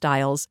positive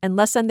lifestyles and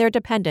lessen their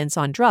dependence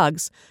on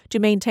drugs to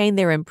maintain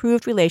their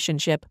improved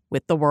relationship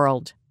with the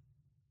world.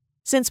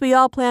 Since we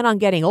all plan on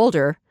getting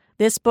older,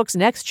 this book's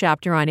next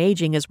chapter on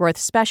aging is worth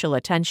special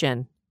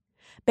attention.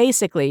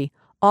 Basically,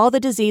 all the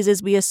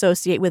diseases we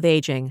associate with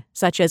aging,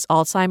 such as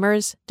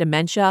Alzheimer's,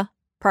 dementia,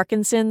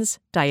 Parkinson's,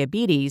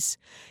 diabetes,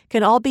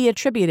 can all be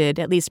attributed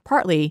at least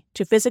partly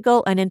to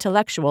physical and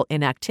intellectual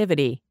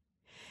inactivity.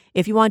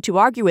 If you want to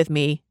argue with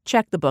me,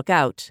 check the book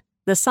out.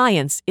 The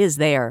science is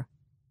there.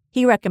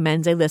 He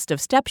recommends a list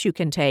of steps you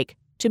can take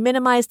to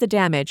minimize the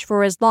damage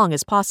for as long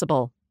as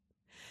possible.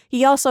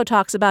 He also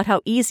talks about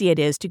how easy it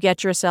is to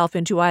get yourself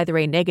into either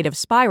a negative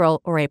spiral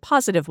or a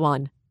positive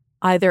one,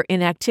 either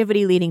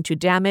inactivity leading to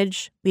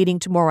damage, leading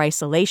to more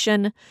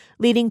isolation,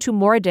 leading to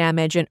more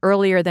damage and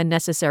earlier than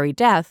necessary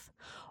death,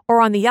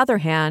 or on the other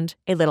hand,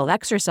 a little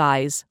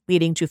exercise,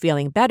 leading to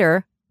feeling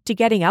better, to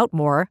getting out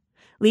more,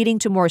 leading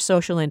to more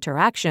social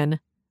interaction,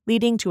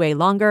 leading to a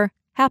longer,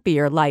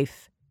 happier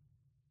life.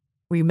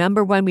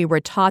 Remember when we were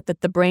taught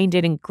that the brain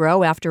didn't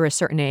grow after a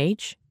certain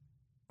age?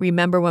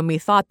 Remember when we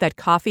thought that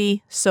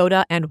coffee,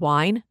 soda, and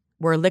wine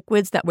were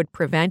liquids that would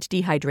prevent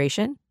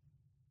dehydration?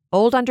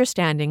 Old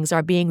understandings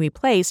are being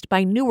replaced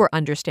by newer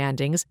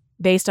understandings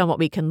based on what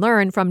we can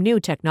learn from new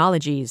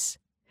technologies.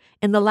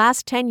 In the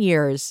last 10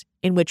 years,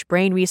 in which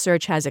brain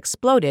research has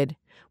exploded,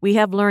 we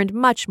have learned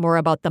much more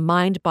about the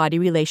mind-body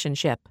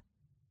relationship.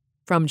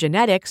 From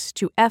genetics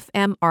to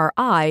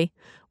fMRI,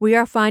 we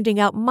are finding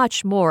out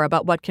much more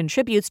about what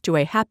contributes to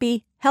a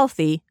happy,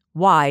 healthy,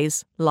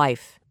 wise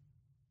life.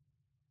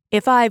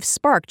 If I've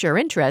sparked your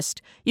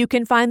interest, you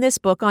can find this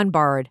book on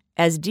Bard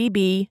as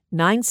DB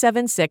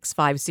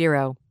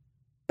 97650.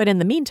 But in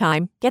the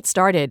meantime, get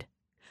started.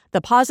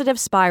 The positive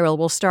spiral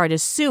will start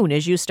as soon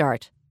as you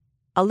start.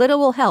 A little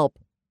will help.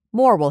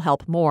 More will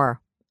help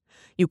more.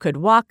 You could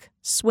walk,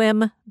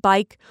 swim,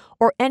 bike,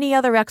 or any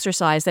other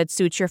exercise that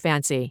suits your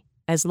fancy,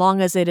 as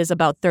long as it is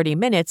about 30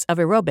 minutes of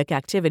aerobic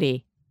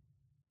activity.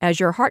 As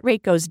your heart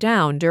rate goes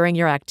down during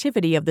your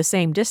activity of the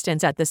same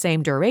distance at the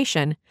same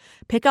duration,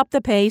 pick up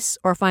the pace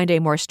or find a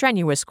more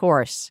strenuous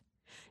course.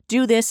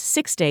 Do this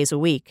 6 days a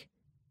week.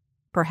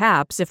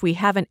 Perhaps if we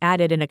haven't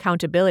added an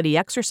accountability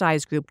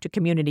exercise group to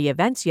community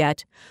events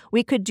yet,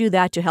 we could do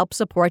that to help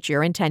support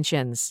your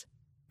intentions.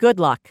 Good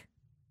luck.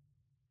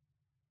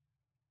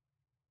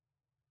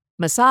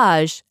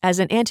 Massage as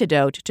an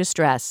Antidote to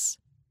Stress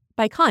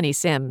by Connie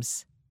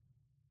Sims.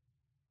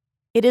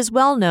 It is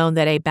well known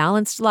that a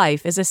balanced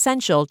life is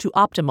essential to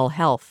optimal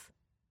health.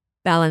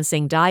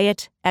 Balancing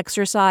diet,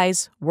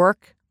 exercise,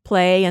 work,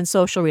 play, and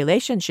social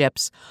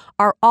relationships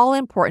are all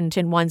important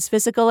in one's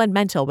physical and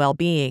mental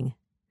well-being.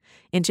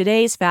 In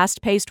today's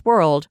fast-paced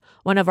world,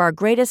 one of our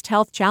greatest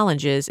health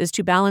challenges is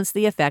to balance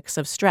the effects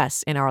of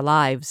stress in our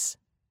lives.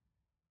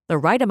 The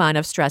right amount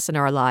of stress in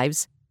our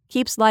lives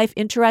keeps life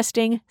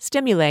interesting,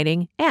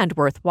 stimulating, and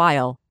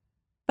worthwhile.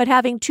 But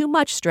having too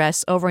much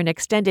stress over an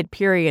extended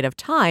period of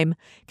time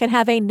can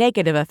have a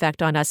negative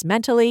effect on us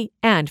mentally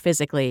and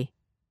physically.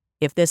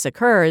 If this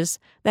occurs,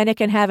 then it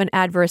can have an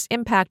adverse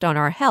impact on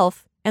our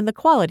health and the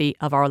quality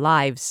of our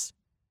lives.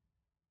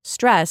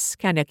 Stress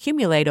can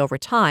accumulate over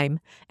time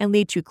and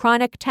lead to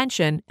chronic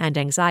tension and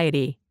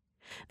anxiety.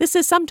 This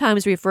is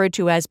sometimes referred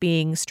to as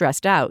being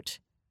stressed out.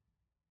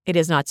 It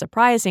is not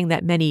surprising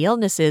that many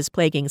illnesses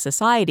plaguing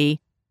society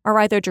are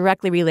either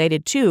directly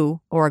related to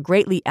or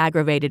greatly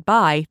aggravated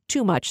by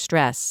too much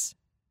stress.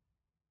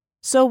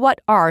 So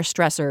what are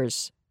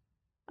stressors?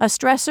 A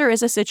stressor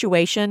is a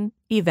situation,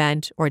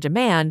 event, or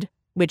demand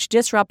which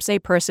disrupts a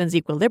person's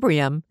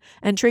equilibrium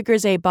and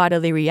triggers a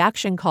bodily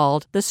reaction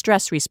called the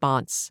stress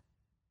response.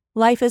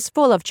 Life is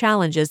full of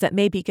challenges that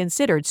may be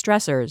considered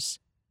stressors.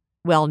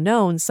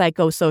 Well-known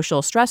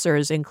psychosocial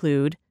stressors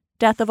include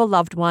death of a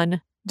loved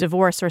one,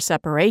 divorce or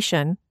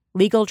separation,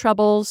 legal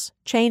troubles,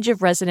 change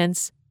of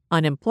residence,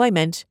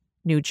 unemployment,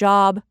 new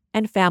job,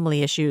 and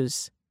family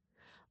issues.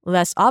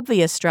 Less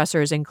obvious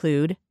stressors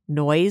include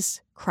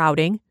noise,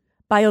 crowding,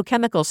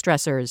 biochemical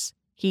stressors,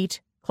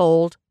 heat,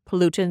 cold,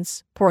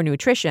 pollutants, poor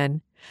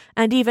nutrition,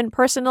 and even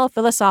personal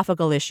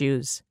philosophical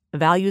issues,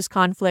 values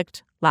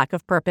conflict, lack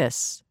of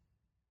purpose.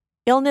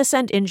 Illness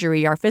and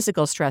injury are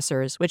physical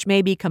stressors which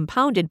may be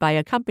compounded by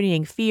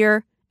accompanying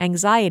fear,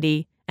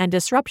 anxiety, and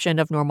disruption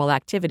of normal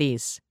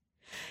activities.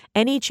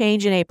 Any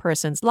change in a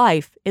person's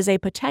life is a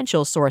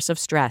potential source of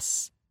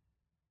stress.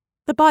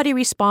 The body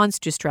responds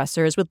to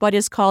stressors with what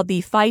is called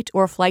the fight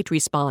or flight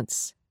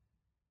response.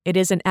 It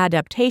is an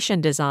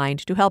adaptation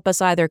designed to help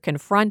us either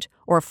confront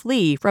or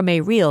flee from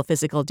a real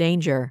physical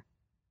danger.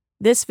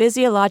 This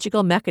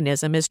physiological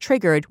mechanism is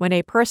triggered when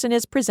a person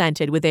is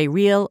presented with a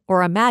real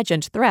or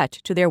imagined threat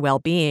to their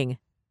well-being.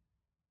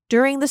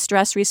 During the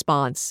stress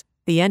response,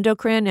 the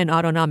endocrine and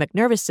autonomic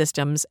nervous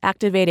systems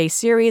activate a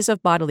series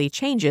of bodily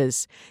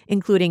changes,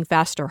 including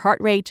faster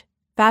heart rate,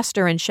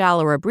 faster and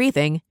shallower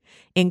breathing,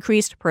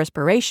 increased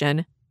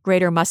perspiration,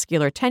 greater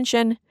muscular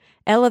tension,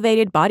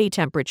 elevated body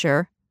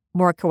temperature,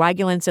 more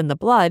coagulants in the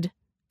blood,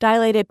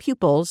 dilated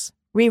pupils,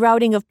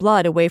 rerouting of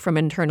blood away from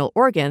internal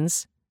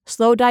organs,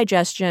 slow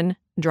digestion,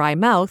 dry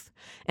mouth,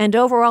 and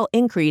overall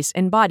increase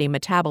in body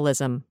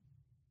metabolism.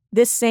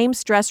 This same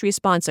stress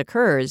response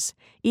occurs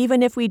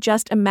even if we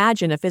just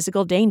imagine a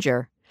physical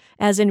danger,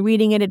 as in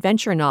reading an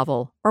adventure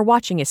novel or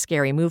watching a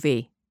scary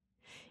movie.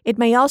 It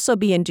may also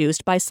be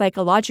induced by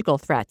psychological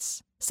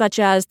threats, such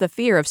as the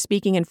fear of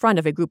speaking in front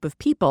of a group of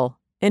people,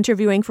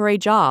 interviewing for a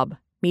job,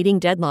 meeting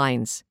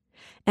deadlines,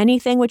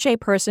 anything which a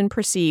person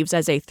perceives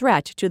as a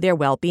threat to their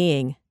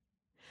well-being.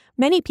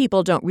 Many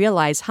people don't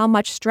realize how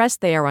much stress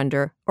they are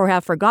under or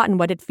have forgotten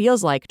what it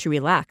feels like to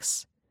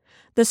relax.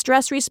 The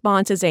stress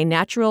response is a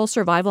natural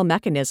survival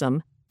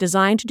mechanism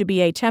designed to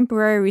be a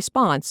temporary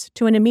response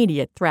to an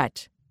immediate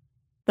threat.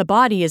 The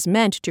body is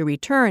meant to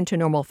return to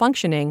normal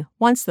functioning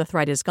once the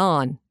threat is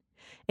gone.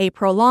 A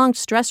prolonged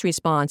stress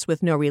response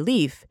with no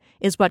relief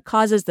is what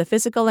causes the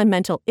physical and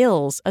mental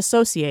ills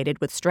associated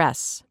with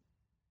stress.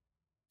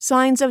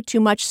 Signs of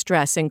too much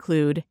stress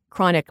include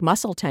chronic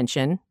muscle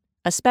tension,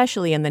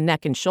 especially in the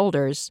neck and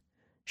shoulders,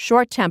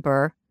 short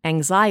temper,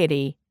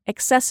 anxiety,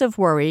 excessive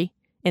worry,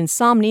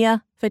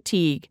 insomnia,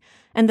 fatigue,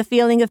 and the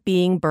feeling of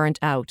being burnt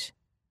out.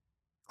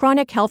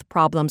 Chronic health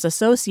problems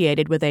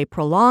associated with a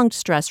prolonged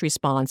stress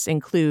response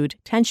include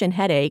tension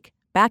headache,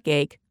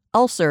 backache,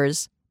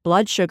 ulcers,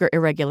 blood sugar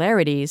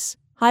irregularities,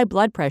 high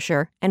blood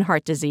pressure, and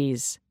heart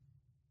disease.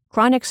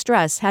 Chronic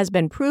stress has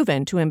been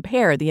proven to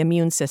impair the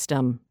immune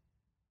system.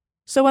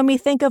 So when we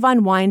think of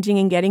unwinding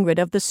and getting rid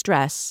of the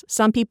stress,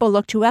 some people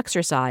look to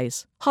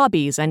exercise,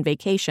 hobbies, and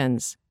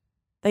vacations.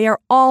 They are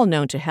all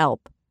known to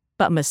help,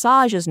 but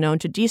massage is known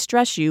to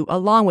de-stress you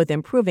along with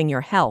improving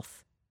your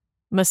health.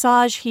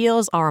 Massage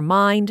heals our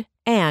mind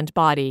and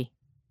body.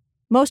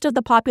 Most of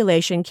the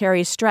population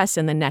carries stress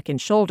in the neck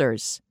and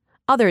shoulders.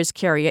 Others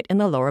carry it in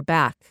the lower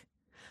back.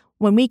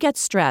 When we get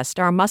stressed,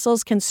 our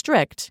muscles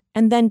constrict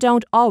and then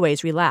don't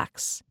always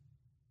relax.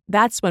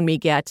 That's when we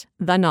get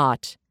the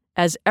knot,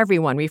 as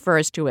everyone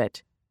refers to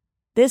it.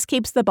 This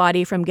keeps the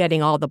body from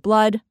getting all the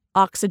blood,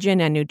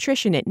 oxygen, and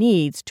nutrition it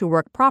needs to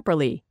work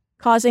properly,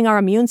 causing our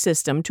immune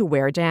system to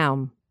wear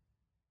down.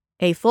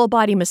 A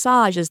full-body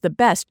massage is the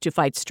best to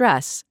fight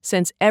stress,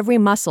 since every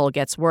muscle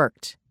gets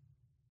worked.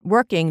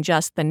 Working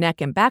just the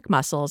neck and back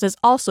muscles is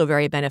also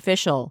very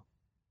beneficial.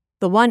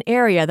 The one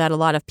area that a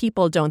lot of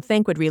people don't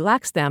think would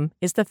relax them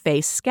is the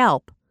face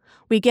scalp.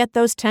 We get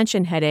those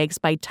tension headaches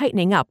by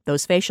tightening up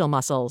those facial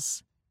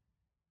muscles.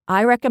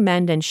 I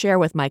recommend and share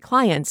with my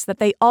clients that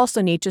they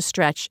also need to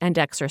stretch and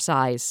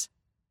exercise.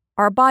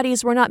 Our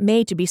bodies were not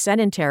made to be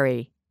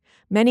sedentary.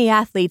 Many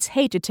athletes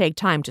hate to take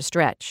time to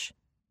stretch.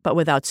 But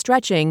without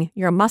stretching,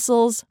 your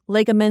muscles,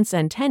 ligaments,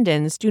 and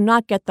tendons do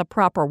not get the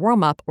proper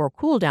warm-up or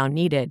cool-down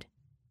needed.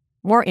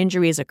 More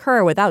injuries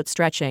occur without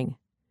stretching.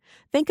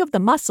 Think of the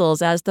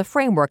muscles as the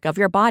framework of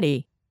your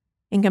body.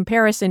 In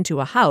comparison to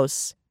a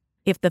house,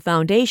 if the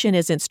foundation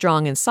isn't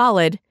strong and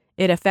solid,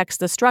 it affects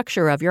the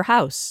structure of your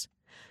house.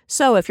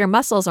 So if your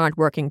muscles aren't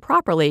working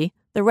properly,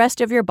 the rest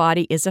of your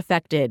body is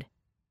affected.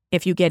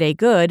 If you get a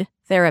good,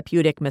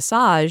 therapeutic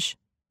massage,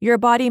 your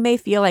body may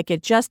feel like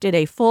it just did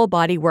a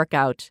full-body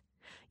workout.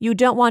 You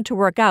don't want to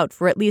work out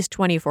for at least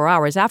 24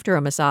 hours after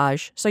a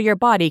massage so your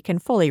body can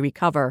fully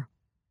recover.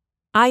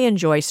 I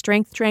enjoy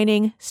strength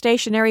training,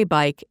 stationary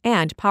bike,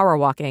 and power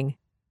walking.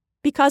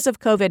 Because of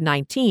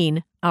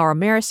COVID-19, our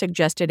mayor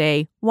suggested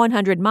a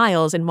 100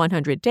 miles in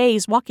 100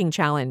 days walking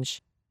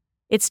challenge.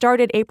 It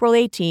started April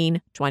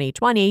 18,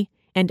 2020,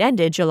 and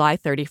ended July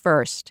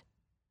 31st.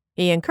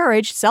 He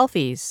encouraged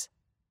selfies.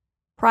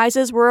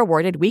 Prizes were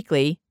awarded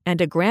weekly, and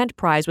a grand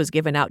prize was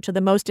given out to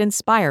the most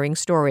inspiring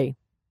story.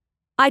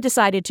 I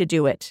decided to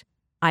do it.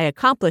 I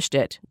accomplished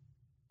it.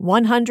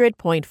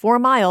 100.4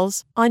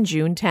 miles on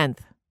June 10th.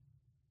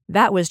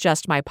 That was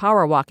just my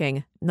power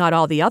walking, not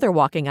all the other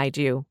walking I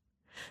do.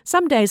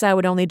 Some days I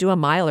would only do a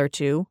mile or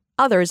two,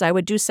 others I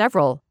would do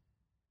several.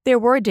 There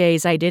were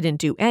days I didn't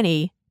do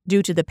any,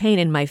 due to the pain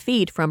in my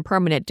feet from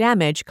permanent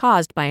damage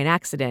caused by an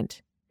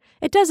accident.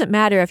 It doesn't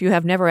matter if you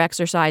have never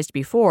exercised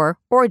before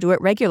or do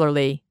it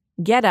regularly.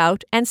 Get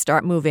out and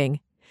start moving.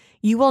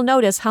 You will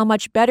notice how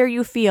much better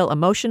you feel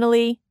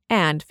emotionally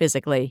and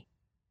physically.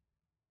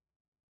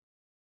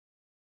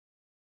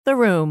 The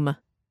Room.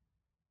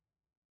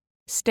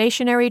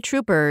 Stationary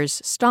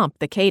troopers stomp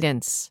the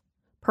cadence.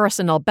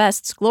 Personal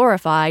bests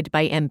glorified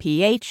by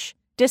MPH,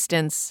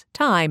 distance,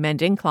 time,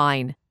 and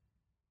incline.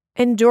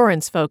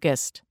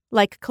 Endurance-focused,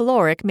 like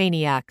caloric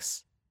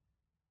maniacs.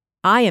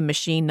 I am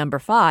machine number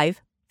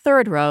 5,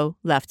 third row,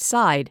 left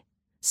side.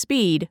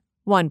 Speed,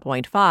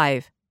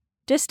 1.5.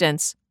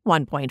 Distance,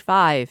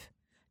 1.5.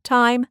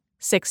 Time,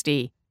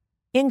 60.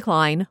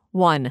 Incline,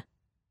 1.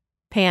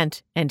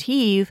 Pant and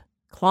heave,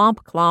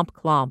 clomp, clomp,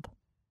 clomp.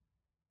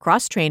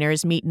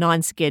 Cross-trainers meet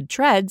non-skid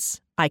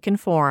treads, I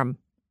conform.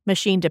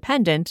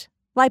 Machine-dependent,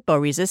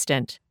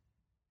 lipo-resistant.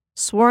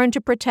 Sworn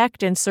to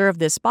protect and serve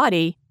this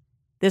body,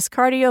 this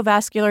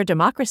cardiovascular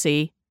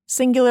democracy,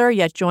 singular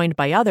yet joined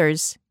by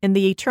others, in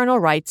the eternal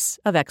rights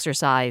of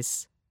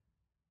exercise.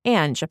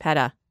 Ann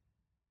Geppetta.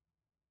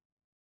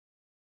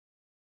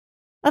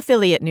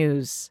 Affiliate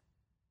News.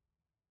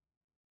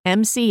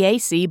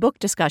 MCAC Book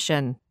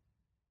Discussion.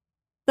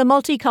 The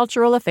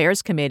Multicultural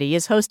Affairs Committee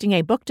is hosting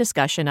a book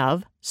discussion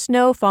of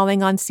Snow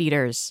Falling on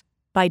Cedars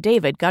by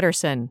David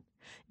Gutterson,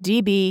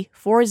 DB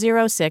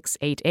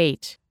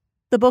 40688.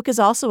 The book is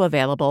also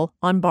available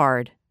on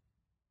Bard.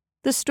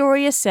 The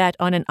story is set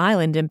on an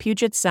island in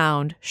Puget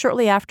Sound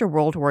shortly after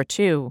World War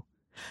II.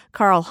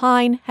 Karl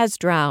Hein has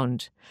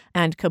drowned,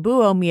 and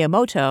Kabuo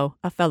Miyamoto,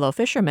 a fellow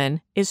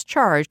fisherman, is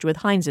charged with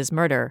Heinz's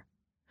murder.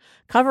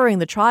 Covering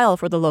the trial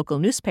for the local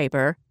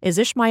newspaper is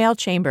Ishmael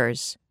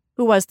Chambers,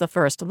 who was the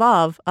first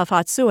love of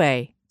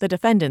Hatsue, the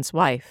defendant's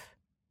wife.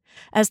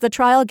 As the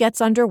trial gets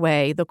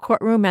underway, the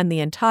courtroom and the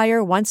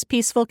entire once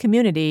peaceful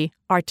community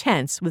are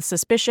tense with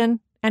suspicion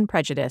and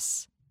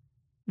prejudice.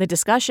 The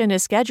discussion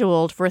is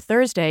scheduled for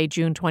Thursday,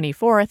 June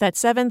 24th at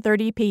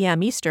 7:30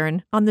 p.m.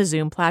 Eastern on the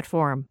Zoom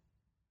platform.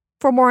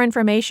 For more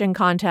information,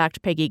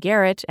 contact Peggy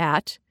Garrett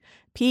at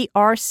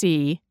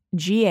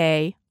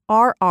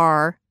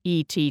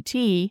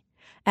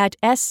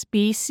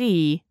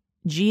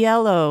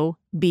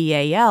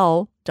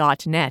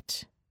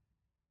prcgarrett@sbcglobal.net.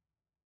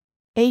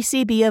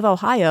 ACB of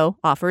Ohio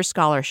offers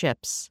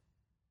scholarships.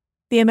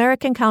 The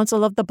American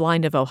Council of the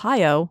Blind of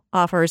Ohio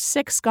offers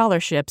 6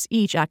 scholarships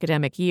each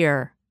academic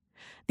year.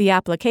 The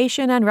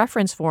application and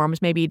reference forms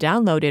may be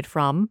downloaded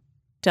from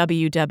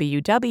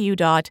www.acboi.org.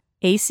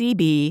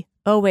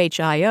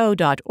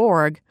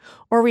 ohio.org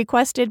or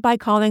requested by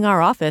calling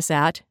our office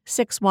at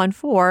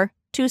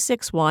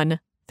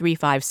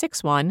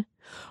 614-261-3561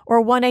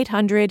 or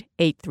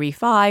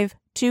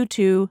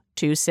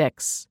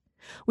 1-800-835-2226.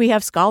 We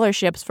have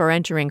scholarships for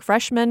entering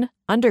freshmen,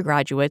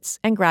 undergraduates,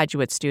 and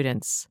graduate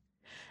students.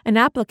 An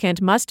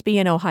applicant must be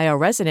an Ohio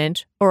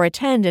resident or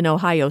attend an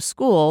Ohio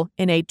school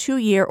in a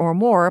 2-year or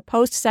more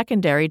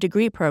post-secondary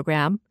degree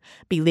program,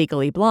 be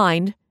legally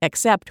blind,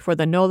 except for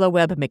the NOLA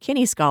Webb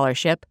McKinney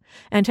Scholarship,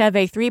 and have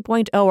a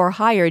 3.0 or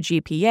higher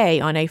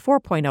GPA on a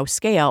 4.0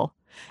 scale,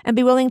 and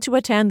be willing to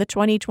attend the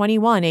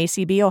 2021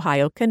 ACB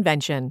Ohio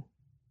Convention.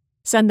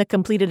 Send the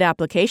completed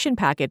application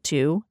packet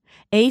to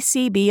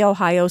ACB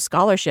Ohio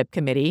Scholarship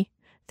Committee,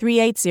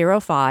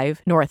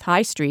 3805 North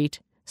High Street,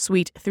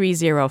 Suite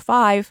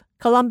 305,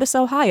 Columbus,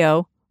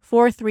 Ohio,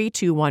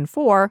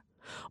 43214,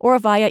 or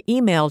via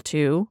email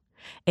to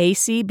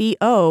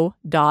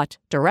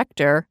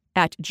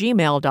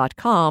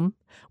acbo.director@gmail.com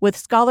with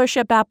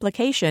scholarship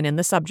application in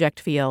the subject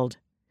field.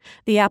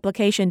 The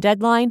application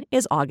deadline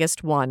is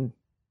August 1.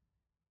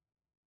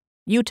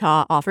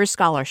 Utah offers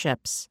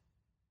scholarships.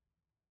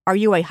 Are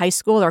you a high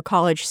school or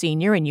college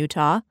senior in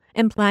Utah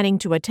and planning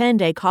to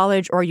attend a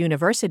college or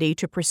university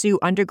to pursue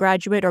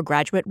undergraduate or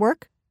graduate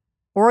work?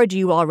 Or do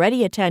you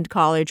already attend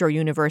college or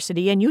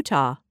university in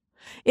Utah?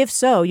 If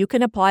so, you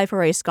can apply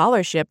for a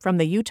scholarship from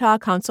the Utah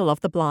Council of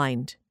the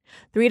Blind.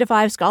 3 to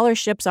 5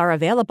 scholarships are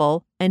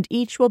available, and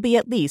each will be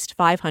at least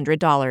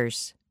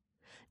 $500.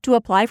 To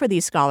apply for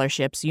these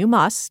scholarships, you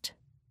must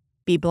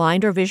be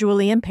blind or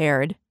visually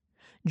impaired,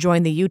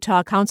 join the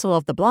Utah Council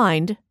of the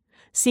Blind,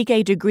 seek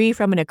a degree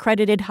from an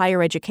accredited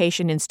higher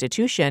education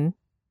institution,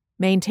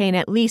 maintain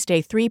at least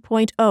a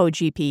 3.0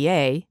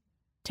 GPA,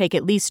 take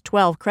at least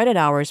 12 credit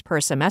hours per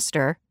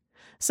semester,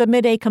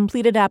 submit a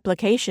completed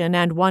application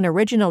and 1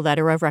 original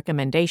letter of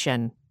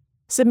recommendation,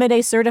 submit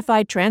a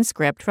certified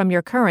transcript from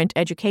your current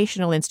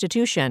educational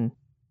institution,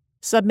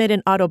 submit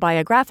an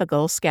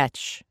autobiographical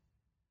sketch.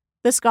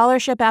 The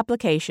scholarship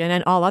application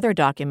and all other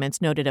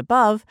documents noted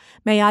above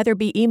may either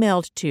be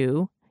emailed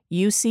to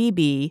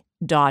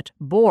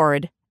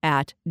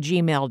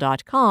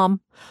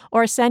ucb.board@gmail.com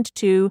or sent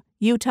to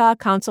Utah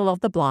Council of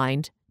the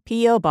Blind,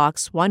 P.O.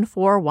 Box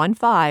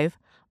 1415,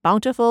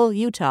 Bountiful,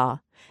 Utah,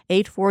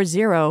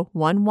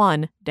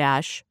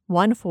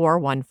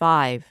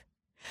 84011-1415.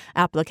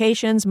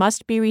 Applications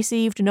must be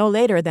received no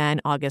later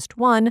than August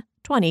 1,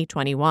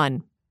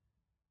 2021.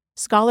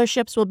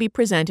 Scholarships will be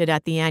presented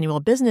at the annual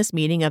business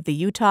meeting of the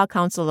Utah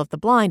Council of the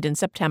Blind in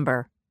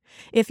September.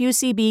 If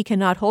UCB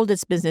cannot hold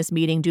its business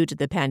meeting due to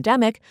the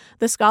pandemic,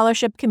 the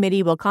Scholarship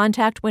Committee will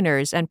contact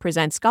winners and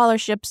present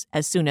scholarships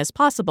as soon as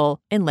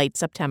possible in late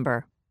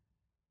September.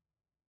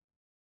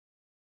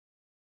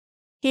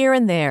 Here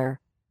and There,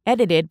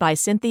 edited by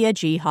Cynthia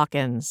G.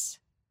 Hawkins.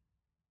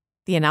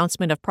 The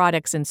announcement of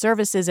products and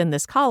services in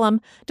this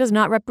column does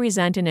not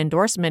represent an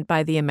endorsement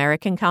by the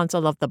American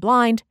Council of the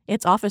Blind,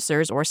 its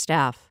officers, or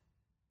staff.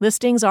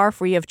 Listings are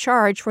free of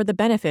charge for the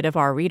benefit of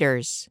our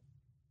readers.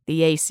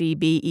 The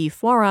ACBE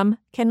Forum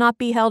cannot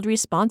be held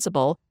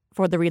responsible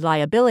for the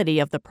reliability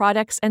of the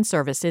products and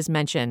services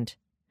mentioned.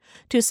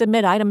 To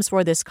submit items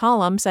for this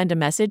column, send a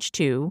message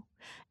to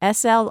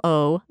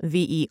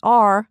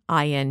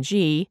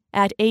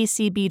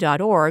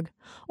slovering@acb.org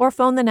or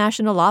phone the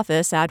national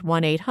office at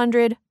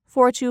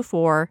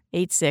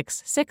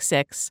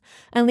 1-800-424-8666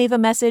 and leave a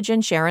message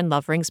in Sharon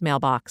Lovering's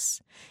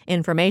mailbox.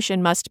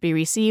 Information must be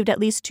received at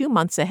least 2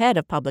 months ahead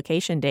of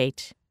publication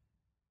date.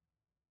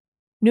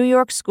 New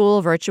York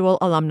School Virtual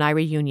Alumni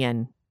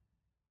Reunion.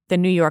 The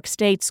New York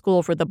State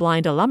School for the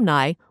Blind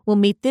alumni will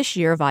meet this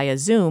year via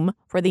Zoom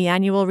for the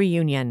annual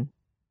reunion.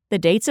 The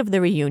dates of the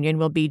reunion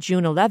will be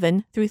June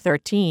 11 through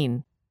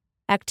 13.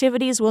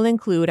 Activities will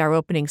include our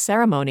opening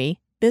ceremony,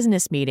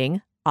 business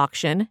meeting,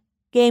 auction,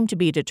 game to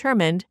be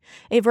determined,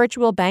 a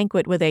virtual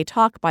banquet with a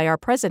talk by our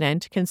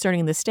president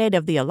concerning the state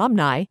of the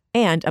alumni,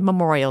 and a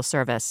memorial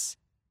service.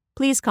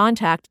 Please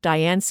contact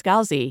Diane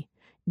Scalzi,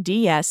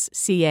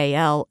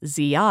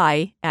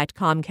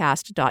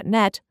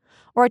 dscalzi@comcast.net,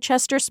 or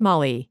Chester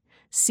Smalley,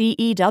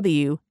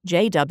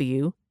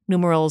 CEWJW,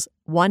 numerals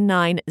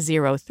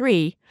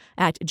 1903,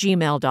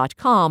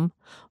 @gmail.com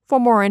for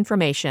more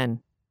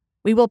information.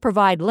 We will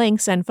provide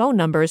links and phone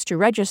numbers to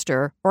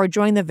register or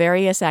join the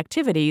various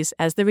activities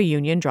as the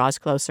reunion draws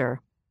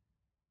closer.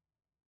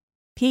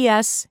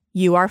 P.S.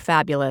 You Are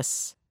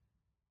Fabulous.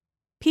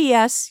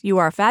 P.S. You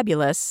Are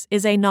Fabulous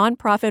is a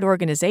nonprofit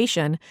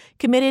organization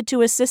committed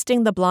to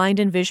assisting the blind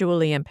and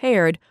visually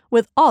impaired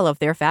with all of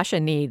their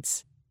fashion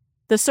needs.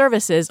 The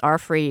services are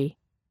free.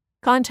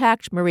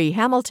 Contact Marie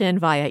Hamilton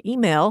via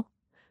email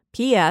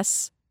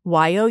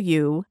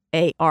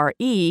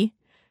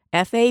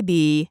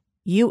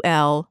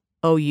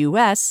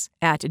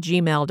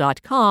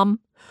psyouarefabulous@gmail.com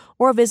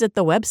or visit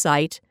the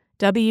website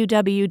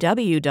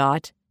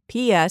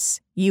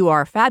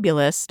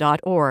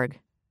www.psyouarefabulous.org.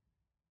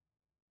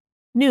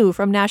 New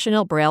from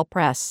National Braille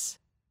Press.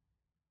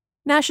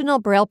 National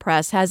Braille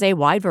Press has a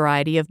wide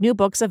variety of new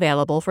books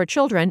available for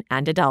children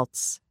and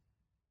adults.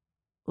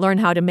 Learn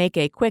how to make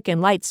a quick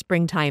and light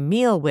springtime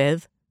meal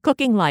with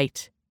Cooking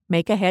Light,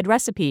 Make Ahead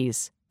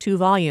Recipes, 2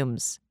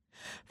 volumes.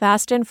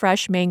 Fast and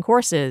Fresh Main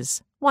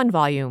Courses, 1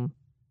 volume.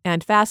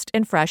 And Fast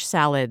and Fresh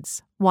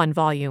Salads, 1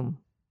 volume.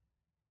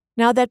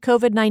 Now that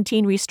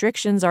COVID-19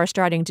 restrictions are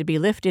starting to be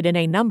lifted in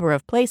a number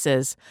of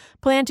places,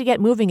 plan to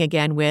get moving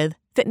again with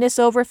Fitness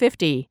Over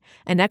 50,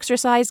 an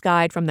exercise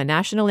guide from the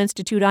National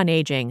Institute on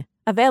Aging,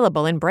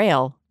 available in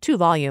Braille, 2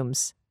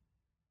 volumes.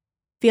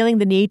 Feeling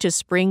the need to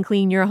spring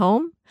clean your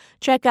home?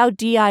 Check out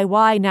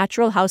DIY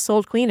Natural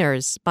Household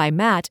Cleaners by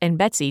Matt and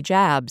Betsy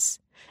Jabs.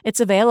 It's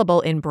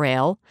available in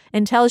Braille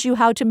and tells you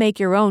how to make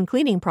your own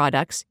cleaning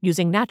products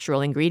using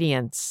natural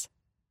ingredients.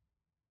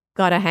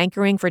 Got a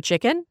hankering for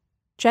chicken?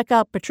 Check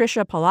out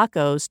Patricia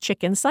Polacco's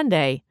Chicken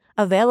Sunday,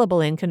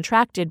 available in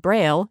contracted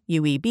Braille,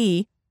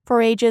 UEB,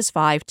 for ages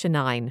 5 to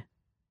 9.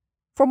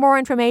 For more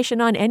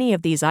information on any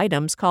of these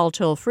items, call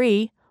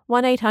toll-free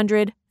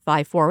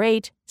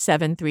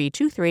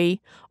 1-800-548-7323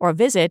 or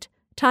visit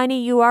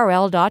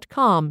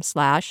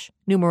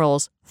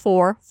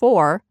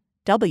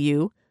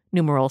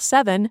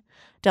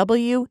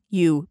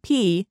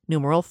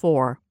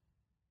tinyurl.com/44W7WUP4.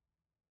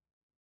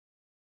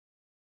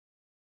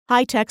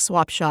 High-Tech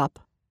Swap Shop.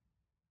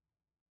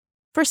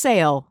 For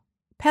sale,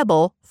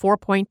 Pebble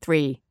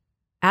 4.3,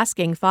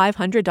 asking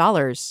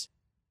 $500.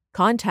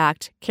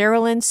 Contact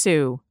Carolyn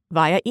Sue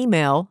via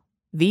email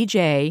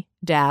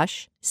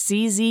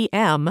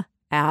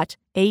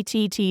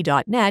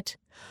vj-czm@att.net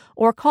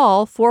or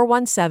call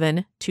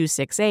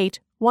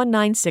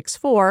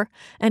 417-268-1964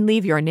 and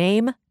leave your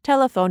name,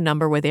 telephone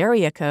number with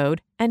area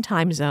code, and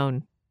time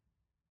zone.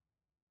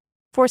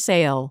 For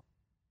sale,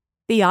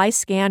 the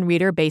iScan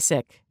Reader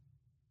Basic.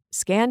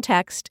 Scan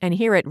text and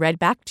hear it read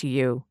back to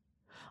you.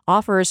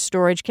 Offers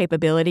storage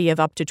capability of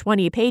up to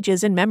 20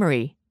 pages in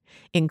memory.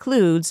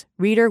 Includes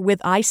reader with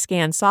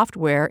iScan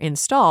software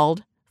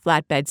installed,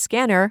 flatbed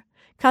scanner,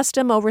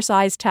 custom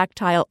oversized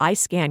tactile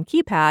iScan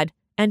keypad,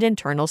 and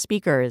internal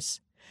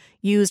speakers.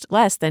 Used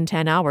less than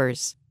 10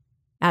 hours.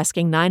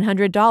 Asking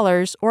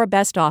 $900 or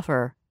best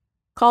offer.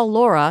 Call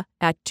Laura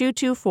at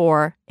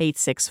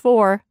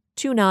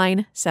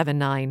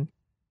 224-864-2979.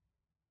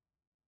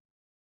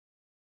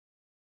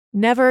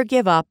 Never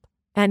give up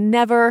and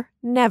never,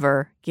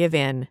 never give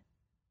in.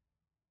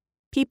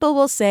 People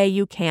will say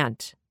you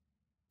can't,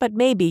 but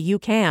maybe you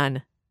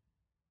can.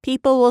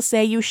 People will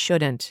say you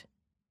shouldn't,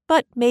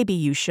 but maybe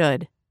you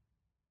should.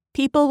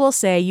 People will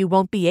say you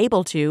won't be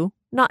able to,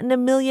 not in a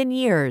million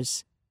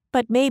years,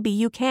 but maybe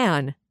you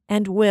can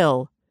and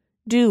will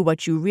do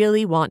what you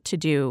really want to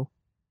do.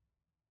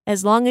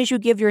 As long as you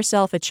give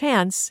yourself a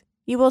chance,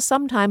 you will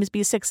sometimes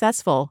be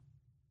successful,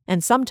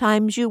 and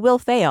sometimes you will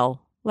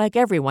fail, like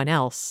everyone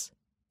else.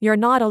 You're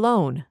not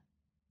alone.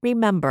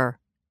 Remember,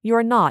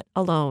 you're not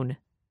alone.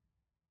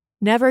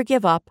 Never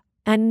give up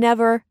and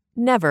never,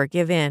 never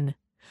give in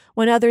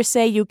when others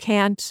say you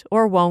can't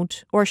or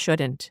won't or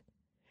shouldn't.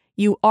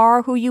 You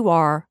are who you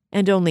are,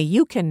 and only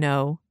you can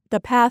know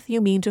the path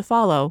you mean to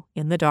follow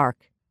in the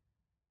dark.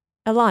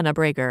 Elana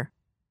Brager.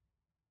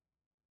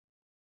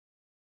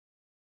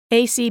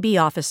 ACB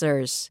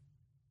Officers.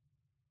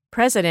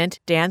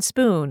 President Dan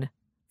Spoon,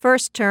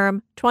 First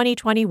Term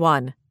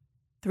 2021,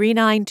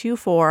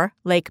 3924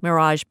 Lake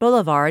Mirage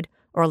Boulevard,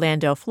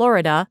 Orlando,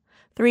 Florida,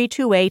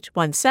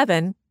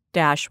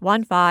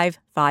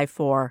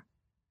 32817-1554.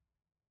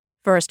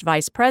 First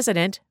Vice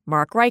President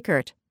Mark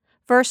Reichert,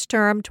 First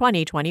Term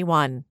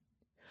 2021,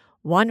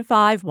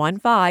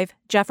 1515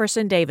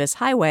 Jefferson Davis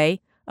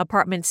Highway,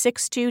 Apartment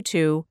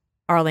 622,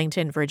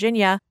 Arlington,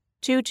 Virginia,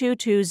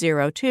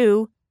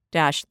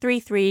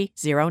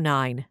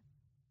 22202-3309.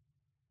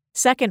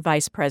 Second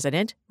Vice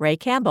President Ray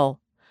Campbell,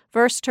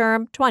 First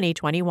Term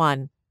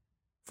 2021,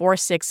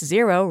 460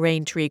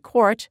 Raintree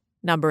Court,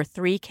 Number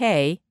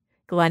 3K,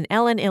 Glen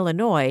Ellen,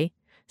 Illinois,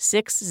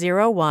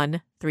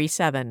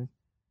 60137.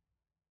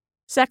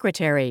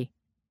 Secretary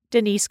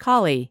Denise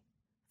Colley,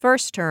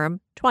 First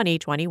Term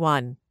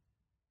 2021,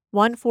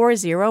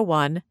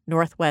 1401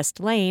 Northwest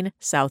Lane,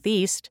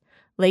 Southeast,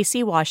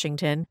 Lacey,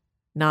 Washington,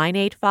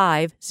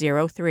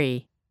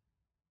 98503.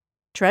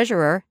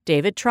 Treasurer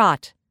David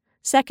Trott,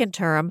 Second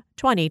Term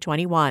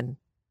 2021,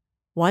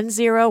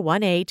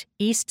 1018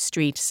 East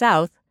Street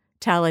South,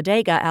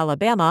 Talladega,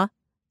 Alabama,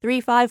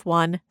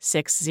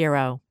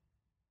 35160.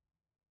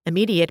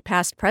 Immediate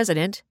Past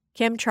President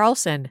Kim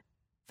Charlson,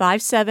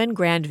 57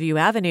 Grandview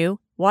Avenue,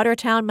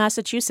 Watertown,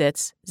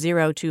 Massachusetts,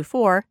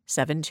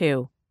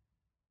 02472.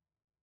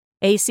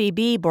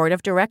 ACB Board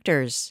of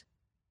Directors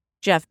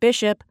Jeff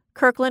Bishop,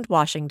 Kirkland,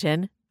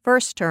 Washington,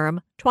 First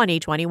Term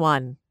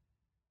 2021.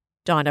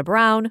 Donna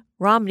Brown,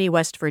 Romney,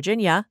 West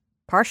Virginia,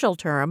 Partial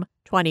Term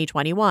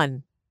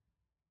 2021.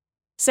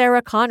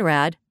 Sarah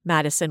Conrad,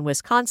 Madison,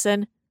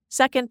 Wisconsin,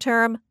 Second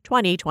Term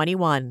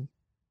 2021.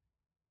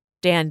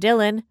 Dan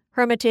Dillon,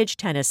 Hermitage,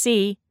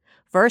 Tennessee,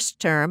 First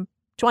Term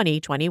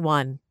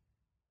 2021.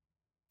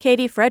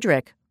 Katie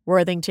Frederick,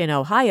 Worthington,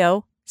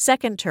 Ohio,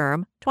 Second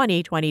Term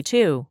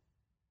 2022.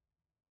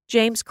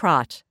 James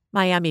Crott,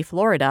 Miami,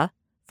 Florida,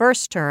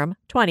 First Term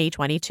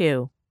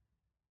 2022.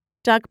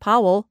 Doug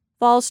Powell,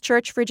 Falls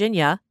Church,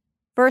 Virginia,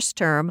 first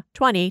term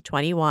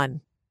 2021.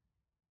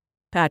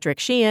 Patrick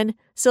Sheehan,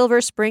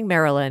 Silver Spring,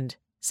 Maryland,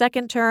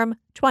 second term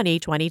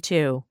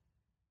 2022.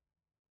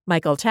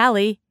 Michael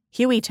Talley,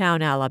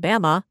 Hueytown,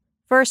 Alabama,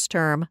 first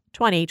term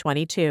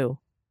 2022.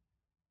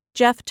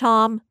 Jeff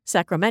Tom,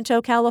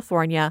 Sacramento,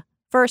 California,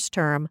 first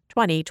term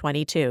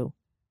 2022.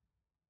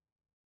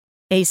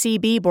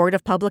 ACB Board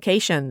of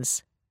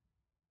Publications.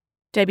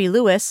 Debbie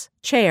Lewis,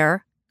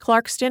 Chair,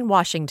 Clarkston,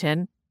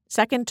 Washington,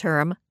 second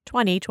term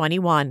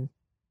 2021.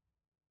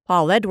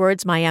 Paul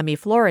Edwards, Miami,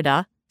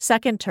 Florida,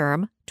 second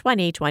term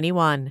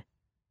 2021.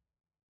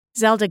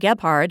 Zelda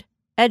Gebhard,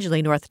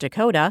 Edgeley, North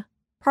Dakota,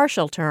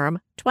 partial term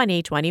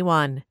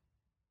 2021.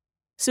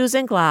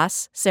 Susan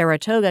Glass,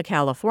 Saratoga,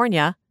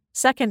 California,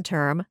 second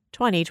term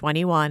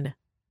 2021.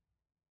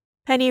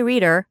 Penny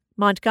Reeder,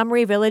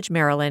 Montgomery Village,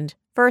 Maryland,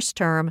 first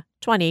term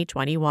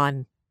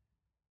 2021.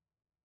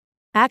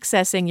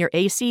 Accessing your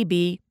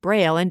ACB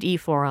Braille and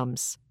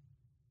eForums.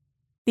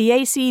 The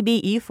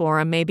ACB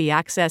eForum may be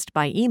accessed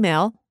by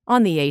email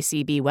on the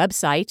ACB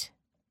website,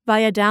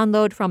 via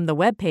download from the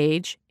web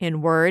page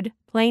in Word,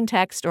 plain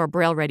text, or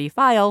Braille-ready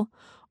file,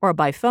 or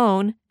by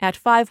phone at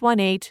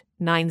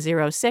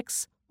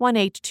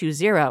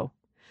 518-906-1820.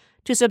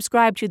 To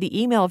subscribe to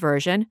the email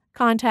version,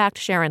 contact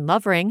Sharon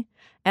Lovering,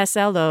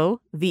 SLOVERING,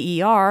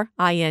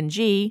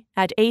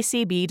 at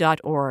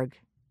acb.org.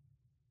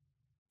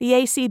 The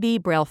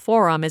ACB Braille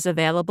Forum is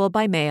available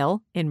by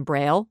mail, in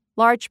Braille,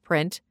 large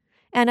print,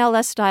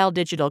 NLS-style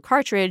digital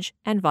cartridge,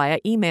 and via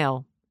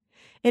email.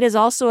 It is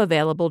also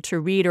available to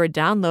read or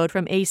download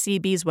from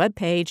ACB's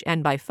webpage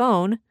and by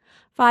phone,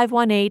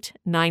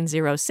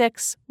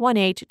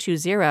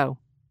 518-906-1820.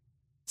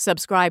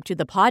 Subscribe to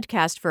the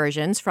podcast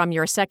versions from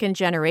your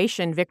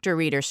second-generation Victor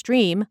Reader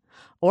stream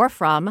or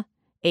from